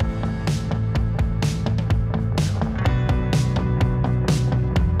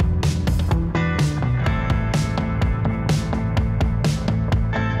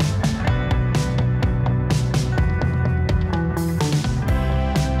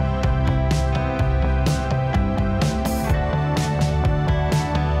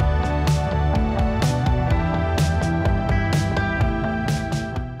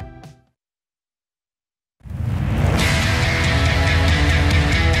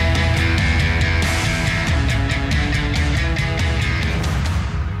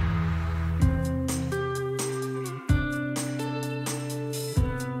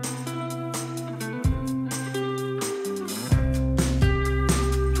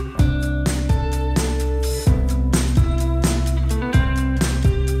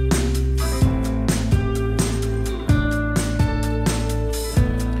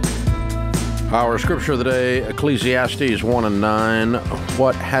 Our scripture of the day, Ecclesiastes 1 and 9.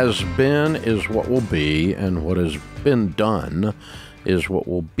 What has been is what will be, and what has been done is what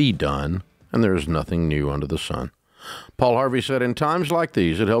will be done, and there is nothing new under the sun. Paul Harvey said, in times like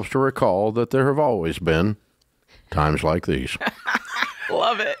these, it helps to recall that there have always been times like these.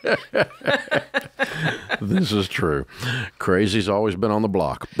 Love it. This is true. Crazy's always been on the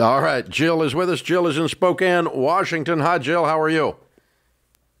block. All right, Jill is with us. Jill is in Spokane, Washington. Hi, Jill. How are you?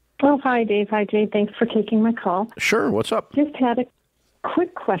 Oh, hi, Dave. Hi, Jay. Thanks for taking my call. Sure. What's up? Just had a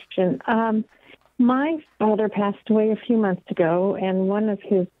quick question. My father passed away a few months ago, and one of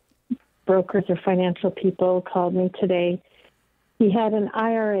his brokers or financial people called me today. He had an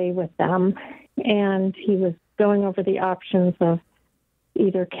IRA with them, and he was going over the options of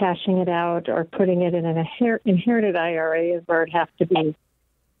either cashing it out or putting it in an inherited IRA, where it'd have to be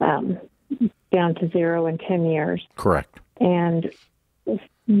down to zero in 10 years. Correct. And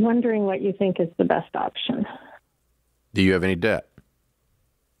wondering what you think is the best option. Do you have any debt?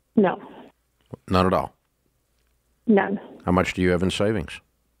 No, None at all. none. How much do you have in savings?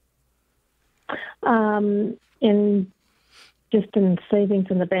 In savings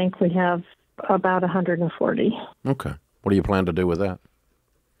in the bank, we have about 140. Okay. What do you plan to do with that?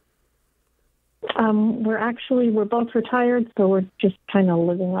 We're both retired, so we're just kind of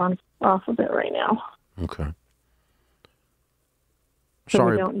living off of it right now. Okay. So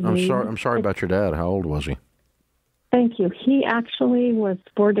we Sorry, don't I'm need- sorry. I'm sorry about your dad. How old was he? Thank you. He actually was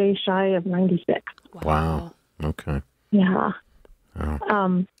 4 days shy of 96. Wow. Okay. Yeah.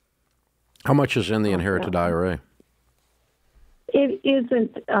 Oh. How much is in the inherited IRA? It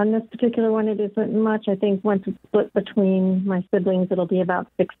isn't, on this particular one, it isn't much. I think once it's split between my siblings, it'll be about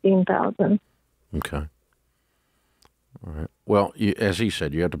 $16,000. Okay. All right. Well, as he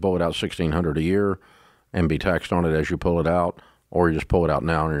said, you have to pull it out $1,600 a year and be taxed on it as you pull it out, or you just pull it out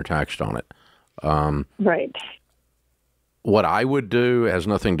now and you're taxed on it. Right. What I would do has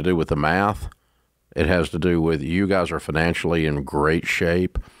nothing to do with the math. It has to do with you guys are financially in great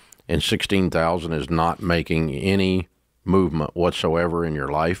shape, and $16,000 is not making any movement whatsoever in your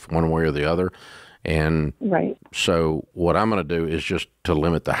life, one way or the other. And right. So what I'm going to do is just to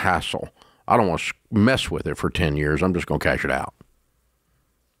limit the hassle. I don't want to mess with it for 10 years. I'm just going to cash it out.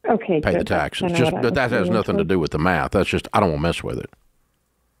 Okay. Pay the taxes. But that has nothing to do with the math. That's just, I don't want to mess with it.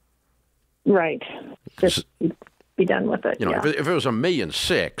 Right. Just be done with it. You know, yeah. if it was $1.6 million,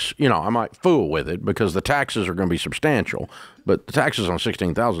 I might fool with it because the taxes are going to be substantial. But the taxes on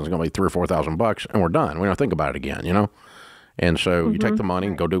 $16,000 is going to be $3,000 or $4,000, and we're done. We don't think about it again. And so you take the money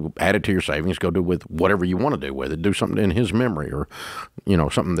and add it to your savings, go do with whatever you want to do with it. Do something in his memory, or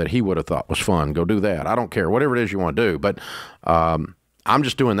something that he would have thought was fun. Go do that. I don't care, whatever it is you want to do. But I'm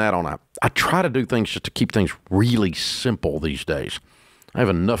just doing that I try to do things just to keep things really simple these days. I have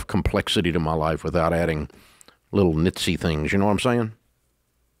enough complexity to my life without adding little nitsy things. You know what I'm saying?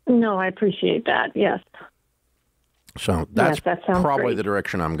 No, I appreciate that. Yes. So that's that sounds probably great. the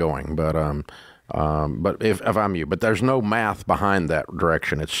direction I'm going. But if I'm you, but there's no math behind that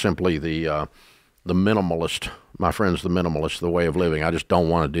direction. It's simply the minimalist. My friend's the minimalist, the way of living. I just don't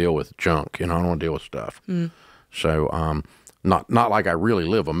want to deal with junk. I don't want to deal with stuff. So not like I really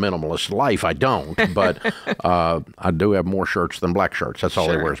live a minimalist life. I don't, but I do have more shirts than black shirts. That's all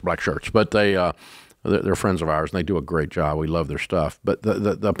they wear is black shirts. But they're friends of ours, and they do a great job. We love their stuff. But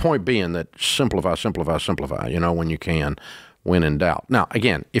the point being that simplify, when you can, when in doubt. Now,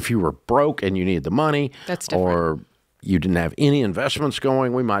 again, if you were broke and you needed the money, That's different. or you didn't have any investments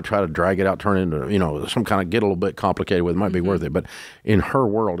going, we might try to drag it out, turn it into, some kind of, get a little bit complicated with it. It might be worth it. But in her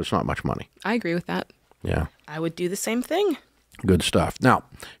world, it's not much money. I agree with that. Yeah. I would do the same thing. Good stuff. Now,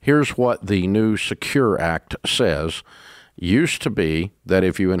 here's what the new Secure Act says. Used to be that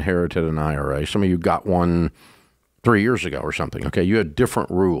if you inherited an IRA, some of you got one 3 years ago or something, okay, you had different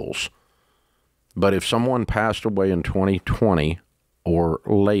rules. But if someone passed away in 2020 or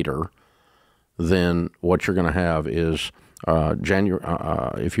later, then what you're going to have is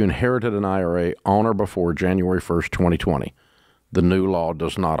if you inherited an IRA on or before January 1st, 2020, the new law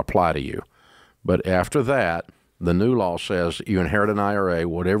does not apply to you. But after that, the new law says you inherit an IRA,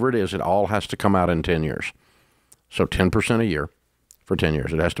 whatever it is, it all has to come out in 10 years. So 10% a year for 10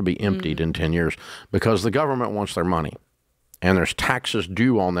 years. It has to be emptied in 10 years because the government wants their money. And there's taxes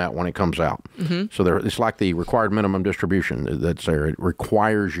due on that when it comes out. So it's like the required minimum distribution that's there. It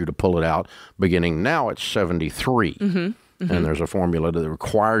requires you to pull it out beginning now at 73. And there's a formula that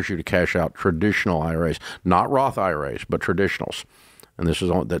requires you to cash out traditional IRAs, not Roth IRAs, but traditionals. And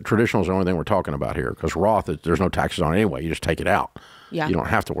that traditional is the only thing we're talking about here because Roth, there's no taxes on it anyway. You just take it out. Yeah. You don't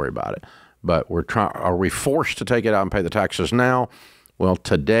have to worry about it. But are we forced to take it out and pay the taxes now? Well,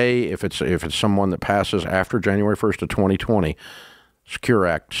 today, if it's someone that passes after January 1st of 2020, Secure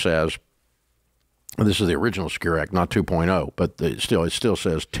Act says, this is the original Secure Act, not 2.0, but it still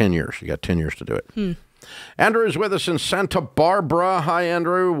says 10 years. You got 10 years to do it. Andrew is with us in Santa Barbara. Hi,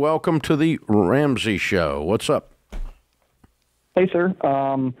 Andrew. Welcome to the Ramsey Show. What's up? Hey, sir.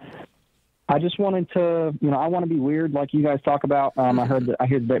 I just wanted to, I want to be weird like you guys talk about. I hear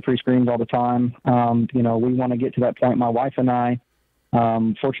the debt-free screams all the time. We want to get to that point. My wife and I,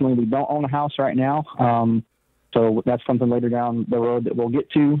 fortunately, we don't own a house right now. So that's something later down the road that we'll get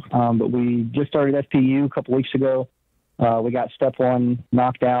to. But we just started SPU a couple weeks ago. We got step 1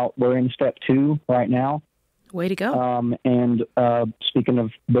 knocked out. We're in step 2 right now. Way to go. And speaking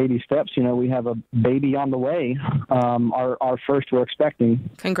of baby steps, we have a baby on the way. Our first we're expecting.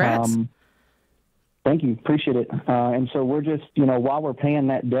 Congrats. Thank you. Appreciate it. And so we're just, while we're paying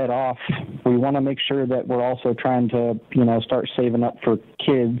that debt off, we want to make sure that we're also trying to, start saving up for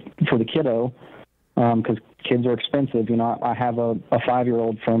the kiddo, because kids are expensive. I have a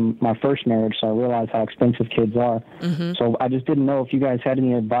 5-year-old from my first marriage, so I realize how expensive kids are. Mm-hmm. So I just didn't know if you guys had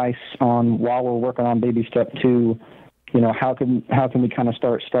any advice on, while we're working on baby step 2, how can we kind of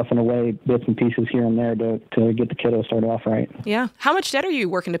start stuffing away bits and pieces here and there to get the kiddo started off right? Yeah. How much debt are you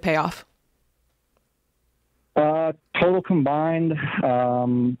working to pay off? Total combined,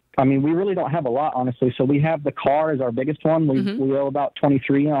 we really don't have a lot, honestly. So we have the car as our biggest one. We owe about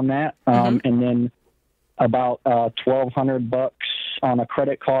 $23 on that, and then about $1,200 on a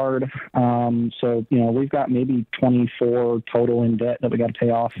credit card. So we've got maybe 24 total in debt that we got to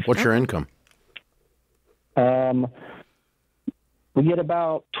pay off. What's your income? We get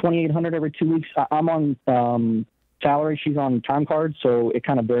about $2,800 every 2 weeks. I'm on salary. She's on time card, so it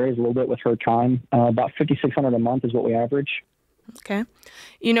kind of varies a little bit with her time. About $5,600 a month is what we average. Okay.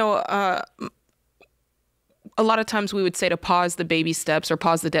 A lot of times we would say to pause the baby steps or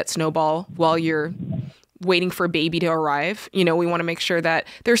pause the debt snowball while you're waiting for a baby to arrive. We want to make sure that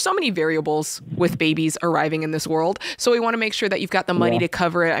there's so many variables with babies arriving in this world. So we want to make sure that you've got the money to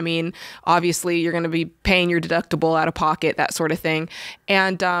cover it. Obviously you're going to be paying your deductible out of pocket, that sort of thing.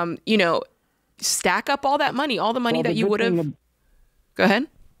 And, stack up all that money, all the money that you would have. Go ahead.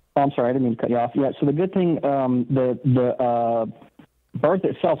 Oh, I'm sorry, I didn't mean to cut you off. Yeah, so the good thing, the birth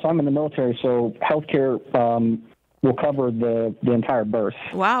itself, so I'm in the military, so healthcare will cover the entire birth.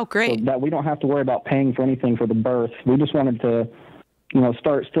 Wow, great. So that we don't have to worry about paying for anything for the birth. We just wanted to,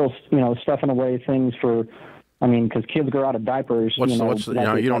 start still, stuffing away things for, because kids grow out of diapers. You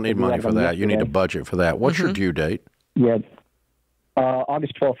don't need money for that. You need a budget for that. What's your due date? Yeah.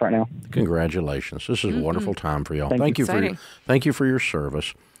 August 12th right now. Congratulations. This is a wonderful time for y'all. Thank you. Thank you for your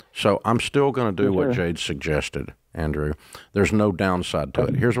service. So I'm still going to do what Jade suggested, Andrew. There's no downside to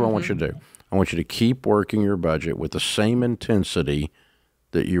it. Here's what I want you to do. I want you to keep working your budget with the same intensity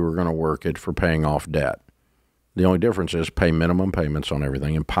that you were going to work it for paying off debt. The only difference is pay minimum payments on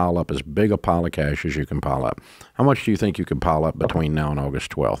everything and pile up as big a pile of cash as you can pile up. How much do you think you can pile up between now and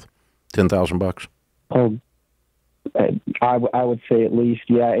August 12th? $10,000? Oh, I would say at least,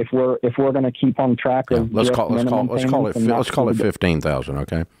 yeah. If we're going to keep on track of let's call it 15,000,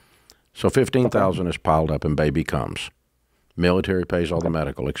 okay? So 15,000 is piled up and baby comes. Military pays all the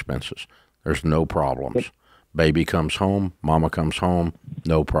medical expenses. There's no problems. Baby comes home, mama comes home,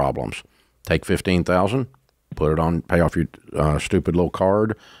 no problems. Take 15,000, put it on, pay off your stupid little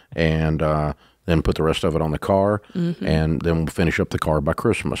card, and then put the rest of it on the car, and then we'll finish up the car by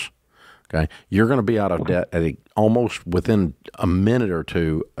Christmas. Okay, you're going to be out of debt at almost within a minute or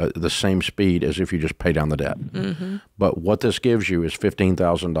two, the same speed as if you just pay down the debt. But what this gives you is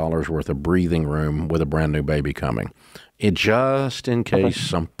 $15,000 worth of breathing room with a brand new baby coming, just in case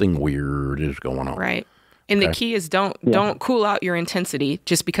something weird is going on. Right. And the key is don't cool out your intensity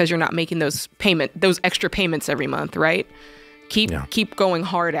just because you're not making those extra payments every month, right? Keep going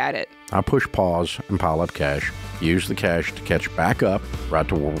hard at it. I push pause and pile up cash. Use the cash to catch back up right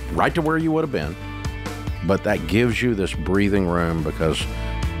to where you would have been. But that gives you this breathing room because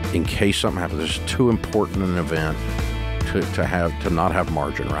in case something happens, it's too important an event to not have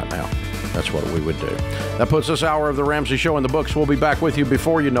margin right now. That's what we would do. That puts this hour of the Ramsey Show in the books. We'll be back with you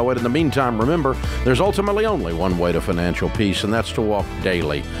before you know it. In the meantime, remember, there's ultimately only one way to financial peace, and that's to walk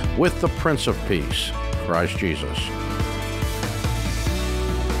daily with the Prince of Peace, Christ Jesus.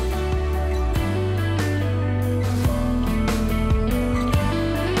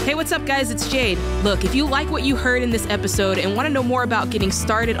 Hey, what's up, guys? It's Jade. Look, if you like what you heard in this episode and want to know more about getting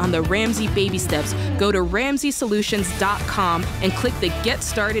started on the Ramsey baby steps, go to RamseySolutions.com and click the Get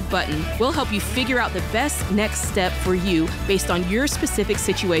Started button. We'll help you figure out the best next step for you based on your specific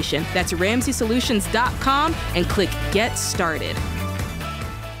situation. That's RamseySolutions.com and click Get Started.